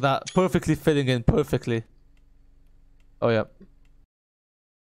 Look at that. Perfectly fitting in. Perfectly. Oh, yeah.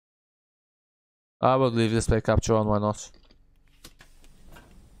 I will leave display capture on. Why not?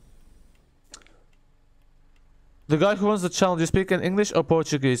 The guy who runs the channel, do you speak in English or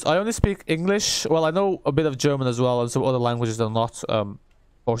Portuguese? I only speak English. Well, I know a bit of German as well, and some other languages that are not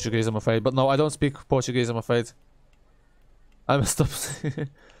Portuguese, I'm afraid. But no, I don't speak Portuguese, I'm afraid. I messed up.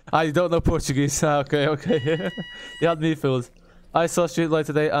 I don't know Portuguese. Okay. You had me fooled. I saw Streetlite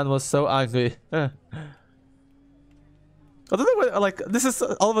today and was so angry. I don't know why, like, this is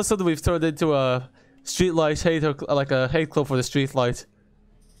all of a sudden we've turned into a Streetlite hater, like a hate club for the Streetlite.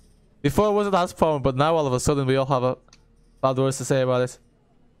 Before it wasn't as problem, but now all of a sudden we all have a bad words to say about it.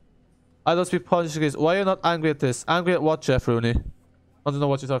 I don't speak Portuguese. Why are you not angry at this? Angry at what, Jeff Rooney? I don't know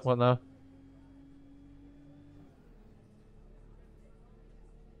what you're talking about now.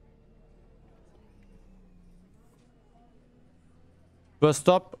 But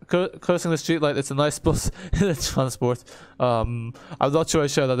stop cursing the Streetlite. It's a nice bus in the transport. I'm not sure I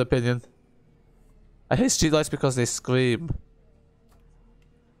share that opinion. I hate Streetlights because they scream.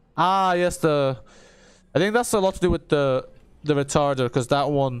 Ah, yes, I think that's a lot to do with the retarder, because that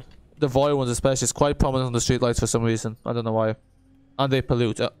one, the Voy ones especially, is quite prominent on the Streetlights for some reason. I don't know why. And they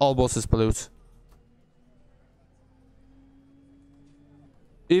pollute. All buses pollute.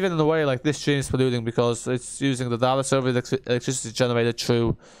 Even in a way, like this stream is polluting because it's using the data server. Electricity is generated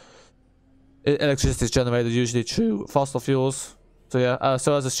through. Electricity is generated usually through fossil fuels. So yeah,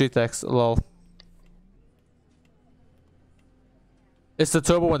 so as a street X, lol. It's the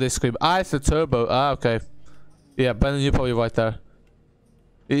turbo when they scream. Ah, it's the turbo. Ah, okay. Yeah, Brennan, you're probably right there.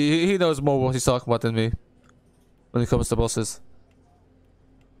 He knows more what he's talking about than me when it comes to buses.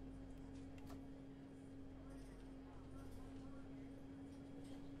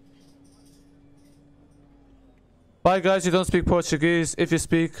 Bye guys, you don't speak Portuguese. If you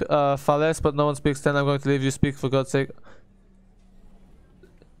speak Fales but no one speaks, then I'm going to leave you speak, for God's sake.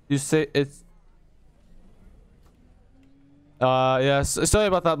 You say it's... yes, sorry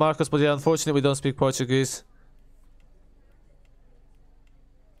about that, Marcus, but yeah, unfortunately we don't speak Portuguese.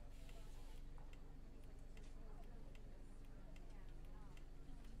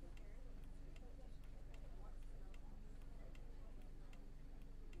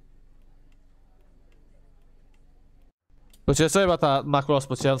 But yeah, sorry about that, Macross,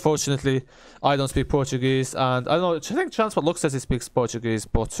 but yeah, unfortunately I don't speak Portuguese, and I don't know, I think Transport Luxe says he speaks Portuguese,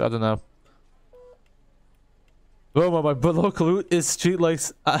 but I don't know. Roma, my local route is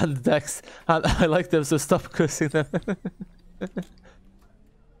Streetlights and decks, and I like them, so stop cursing them.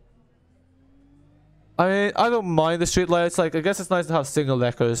 I mean, I don't mind the Streetlights. Like, I guess it's nice to have single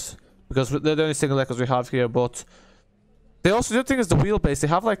deckers, because they're the only single deckers we have here. But they also, the other thing is the wheelbase.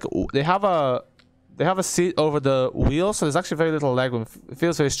 They have a seat over the wheel, so there's actually very little leg room. It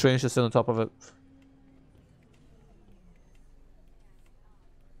feels very strange to sit on top of it.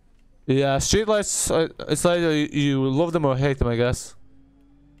 Yeah, Streetlights, it's either you love them or hate them, I guess.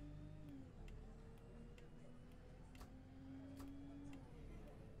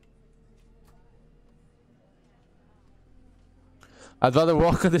 I'd rather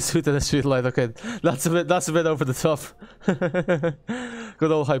walk on this route than a Streetlight. Okay, that's a bit over the top.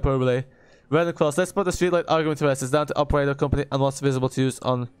 Good old hyperbole. Random cross. Let's put the Streetlight argument to rest. It's down to operator, company, and what's visible to use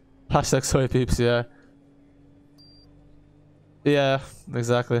on hashtag sorry peeps. Yeah. Yeah,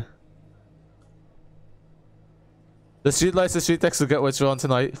 exactly. The Streetlights and Street Decks will get what's wrong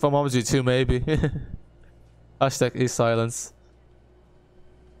tonight. From Omsi too, maybe. Hashtag silence.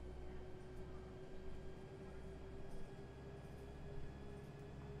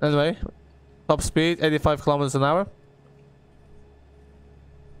 Anyway, top speed 85 kilometers an hour.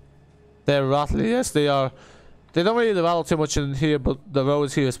 They're rattly, yes they are. They don't really rattle too much in here, but the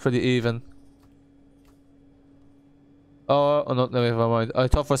road here is pretty even. Oh no, never mind. I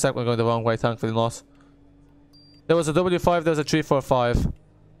thought for a second we were going the wrong way, thankfully not. There was a W5, there's a 345.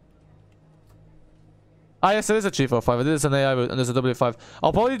 Ah yes, there is a 345. It is an AI route and there's a W5.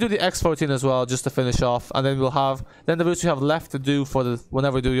 I'll probably do the X14 as well just to finish off, and then we'll have the routes we have left to do for the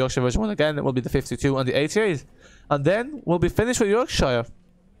whenever we do Yorkshire version 1 again. It will be the 52 and the 88, and then we'll be finished with Yorkshire.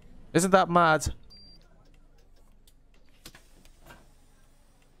 Isn't that mad?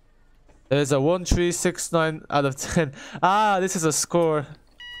 There's a 1369 out of 10. Ah, this is a score.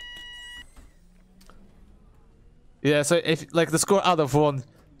 Yeah, so if like the score out of 1,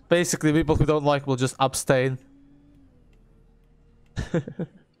 basically people who don't like will just abstain.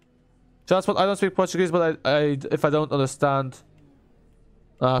 Transport, I don't speak Portuguese, but I if I don't understand.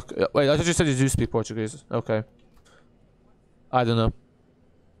 Wait, I thought you said you do speak Portuguese. Okay. I don't know.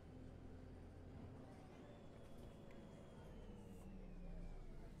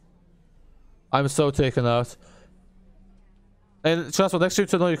 I'm so taken out. And Transport, next trip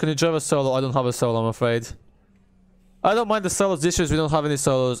to know you can enjoy a solo. I don't have a solo, I'm afraid. I don't mind the solos this year, we don't have any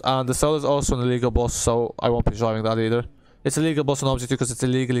solos, and the solo is also an illegal bus, so I won't be driving that either. It's a legal bus on Omsi because it's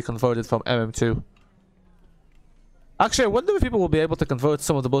illegally converted from MM2. Actually, I wonder if people will be able to convert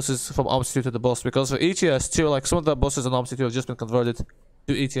some of the buses from Omsi to the bus, because for ETS2, like some of the buses on Omsi have just been converted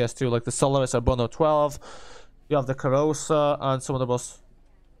to ETS2, like the Solaris Urbono 12, you have the Carossa, and some of the bus.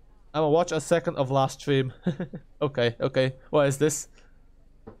 I'm gonna watch a second of last stream. Okay, okay. What is this?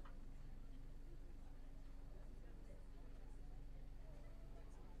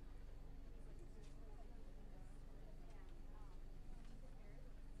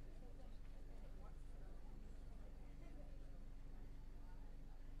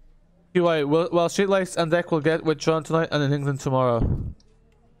 QI, well, Streetlights and Deck will get withdrawn tonight and in England tomorrow.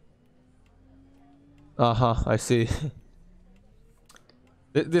 I see.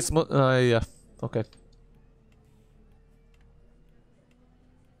 Yeah, okay.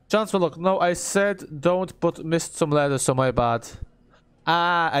 Chance will look. No, I said don't, but missed some letters, so my bad.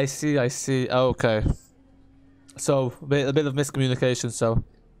 Ah, I see, I see. Okay. So, a bit of miscommunication, so.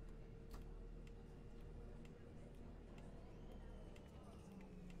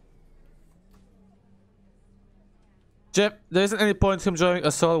 Jeff, there isn't any point in him driving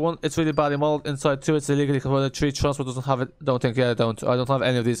a solo one. It's really badly modeled. Inside 2, it's illegally converted. 3, Transport doesn't have it. Don't think, yeah, I don't. I don't have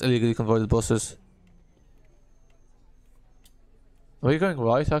any of these illegally converted buses. Are you going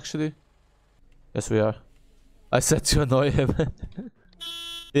right, actually? Yes, we are. I said to annoy him.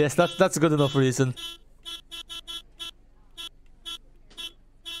 Yes, that's a good enough reason.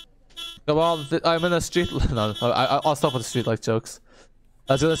 Come on, I'm in a street. No, I'll stop with the streetlight jokes.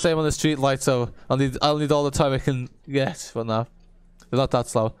 I was gonna say I'm on the street light, so I'll need all the time I can get for now. They're not that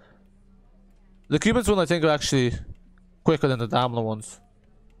slow. The Cubans one I think are actually quicker than the Daimler ones.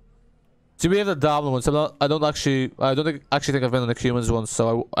 So we have the Daimler ones. I don't actually think I've been on the Cubans ones,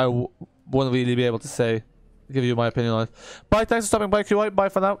 so I wouldn't really be able to give you my opinion on it. Bye, thanks for stopping by, QI. Bye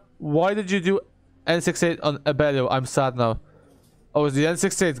for now. Why did you do N68 on Abellio? I'm sad now. Oh, was the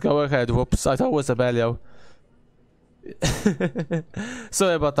N68? Go ahead. Whoops, I thought it was Abellio.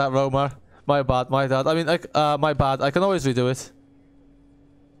 Sorry about that, Romar. My bad, my dad. I mean, like, my bad. I can always redo it.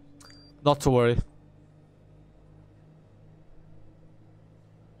 Not to worry.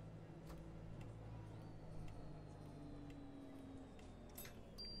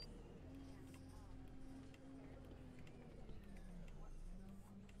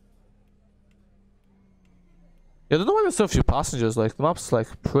 Yeah, I don't know why there's so few passengers. Like, the map's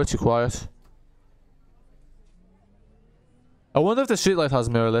like pretty quiet. I wonder if the streetlight has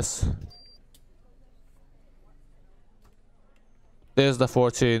mirrorless. There's the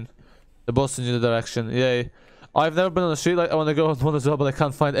 14. The bus in the direction. Yay. I've never been on a streetlight. I want to go on one as well, but I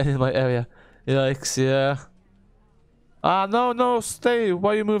can't find any in my area. Yikes, yeah. Ah, no, stay.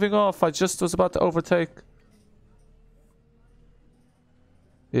 Why are you moving off? I just was about to overtake.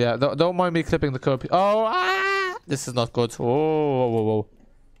 Yeah, don't mind me clipping the curb. Oh, ah! This is not good. Whoa.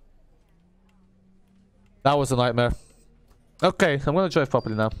 That was a nightmare. Okay, I'm gonna drive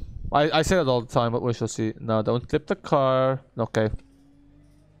properly now. I say that all the time, but we shall see. No, don't clip the car. Okay.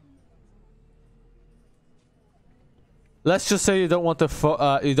 Let's just say you don't want to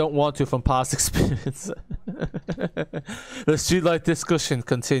from past experience. The streetlight discussion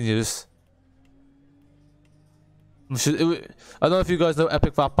continues. I don't know if you guys know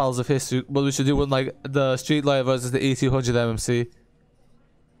epic rap battles of history, but we should do one like the Streetlite versus the E200 MMC.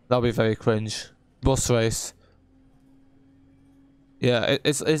 That'll be very cringe. Bus race. Yeah,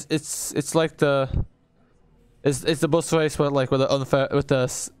 it's like it's the bus race where like with the unfair with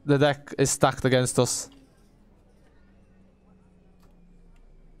the deck is stacked against us.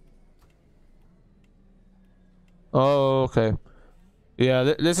 Oh, okay. Yeah,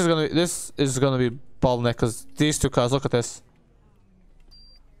 this is gonna be bottleneck because these two cars. Look at this.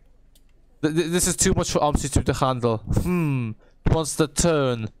 This is too much for Omsi to handle. Wants the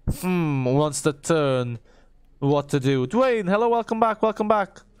turn. Wants the turn. What to do? Dwayne, hello, welcome back, welcome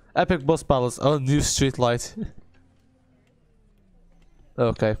back. Epic bus battles. Oh, new Streetlite.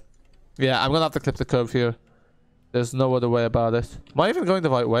 Okay. Yeah, I'm gonna have to clip the curve here. There's no other way about it. Am I even going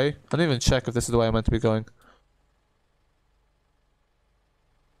the right way? I didn't even check if this is the way I'm meant to be going.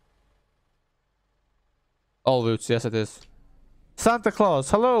 All routes, yes it is. Santa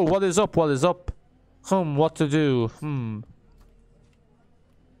Claus, hello, what is up, what is up? What to do?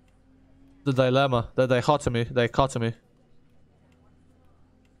 The dilemma, the dichotomy.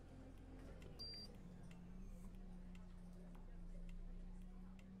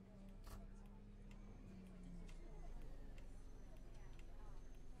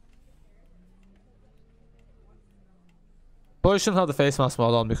 But I shouldn't have the face mask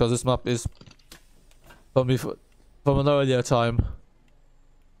mod on because this map is from an earlier time.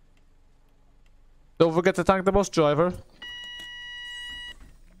 Don't forget to thank the bus driver.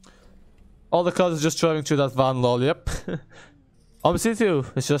 All the cars are just driving through that van, lol, yep. Omsi too,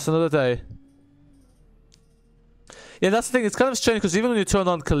 it's just another day. Yeah, that's the thing, it's kind of strange because even when you turn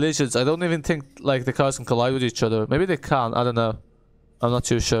on collisions, I don't even think like the cars can collide with each other. Maybe they can, I don't know. I'm not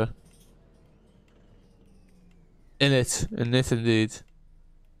too sure. In it indeed.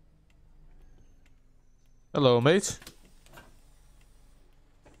 Hello, mate.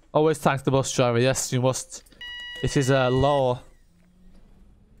 Always thank the bus driver, yes, you must. It is a law.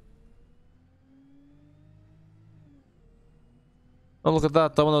 Oh, look at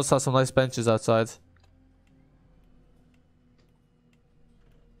that. Domino's has some nice benches outside.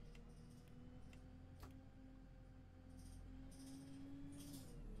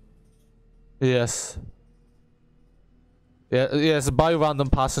 Yes. Yeah, yes, buy random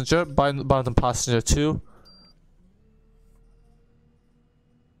passenger. Buy random passenger too.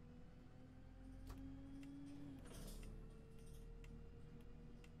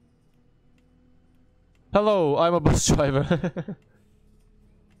 Hello, I'm a bus driver.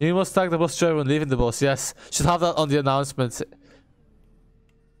 You must thank the bus driver when leaving the bus. Yes, should have that on the announcement.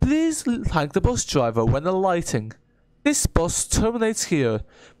 Please thank the bus driver when alighting. This bus terminates here.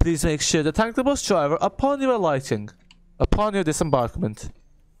 Please make sure to thank the bus driver upon your alighting. Upon your disembarkment.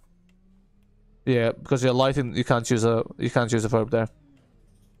 Yeah, because you're alighting, you can't use a verb there.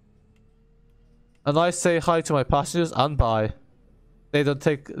 And I say hi to my passengers and bye. They don't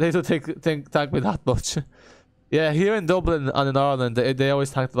thank me that much. Yeah, here in Dublin and in Ireland, they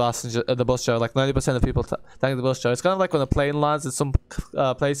always thank the passenger, the bus driver. Like 90% of people thank the bus driver. It's kind of like when a plane lands in some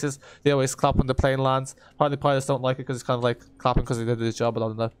places, they always clap when the plane lands. Partly pilots don't like it because it's kind of like clapping because they did the job, but I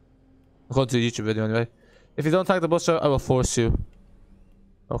don't know. According to a YouTube video anyway. If you don't thank the bus driver, I will force you.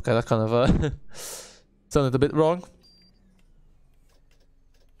 Okay, that kind of sounded a bit wrong.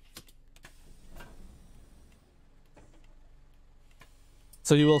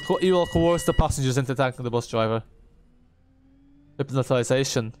 So you will coerce the passengers into thanking the bus driver.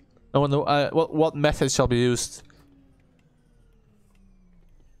 Hypnotization. I wonder what method shall be used.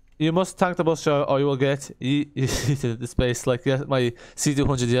 You must thank the bus driver, or you will get eaten in the space. Like my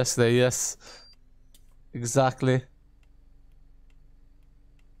C200 yesterday. Yes, exactly.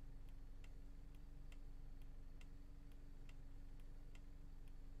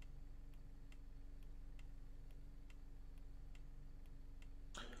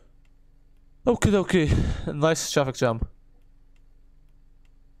 Okie dokie. Nice traffic jam.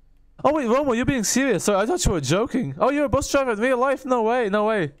 Oh wait, Romo, you're being serious. Sorry, I thought you were joking. Oh, you're a bus driver in real life? No way, no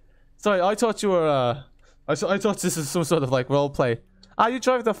way. Sorry, I thought you were I thought this is some sort of like role play. Ah, you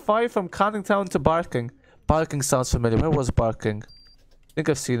drive the 5 from Canning Town to Barking. Barking sounds familiar. Where was Barking? I think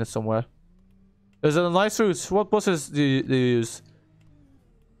I've seen it somewhere. Is it a nice route? What buses do you use?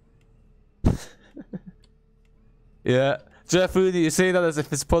 Yeah. Jeff Rooney, you say that as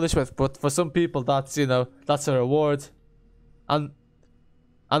if it's punishment, but for some people that's, you know, that's a reward. And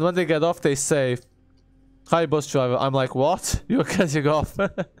when they get off they say, "Hi bus driver." I'm like, what? You're getting off.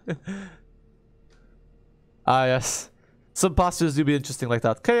 Ah yes. Some passengers do be interesting like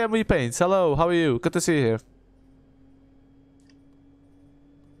that. KM Repaint, hello, how are you? Good to see you here.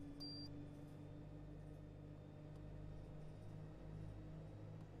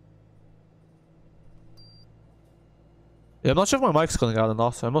 Yeah, I'm not sure if my mic's going out or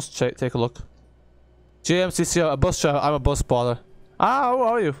not. I must take a look. JMCC, a bus driver. I'm a bus spotter. Ah, how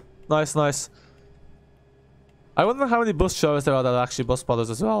are you? Nice, nice. I wonder how many bus drivers there are that are actually bus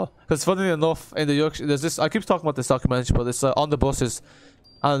spotters as well. Because funnily enough, in the Yorkshire, there's this. I keep talking about this documentary, but it's on the buses,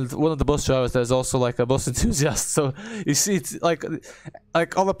 and one of the bus drivers there's also like a bus enthusiast. So you see, it's like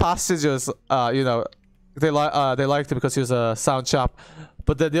all the passengers, you know, they liked him because he was a sound chap.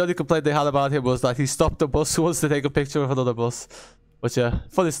 But then the only complaint they had about him was that he stopped the bus once to take a picture of another bus. But yeah,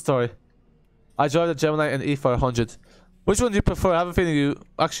 funny story. I drive the Gemini and E400. Which one do you prefer? I have a feeling you...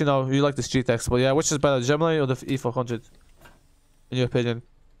 Actually, no, you like the Street X. But yeah, which is better, the Gemini or the E400? In your opinion?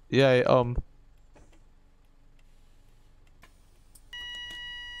 Yeah,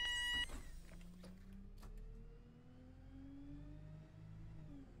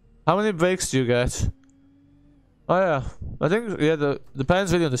 How many breaks do you get? Oh yeah, I think, yeah,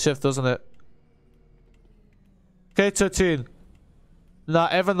 depends really on the shift, doesn't it? K13. Now,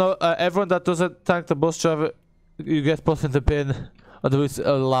 everyone that doesn't thank the bus driver, you get put in the bin on the route to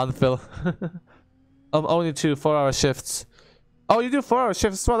landfill. Only 2 4-hour shifts. Oh, you do 4-hour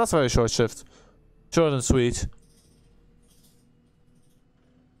shifts? Well, that's a very short shift. Short and sweet.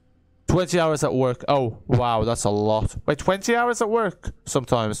 20 hours at work. Oh, wow, that's a lot. Wait, 20 hours at work?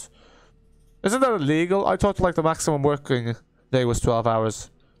 Sometimes. Isn't that illegal? I thought like the maximum working day was 12 hours.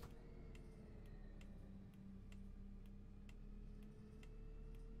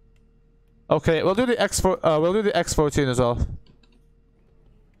 Okay, we'll do the X14 as well.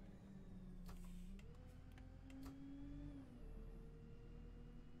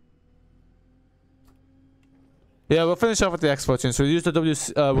 Yeah, we'll finish off with the X14. So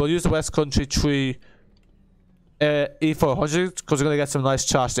we'll use the West Country 3 E400 because we're gonna get some nice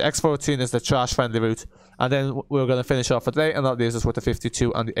trash. The X14 is the trash-friendly route, and then we're gonna finish off for today, and that leaves us with the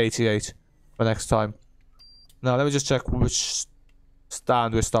 52 and the 88 for next time. Now let me just check which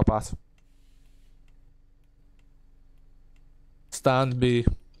stand we stop at. Stand B,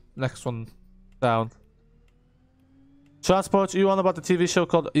 next one down. Transport, you on about the TV show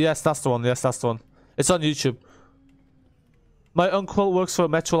called? Yes, that's the one. Yes, that's the one. It's on YouTube. My uncle works for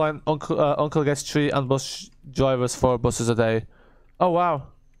Metroline. Uncle gets 3 and bus drivers 4 buses a day. Oh wow!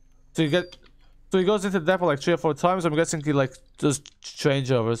 So he goes into the depot like 3 or 4 times. I'm guessing he like does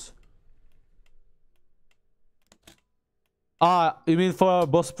changeovers. Ah, you mean 4-hour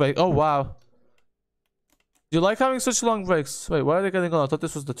bus break? Oh wow! Do you like having such long breaks? Wait, why are they getting on? I thought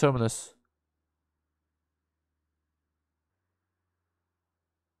this was the terminus.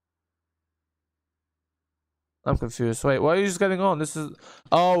 I'm confused. Wait, why are you just getting on? This is...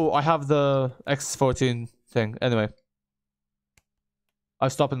 Oh, I have the X14 thing. Anyway. I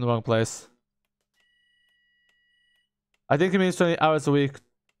stopped in the wrong place. I think it means 20 hours a week.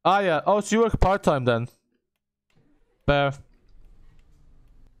 Ah, yeah. Oh, so you work part-time then. Fair.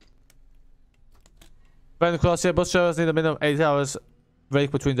 Brandon Cross, yeah, bus drivers need a minimum 8 hours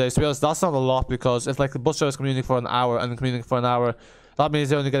break between days. To be honest, that's not a lot because if like the bus driver is commuting for an hour and commuting for an hour, that means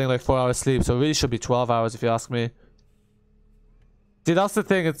they're only getting like 4 hours sleep. So it really should be 12 hours if you ask me. See, that's the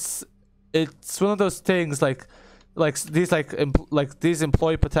thing. It's one of those things like these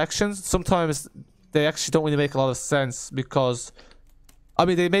employee protections. Sometimes they actually don't really make a lot of sense because, I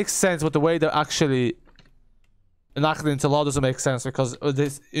mean, they make sense, but the way they're actually enacted into law doesn't make sense because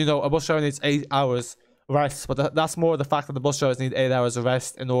this, you know, a bus driver needs 8 hours rest, but that's more the fact that the bus drivers need 8 hours of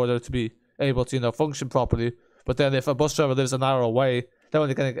rest in order to be able to, you know, function properly. But then if a bus driver lives an hour away, they're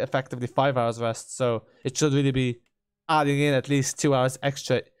only getting effectively 5 hours rest. So it should really be adding in at least 2 hours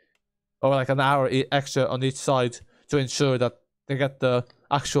extra, or like an hour extra on each side to ensure that they get the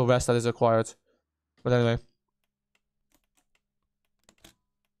actual rest that is required. But anyway,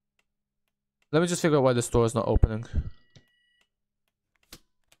 let me just figure out why the store is not opening.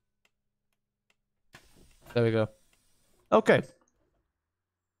 There we go. Okay.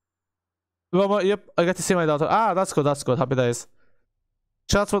 Roma, yep, I get to see my daughter. Ah, that's good, that's good. Happy days.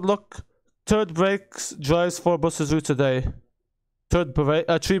 Chats with luck. Third breaks drives 4 buses routes a day.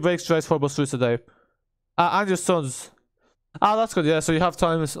 3 breaks drives 4 bus routes a day. And your sons. Ah, that's good, yeah. So you have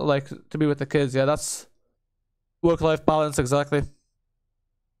time like to be with the kids. Yeah, that's work-life balance, exactly.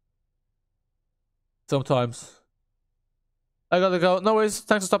 Sometimes. I gotta go. No worries,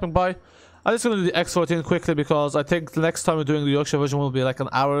 thanks for stopping by. I'm just gonna do the X14 quickly because I think the next time we're doing the Yorkshire version will be like an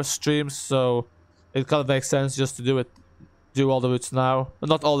hour stream, so it kind of makes sense just to do all the routes now.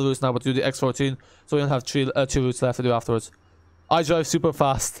 Not all the routes now, but do the X14, so we don't have 2 routes left to do afterwards. I drive super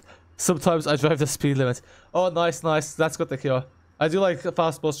fast. Sometimes I drive the speed limit. Oh, nice, nice. That's good to hear. I do like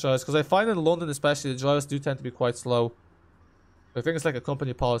fast bus drivers because I find in London especially the drivers do tend to be quite slow. I think it's like a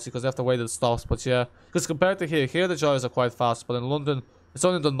company policy because they have to wait at stops, but yeah. Because compared to here the drivers are quite fast, but in London, it's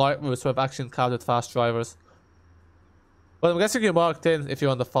only the night routes where I've actually encountered fast drivers. But I'm guessing you're marked in if you're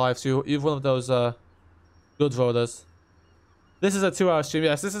on the 5, so you're one of those good voters. This is a 2-hour stream.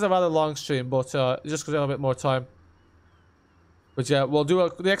 Yes, this is a rather long stream, but just because we have a bit more time. But yeah, we'll do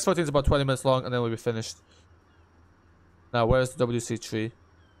the X14 is about 20 minutes long, and then we'll be finished. Now, where's the WC3?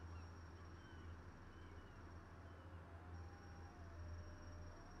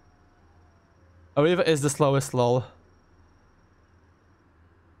 Arriva is the slowest, lol.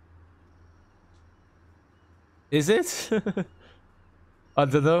 Is it? I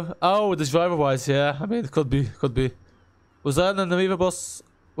don't know. Oh, the driver-wise, yeah. I mean, it could be, could be. Was that an Arriva bus?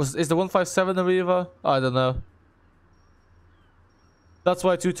 Is the 157 Arriva? I don't know. That's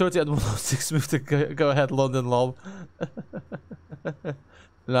why 230 and 106 moved to go ahead London, lol.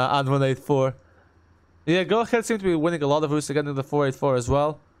 Nah, and 184. Yeah, go ahead seems to be winning a lot of routes to get into the 484 as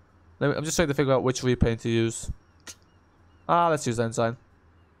well. I'm just trying to figure out which repaint to use. Let's use Ensign.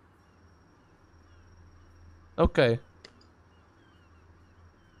 Okay.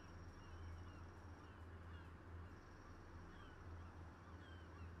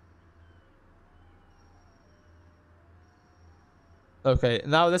 Okay,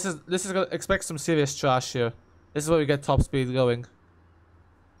 now this is gonna expect some serious trash here. This is where we get top speed going.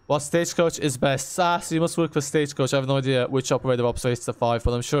 What stagecoach is best? So you must work for Stagecoach. I have no idea which operator operates the 5,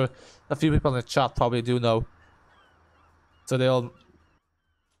 but I'm sure a few people in the chat probably do know. So they all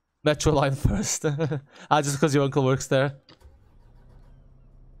Metro line first. Just because your uncle works there.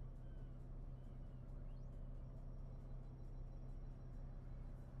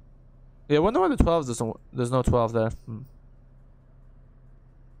 Yeah, I wonder why the 12 doesn't. There's no 12 there.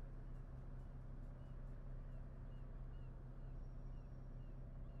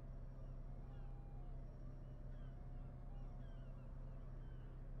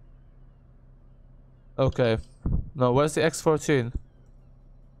 Okay. No, where's the X14?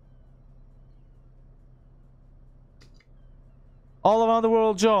 All around the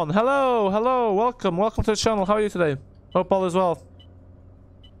world, John. Hello, hello, welcome to the channel. How are you today? Hope all is well.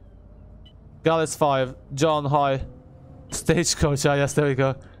 Gallus 5, John, hi. Stagecoach, yes, there we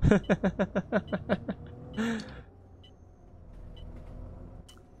go.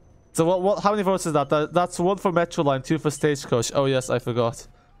 So what? How many votes is that? That's 1 for Metro Line, 2 for Stagecoach. Oh yes, I forgot.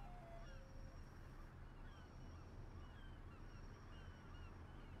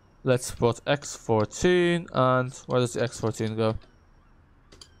 Let's put X14, and where does the X14 go?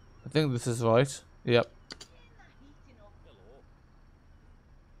 I think this is right. Yep.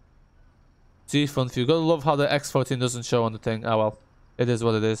 G front view. Gotta love how the X14 doesn't show on the thing. Oh well, it is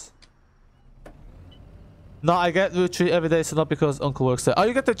what it is. No, I get route 3 every day, so not because Uncle works there. Oh,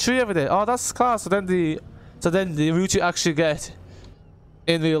 you get the tree every day. Oh, that's class. So then the route you actually get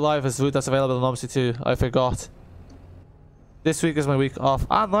in real life is route that's available in Omsi too. I forgot. This week is my week off.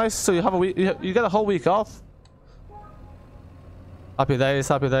 Ah, nice. So you have a week. You get a whole week off. Happy days.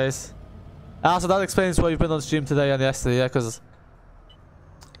 Happy days. So that explains why you've been on stream today and yesterday. Yeah, because.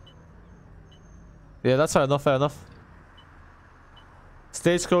 Yeah, that's fair enough. Fair enough.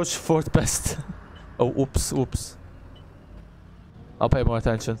 Stagecoach 4th best. Oh, oops, oops. I'll pay more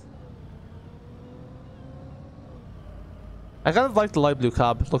attention. I kind of like the light blue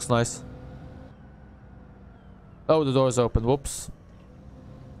cab. It looks nice. Oh, the door's open. Whoops.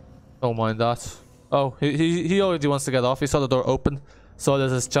 Don't mind that. Oh, he already wants to get off. He saw the door open, so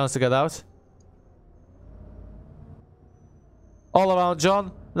there's his chance to get out. All around,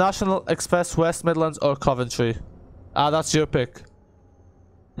 John. National Express, West Midlands, or Coventry? That's your pick.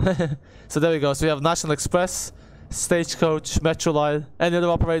 So there we go. So we have National Express, Stagecoach, Metro Line. Any other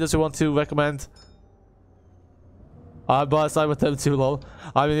operators you want to recommend? I'm by side with them too, lol.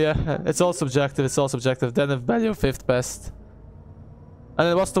 I mean, yeah, it's all subjective. It's all subjective. Then if Bellew 5th best. And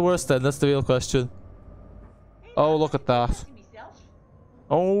then what's the worst then? That's the real question. Oh, look at that.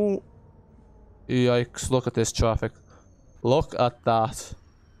 Oh. Yikes. Look at this traffic. Look at that.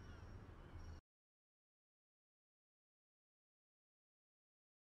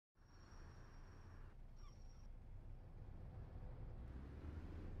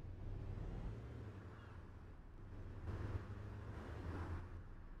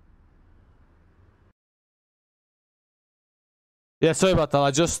 Yeah, sorry about that.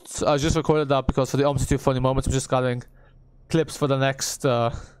 I just recorded that because for the Omsi 2 funny moments, I'm just gathering clips for the next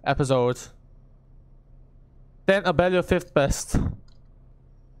episode. Then Abellio 5th best.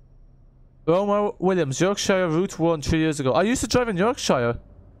 Roma Williams, Yorkshire Route 1 3 years ago. I used to drive in Yorkshire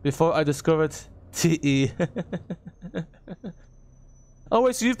before I discovered TE. Oh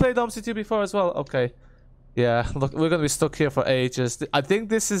wait, so you've played Omsi 2 before as well? Okay. Yeah, look, we're gonna be stuck here for ages. I think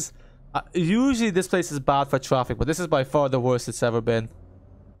this is... usually this place is bad for traffic, but this is by far the worst it's ever been.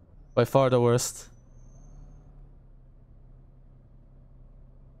 By far the worst.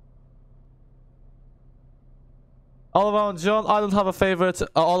 All around John, I don't have a favorite.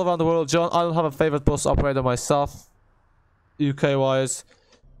 All around the world, John, I don't have a favorite bus operator myself. UK wise.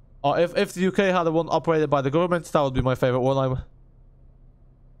 Or if the UK had one operated by the government, that would be my favorite one.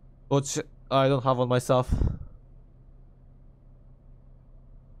 But I don't have one myself.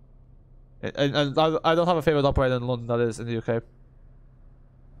 And I don't have a favorite operator in London, that is, in the UK.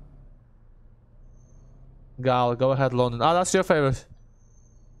 Gal, go ahead, London. Ah, that's your favorite.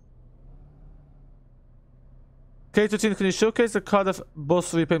 K13, can you showcase the Cardiff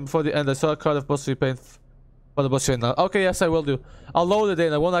bus repaint before the end? I saw a Cardiff bus repaint for the bus train now. Okay, yes, I will do. I'll load it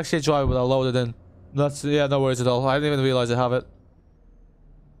in. I won't actually drive, but I'll load it in. That's, yeah, no worries at all. I didn't even realize I have it.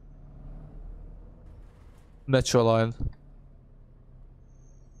 Metro line.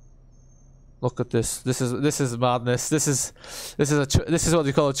 Look at this. This is madness. This is what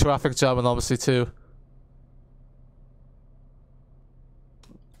you call a traffic jam in Omsi too.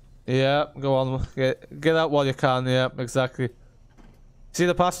 Yeah, go on. Get out while you can. Yeah, exactly. See,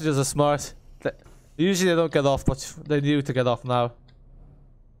 the passengers are smart. Usually they don't get off, but they knew to get off now.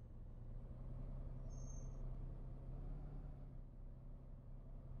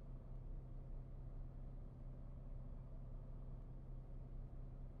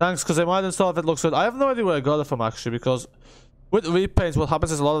 Thanks, because I might install if it looks good. I have no idea where I got it from actually, because with repaints, what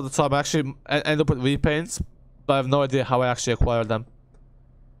happens is a lot of the time I actually end up with repaints, but I have no idea how I actually acquired them.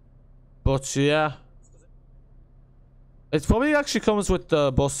 But yeah, it probably actually comes with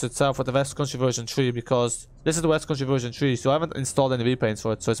the bus itself, with the West Country version 3, because this is the West Country version 3, so I haven't installed any repaints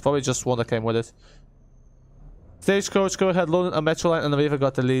for it, so it's probably just one that came with it. Stagecoach, go ahead, London and Metroline and Aviva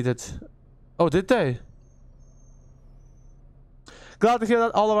got deleted. Oh, did they? Glad to hear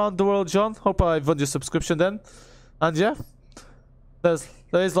that all around the world, John. Hope I've won your subscription then. And yeah, there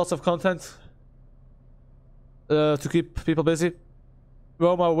is lots of content to keep people busy.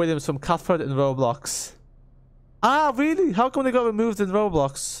 Roma Williams from Catford in Roblox. Ah, really? How come they got removed in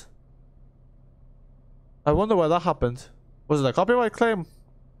Roblox? I wonder why that happened. Was it a copyright claim?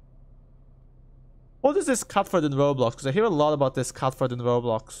 What is this Catford in Roblox? Because I hear a lot about this Catford in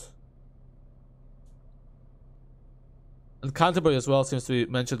Roblox. And Canterbury as well seems to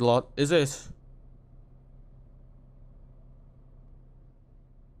be mentioned a lot. Is it?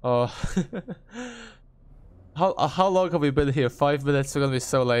 Oh. How long have we been here? 5 minutes? We're gonna be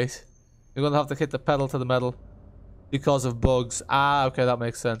so late. We're gonna have to hit the pedal to the metal because of bugs. Ah, okay, that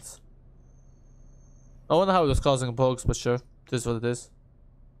makes sense. I wonder how it was causing bugs, but sure, it is what it is.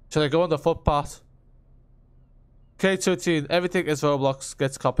 Should I go on the footpath? K13, everything is Roblox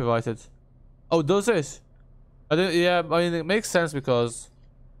gets copyrighted. Oh, does it? Yeah, I mean, it makes sense because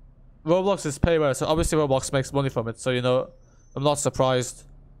Roblox is payware, so obviously Roblox makes money from it, so you know, I'm not surprised.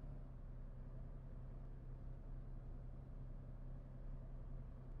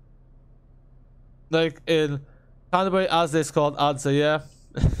 Like in Canterbury, as this called Adza, yeah.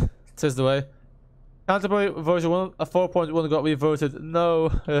 Tis the way. Canterbury version 1, a 4.1 got reverted. No.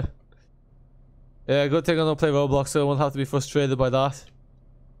 Yeah, good thing I don't play Roblox, so I won't have to be frustrated by that.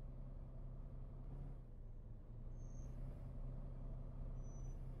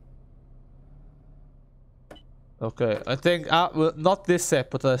 Okay, I think well, not this set,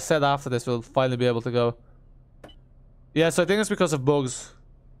 but the set after this will finally be able to go. Yeah, so I think it's because of bugs.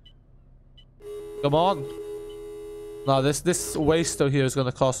 Come on. No, this waster here is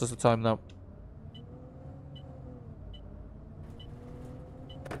gonna cost us the time now.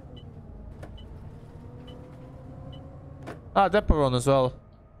 Ah, depot run as well.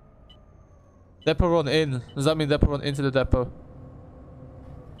 Depot run in. Does that mean depot run into the depot?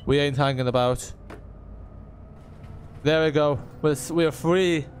 We ain't hanging about. There we go. We're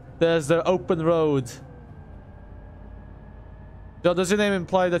free. There's the open road. John, does your name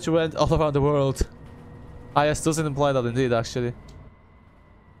imply that you went all around the world? Ah, yes, doesn't imply that indeed, actually.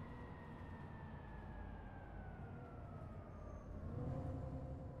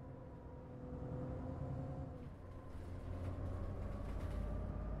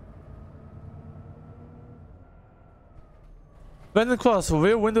 Brendan Cross,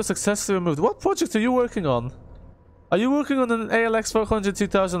 rear window successfully removed. What project are you working on? Are you working on an ALX 400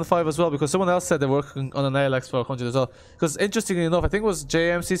 2005 as well? Because someone else said they're working on an ALX 400 as well. Because interestingly enough, I think it was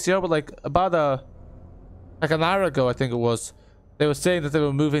JMCCR, but like about an hour ago, I think it was. They were saying that they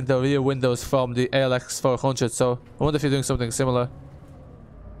were moving the rear windows from the ALX 400. So I wonder if you're doing something similar.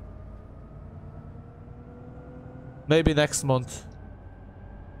 Maybe next month.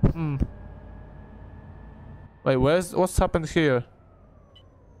 Wait, what's happened here?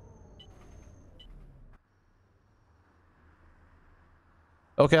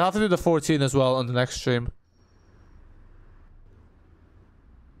 Okay, I'll have to do the 14 as well on the next stream.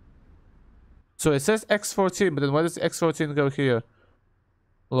 So it says X14, but then why does the X14 go here?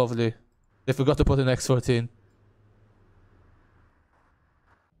 Lovely. They forgot to put in X14.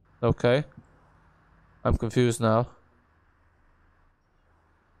 Okay. I'm confused now.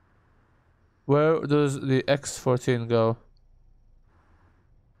 Where does the X14 go?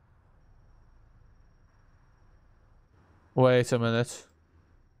 Wait a minute.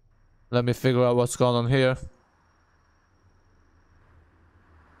 Let me figure out what's going on here.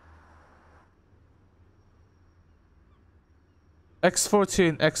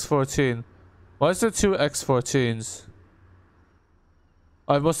 X14, X14. Why is there two X14s?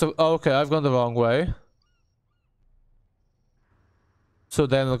 I must have... Oh, okay, I've gone the wrong way. So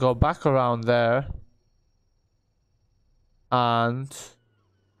then we'll go back around there. And...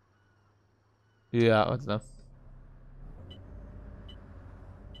 yeah, I don't know.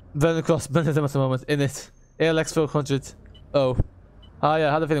 Very close, many of them at the moment. In it. ALX 400. Oh. Ah, yeah,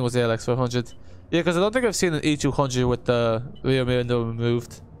 I had a feeling it was ALX 400. Yeah, because I don't think I've seen an E200 with the rear mirror window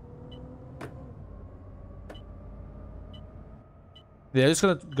removed. Yeah, just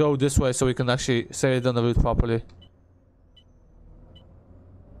gonna go this way so we can actually say it on the route properly.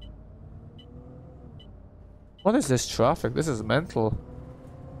 What is this traffic? This is mental.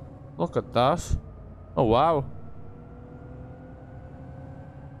 Look at that. Oh, wow.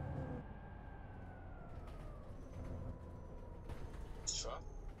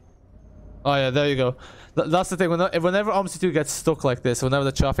 Oh yeah, there you go. That's the thing. Whenever Omsi 2 gets stuck like this, whenever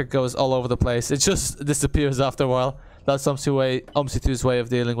the traffic goes all over the place, it just disappears after a while. That's Omsi 2's way of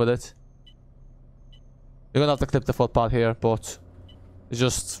dealing with it. You're gonna have to clip the footpath here, but it's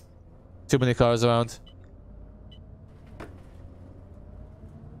just too many cars around.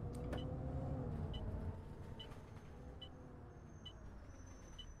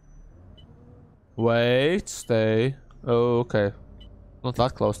 Wait, stay. Oh, okay. Not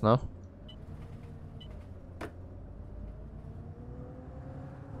that close now.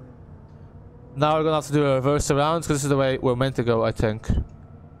 Now we're gonna have to do a reverse around because this is the way we're meant to go, I think.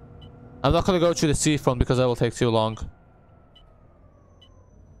 I'm not gonna go through the seafront because that will take too long.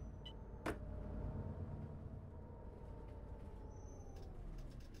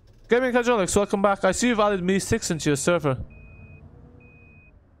 Gaming Hydraulics, welcome back. I see you've added Me 6 into your server.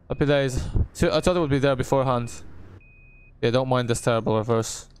 Happy days. I thought it would be there beforehand. Yeah, don't mind this terrible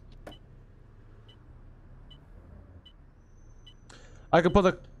reverse. I can put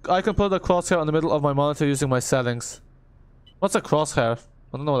a crosshair on the middle of my monitor using my settings. What's a crosshair?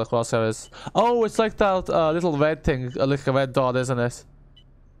 I don't know what a crosshair is. Oh, it's like that little red thing, like a red dot, isn't it?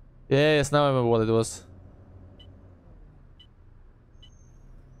 Yeah, yes, now I remember what it was.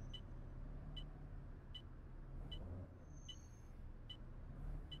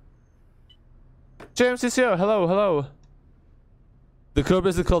 James is here. Hello, hello. The curb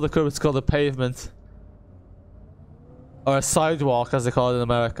isn't called the curb, it's called the pavement. Or a sidewalk, as they call it in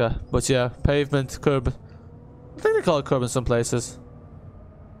America. But yeah, pavement, curb. I think they call it curb in some places.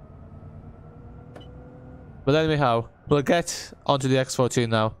 But anyhow, we'll get onto the X14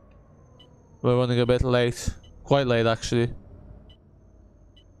 now. We're running a bit late. Quite late, actually.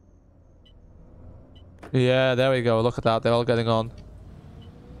 Yeah, there we go. Look at that. They're all getting on.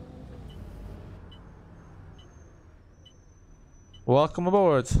 Welcome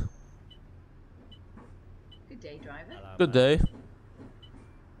aboard. Good day, driver. Hello, Good day.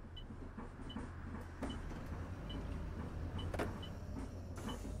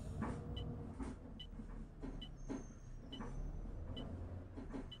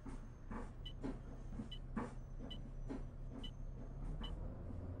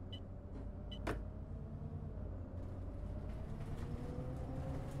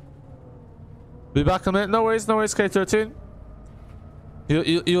 Be back in a minute. No worries, K13.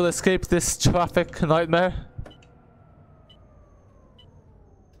 You'll escape this traffic nightmare.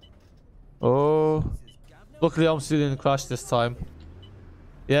 Oh, luckily Omsi didn't crash this time.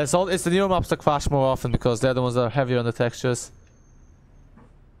 Yeah, it's the newer maps that crash more often because they're the ones that are heavier on the textures.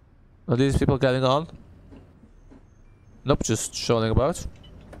 Are these people getting on? Nope, just strolling about,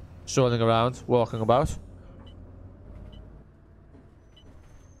 strolling around, walking about.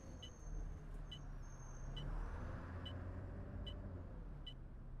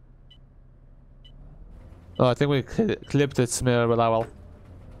 Oh, I think we clipped it, Smear, but I will.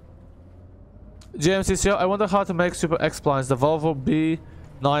 GMCCO, I wonder how to make Super X blinds. The Volvo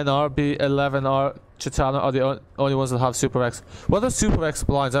B9R, B11R, Chitana are the only ones that have Super X. What are Super X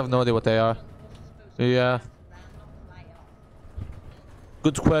blinds? I have no idea what they are. Yeah.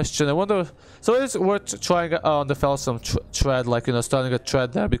 Good question. I wonder... So it is worth trying on the Felsom tread, like, you know, starting a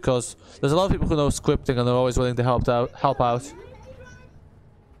tread there, because there's a lot of people who know scripting and they're always willing to help out.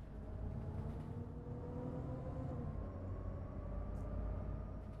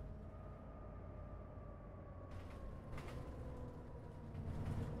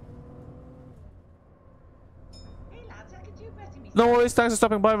 wetting me. No worries. Thanks for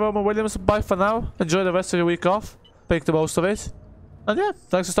stopping by, Roman Williams. Bye for now. Enjoy the rest of your week off. Make the most of it. And yeah,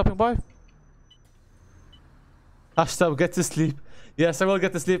 thanks for stopping by. Hashtag get to sleep. Yes, I will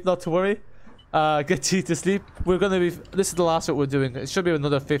get to sleep, not to worry. Get you to sleep. We're gonna be... This is the last what we're doing. It should be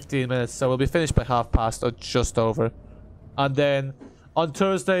another 15 minutes, so we'll be finished by past or just over. And then on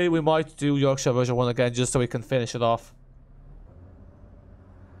Thursday, we might do Yorkshire version 1 again, just so we can finish it off.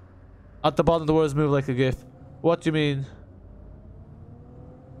 At the bottom, the words move like a GIF. What do you mean?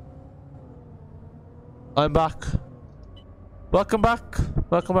 I'm back. Welcome back.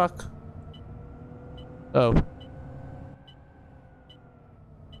 Welcome back. Oh.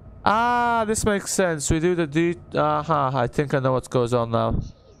 Ah, this makes sense. We do the I think I know what goes on now.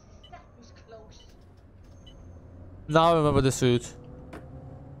 Jesus, that was close. Now I remember this route.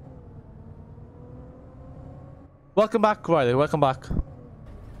 Welcome back, Riley. Welcome back.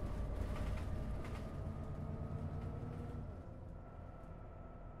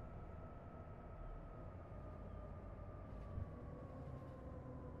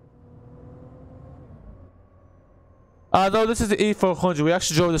 No, this is the E400. We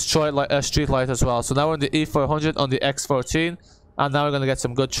actually drove this Streetlite as well. So now we're on the E400 on the X14. And now we're going to get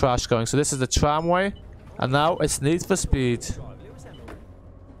some good trash going. So this is the tramway. And now it's Need for Speed.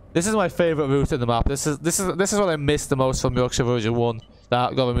 This is my favorite route in the map. This is what I missed the most from Yorkshire version 1.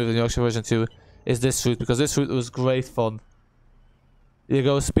 That got removed in Yorkshire version 2. Is this route. Because this route was great fun. You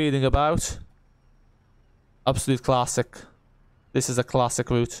go speeding about. Absolute classic. This is a classic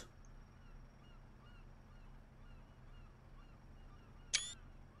route.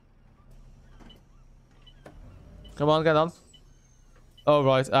 Come on, get on. Oh,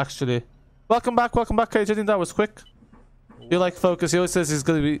 right, actually. Welcome back, Cage. I think that was quick. You like focus. He always says he's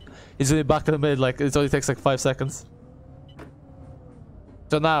gonna be back in the mid, like it only takes like 5 seconds.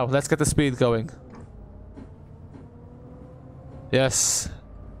 So now, let's get the speed going. Yes.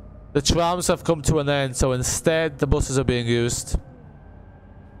 The trams have come to an end, so instead the buses are being used.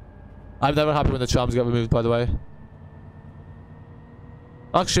 I'm never happy when the trams get removed, by the way.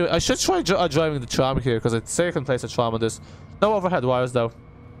 Actually, I should try driving the tram here, because I'd say I can place a tram on this. No overhead wires, though.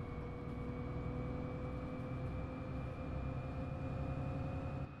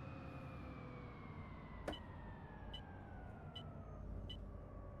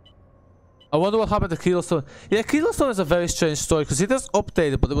 I wonder what happened to Keelstone. Yeah, Keelstone is a very strange story, because he just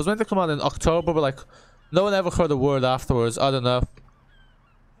updated, but it was meant to come out in October, but like, no one ever heard a word afterwards. I don't know.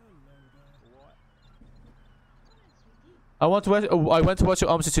 I went to watch your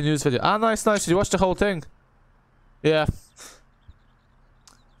Omsi news video. Ah, nice. Did you watch the whole thing? Yeah.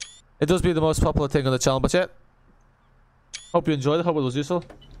 It does be the most popular thing on the channel, but yeah. Hope you enjoyed it. Hope it was useful.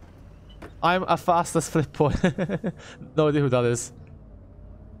 I'm a fastest flip boy. No idea who that is.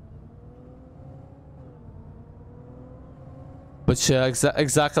 But yeah,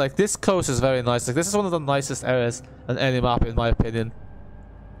 exactly. Like, this coast is very nice. Like, this is one of the nicest areas on any map, in my opinion.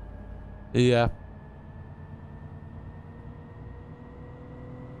 Yeah.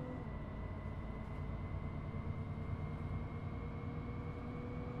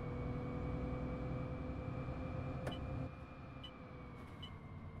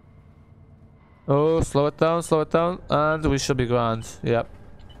 Oh, slow it down, and we should be grand. Yep.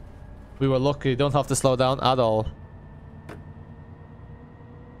 We were lucky, don't have to slow down at all.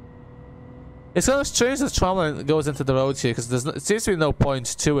 It's kind of strange that tramline goes into the road here, because it seems to be no point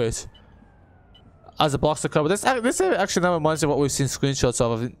to it as a box to cover. This actually now reminds me of what we've seen screenshots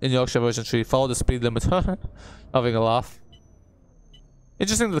of in Yorkshire version 3. Follow the speed limit. Having a laugh.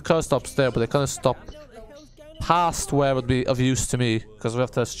 Interesting that the car stops there, but they kind of stop past where it would be of use to me, because we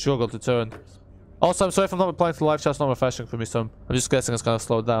have to struggle to turn. Also, I'm sorry if I'm not replying to the live chat. It's not refreshing for me, so I'm just guessing it's kind of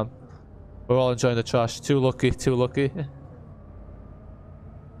slowed down. We're all enjoying the trash. Too lucky, too lucky.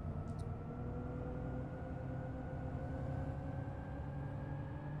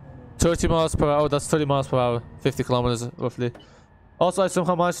 $30 miles per hour, that's 30 miles per hour, 50 kilometers roughly. Also, I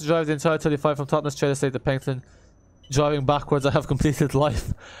somehow managed to drive the entire 35 from Totnes Trail Estate to Paignton. Driving backwards, I have completed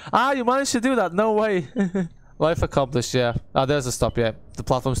life. Ah, you managed to do that, no way. Life accomplished, yeah. Ah, there's a stop, yeah. The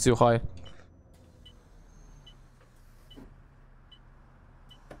platform's too high.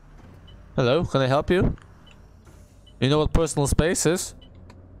 Hello, can I help you? You know what personal space is?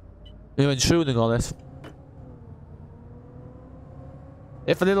 You're intruding on it.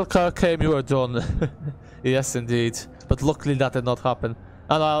 If a little car came, you were done. Yes, indeed. But luckily that did not happen.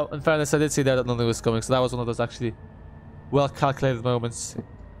 And in fairness, I did see there that nothing was coming, so that was one of those actually well-calculated moments.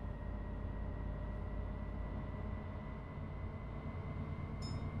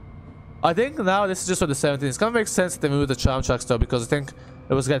 I think now this is just for the 17th. It's gonna make sense that they moved the tram tracks though, because I think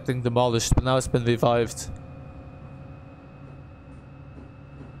it was getting demolished, but now it's been revived.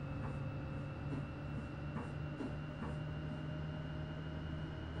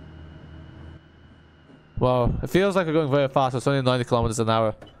 Wow, it feels like we're going very fast. It's only 90 kilometers an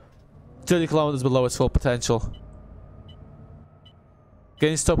hour. 30 kilometers below its full potential.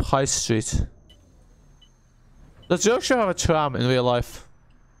 GameStop High Street. Does Yorkshire have a tram in real life?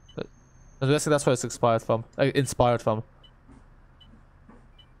 I'm guessing that's where it's inspired from. Good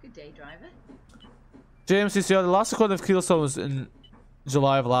day, driver. James, you see, the last recording of Keelstone was in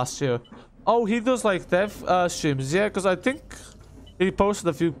July of last year. Oh, he does like dev streams. Yeah, because I think he posted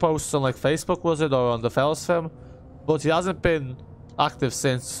a few posts on like Facebook, was it, or on the Fells film, but he hasn't been active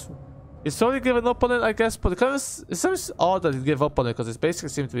since. He's totally given up on it, I guess, but it seems odd that he gave up on it because it basically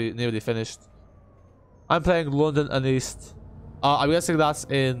seemed to be nearly finished. I'm playing London and East. I'm guessing that's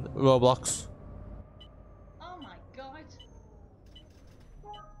in Roblox. Oh my god.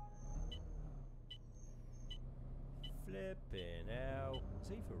 Flipping out. Is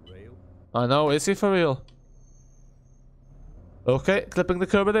he for real? I know, is he for real? Okay, clipping the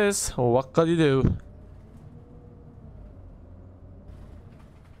curb it is. What can you do?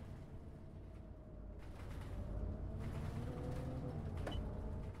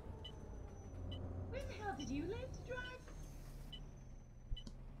 Where the hell did you learn to drive?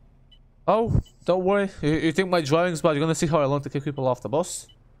 Oh, don't worry. You think my driving's bad? You're gonna see how I learned to kick people off the bus.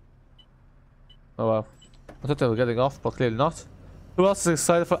 Oh wow. I thought they were getting off, but clearly not. Who else is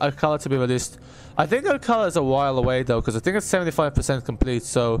excited for Alcala to be released? I think Alcala is a while away though, because I think it's 75% complete,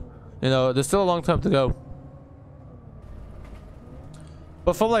 so, you know, there's still a long time to go.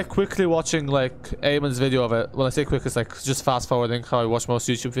 But from like quickly watching like Eamon's video of it, when I say quick, it's like just fast forwarding how I watch most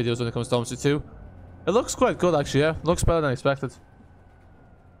YouTube videos when it comes to Omsi 2. It looks quite good actually, yeah. It looks better than I expected.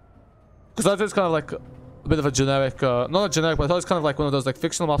 Because I thought it's kind of like a bit of a generic, not a generic, but I thought it's kind of like one of those like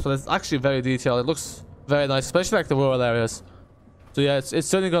fictional maps, but it's actually very detailed. It looks very nice, especially like the rural areas. So yeah, it's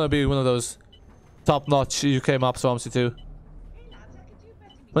certainly going to be one of those top-notch UK maps for Omsi 2. Hey lads, I could do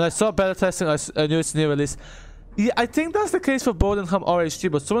better. When I saw beta testing, I knew it's new release. Yeah, I think that's the case for Bodenham RHG,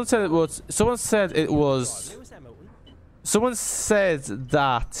 but someone said it was. Someone said it was. Someone said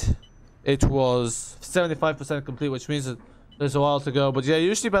that it was 75% complete, which means that there's a while to go. But yeah,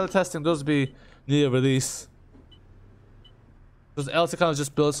 usually beta testing does be near release, because else it kind of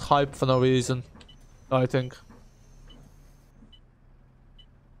just builds hype for no reason, I think.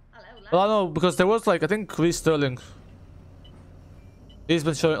 Well, I know, because there was like, I think Chris Sterling. He's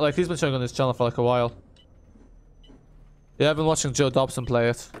been showing on his channel for like a while. Yeah, I've been watching Joe Dobson play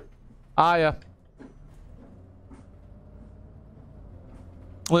it. Ah, yeah.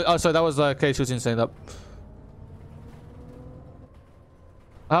 Wait, oh, sorry, that was K2 saying that.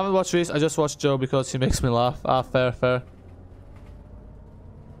 I haven't watched Reese, I just watched Joe because he makes me laugh. Ah, fair, fair.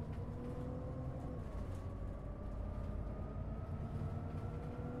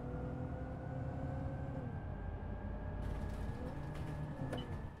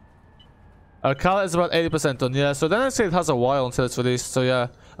 Alcala is about 80% done, yeah. So then I say it has a while until it's released. So yeah,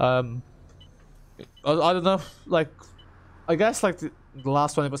 I don't know. Like, I guess like the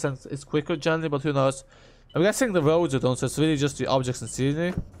last 20% is quicker generally, but who knows? I'm guessing the roads are done, so it's really just the objects and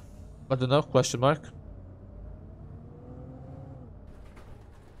scenery. I don't know. Question mark.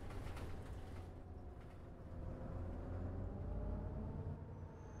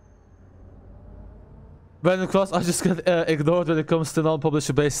 Random Cross, I just get ignored when it comes to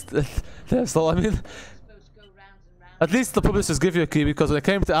non-publisher based devs. So I mean, at least the publishers give you a key, because when it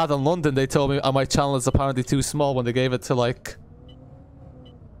came to Addon London, they told me my channel is apparently too small when they gave it to like.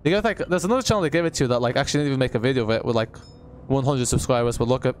 They gave like, there's another channel they gave it to that like actually didn't even make a video of it with like 100 subscribers. But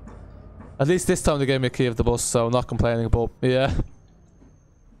look, at least this time they gave me a key of the bus, so I'm not complaining. But yeah,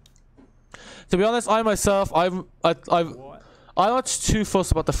 to be honest, I myself, I'm not too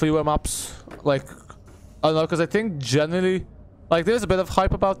fussed about the freeware maps. Like, I don't know, because I think generally, like, there's a bit of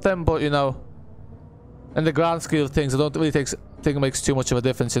hype about them, but you know, in the grand scale of things, I don't really think it makes too much of a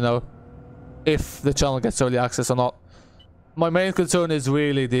difference, you know, if the channel gets early access or not. My main concern is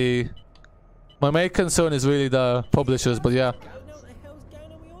really the publishers, but yeah.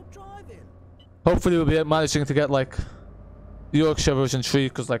 Hopefully we'll be managing to get like Yorkshire version 3,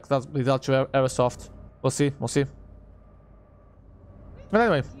 because like that's Aerosoft. We'll see, we'll see. But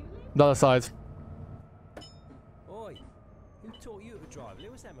anyway, that aside. Oi, who taught you to drive?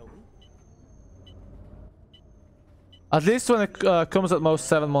 Lewis Hamilton? At least when it comes at most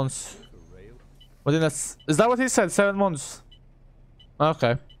 7 months. Within is that what he said? 7 months?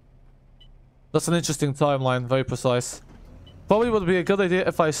 Okay. That's an interesting timeline, very precise. Probably would be a good idea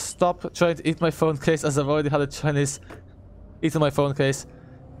if I stop trying to eat my phone case, as I've already had a Chinese eating my phone case.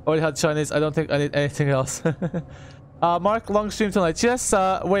 Already had Chinese, I don't think I need anything else. Mark, long stream tonight. Yes,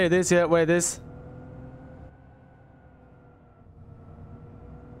 where it is, yeah, where it is.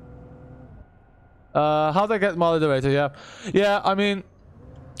 How'd I get moderator? Yeah. Yeah, I mean,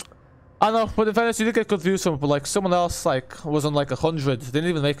 I don't know, but in fairness, you did get confused from, but like someone else like was on like 100, didn't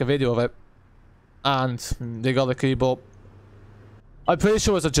even make a video of it, and they got the key. But I'm pretty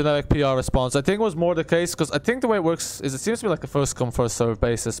sure it's a generic PR response. I think it was more the case because I think the way it works is it seems to be like a first come first serve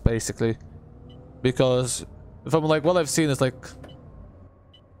basis basically. Because if I'm like, what I've seen is like,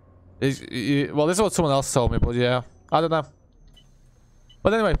 well, this is what someone else told me, but yeah, I don't know.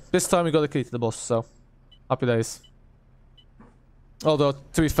 But anyway, this time we got the key to the bus, so happy days. Although,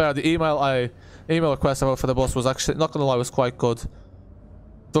 to be fair, the email request I wrote for the bus was actually, not gonna lie, was quite good.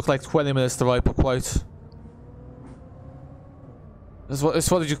 Took like 20 minutes to write, but quite. It's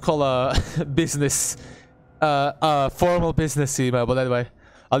what did you call a business, formal business email? But anyway,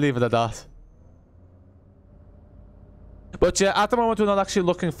 I'll leave it at that. But yeah, at the moment we're not actually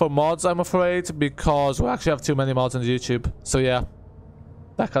looking for mods, I'm afraid, because we actually have too many mods on YouTube. So yeah,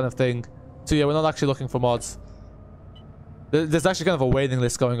 that kind of thing. So yeah, we're not actually looking for mods. There's actually kind of a waiting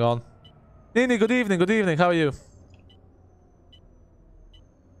list going on. Nini, good evening, how are you?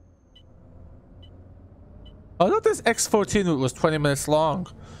 I thought this X14 route was 20 minutes long.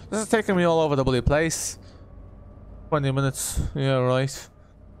 This is taking me all over the bloody place. 20 minutes, yeah, right.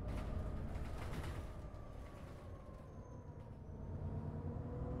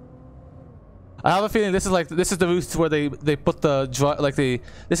 I have a feeling this is the route where they put the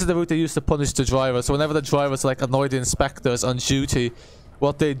this is the route they use to punish the driver. So whenever the drivers like annoy the inspectors on duty,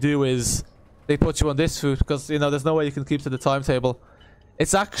 what they do is they put you on this route because you know there's no way you can keep to the timetable.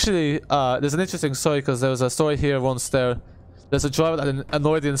 It's actually there's an interesting story because there was a story here once there's a driver that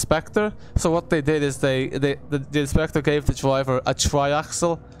annoyed the inspector. So what they did is the inspector gave the driver a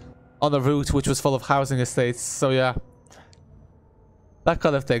triaxle on a route which was full of housing estates. So yeah, that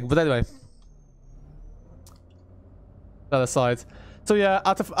kind of thing. But anyway. That aside. So yeah,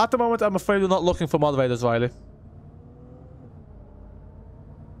 at the moment I'm afraid we're not looking for moderators, Riley.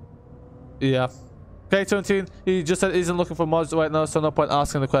 Yeah. K17, he just said he isn't looking for mods right now, so no point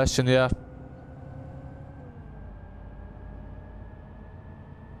asking the question, yeah.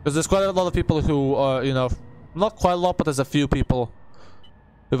 Because there's quite a lot of people who are, you know, not quite a lot, but there's a few people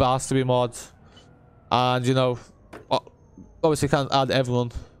who've asked to be mods. And, you know, obviously can't add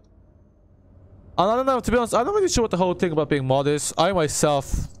everyone. And I don't know, to be honest, I'm not really sure what the whole thing about being mod is. I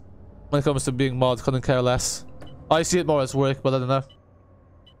myself, when it comes to being mod, couldn't care less. I see it more as work, but I don't know.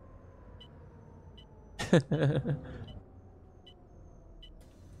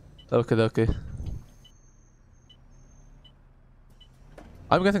 Okay.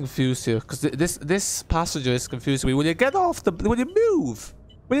 I'm getting confused here, because this passenger is confusing me. Will you get off the... Will you move?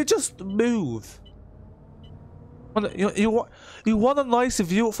 Will you just move? You want a nice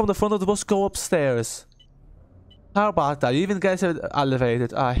view from the front of the bus? Go upstairs. How about that? You even get it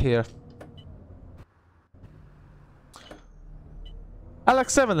elevated. Ah, here.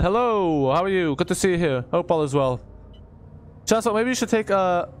 Alex7, hello. How are you? Good to see you here. Hope all is well. Chancellor, maybe you should take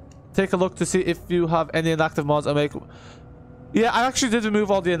a look to see if you have any inactive mods and make... Yeah, I actually did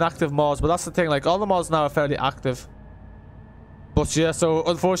remove all the inactive mods, but that's the thing. Like, all the mods now are fairly active. But yeah, so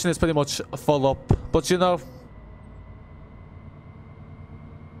unfortunately, it's pretty much full up. But you know...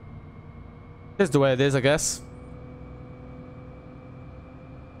 It's the way it is, I guess.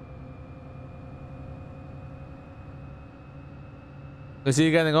 Is he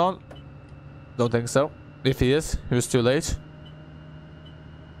getting on? Don't think so. If he is, he was too late.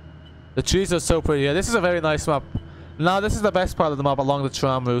 The trees are so pretty. Yeah, this is a very nice map. Now, this is the best part of the map along the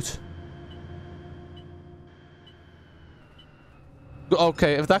tram route.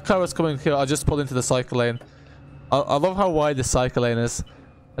 Okay, if that car was coming here, I'll just pull into the cycle lane. I love how wide the cycle lane is.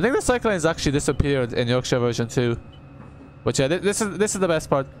 I think the cycle lane's actually disappeared in Yorkshire version 2. But yeah, this is the best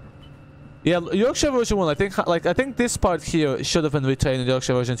part. Yeah, Yorkshire version 1, I think this part here should have been retained in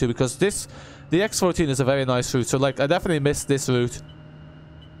Yorkshire version 2 because the X14 is a very nice route. So like I definitely missed this route.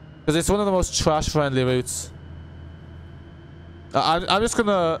 Because it's one of the most trash friendly routes. I'm just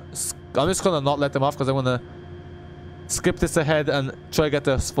gonna not let them off because I'm gonna skip this ahead and try to get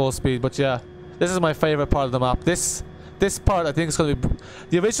the full speed. But yeah, this is my favorite part of the map. This part I think is going to be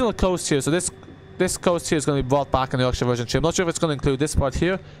the original coast here. So this coast here is going to be brought back in the Yorkshire version 2. I'm not sure if it's going to include this part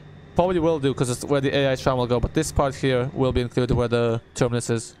here. Probably will do because it's where the AI tram will go. But this part here will be included where the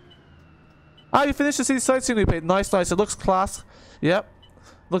terminus is. Ah, you finished the city sightseeing repaint. Nice. It looks class. Yep.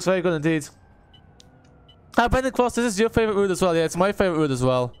 Looks very good indeed. Ah, Brendan Cross, this is your favorite route as well. Yeah, it's my favorite route as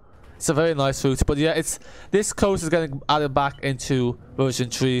well. It's a very nice route. But yeah, this coast is getting added back into version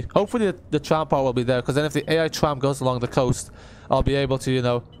 3. Hopefully the tram part will be there. Because then if the AI tram goes along the coast, I'll be able to, you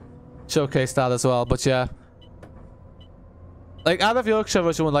know, showcase that as well. But yeah. Like, out of Yorkshire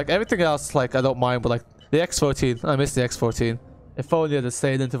version 1, like, everything else, like, I don't mind, but, like, the X14, I miss the X14. If only it had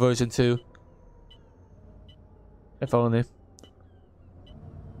stayed into version 2. If only.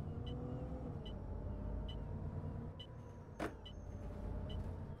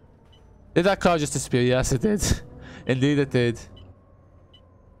 Did that car just disappear? Yes, it did. Indeed, it did.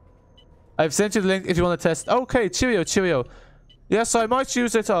 I've sent you the link if you want to test. Okay, cheerio, cheerio. Yes, so I might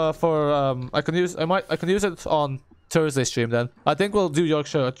use it for I can use it on Thursday stream then. I think we'll do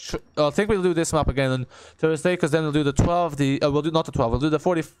Yorkshire. I think we'll do this map again on Thursday, because then we'll do the 12. We'll do not the 12. We'll do the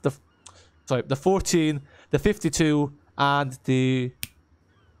 40. The 14, the 52, and the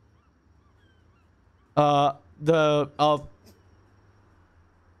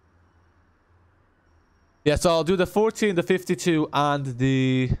yeah. So I'll do the 14, the 52, and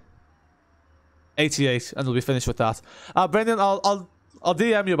the 88, and we'll be finished with that. Brendan, I'll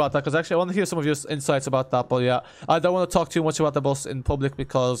DM you about that, because actually I want to hear some of your insights about that. But yeah, I don't want to talk too much about the bus in public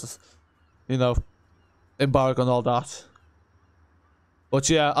because, you know, embargo and all that. But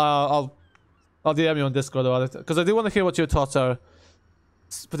yeah, I'll DM you on Discord about it, because I do want to hear what your thoughts are,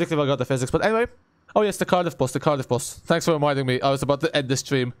 particularly about the physics. But anyway, oh yes, the Cardiff bus, Thanks for reminding me. I was about to end the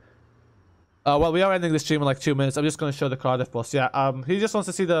stream. Well, we are ending the stream in like 2 minutes. I'm just going to show the Cardiff bus. Yeah, he just wants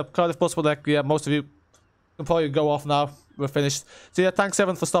to see the Cardiff bus, but like, yeah, most of you can probably go off now. We're finished. So yeah, thanks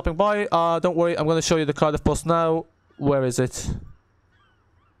everyone for stopping by. Don't worry, I'm going to show you the Cardiff bus now. Where is it?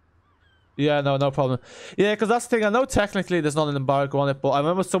 Yeah, no problem. Yeah, because that's the thing. I know technically there's not an embargo on it, but I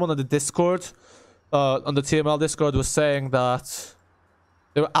remember someone on the Discord, on the TML Discord, was saying that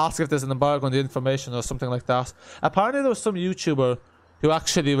they were asking if there's an embargo on the information or something like that. Apparently there was some YouTuber who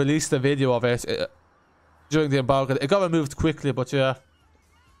actually released a video of it during the embargo. It got removed quickly, but yeah,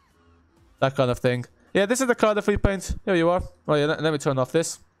 that kind of thing. Yeah, this is the Cardiff Repaint. Here you are. Oh yeah, let me turn off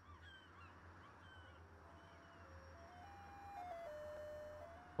this.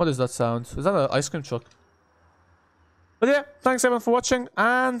 What is that sound? Is that an ice cream truck? But yeah, thanks everyone for watching,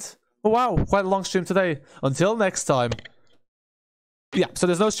 and oh wow, quite a long stream today. Until next time. Yeah, so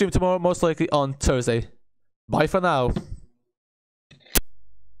there's no stream tomorrow, most likely on Thursday. Bye for now.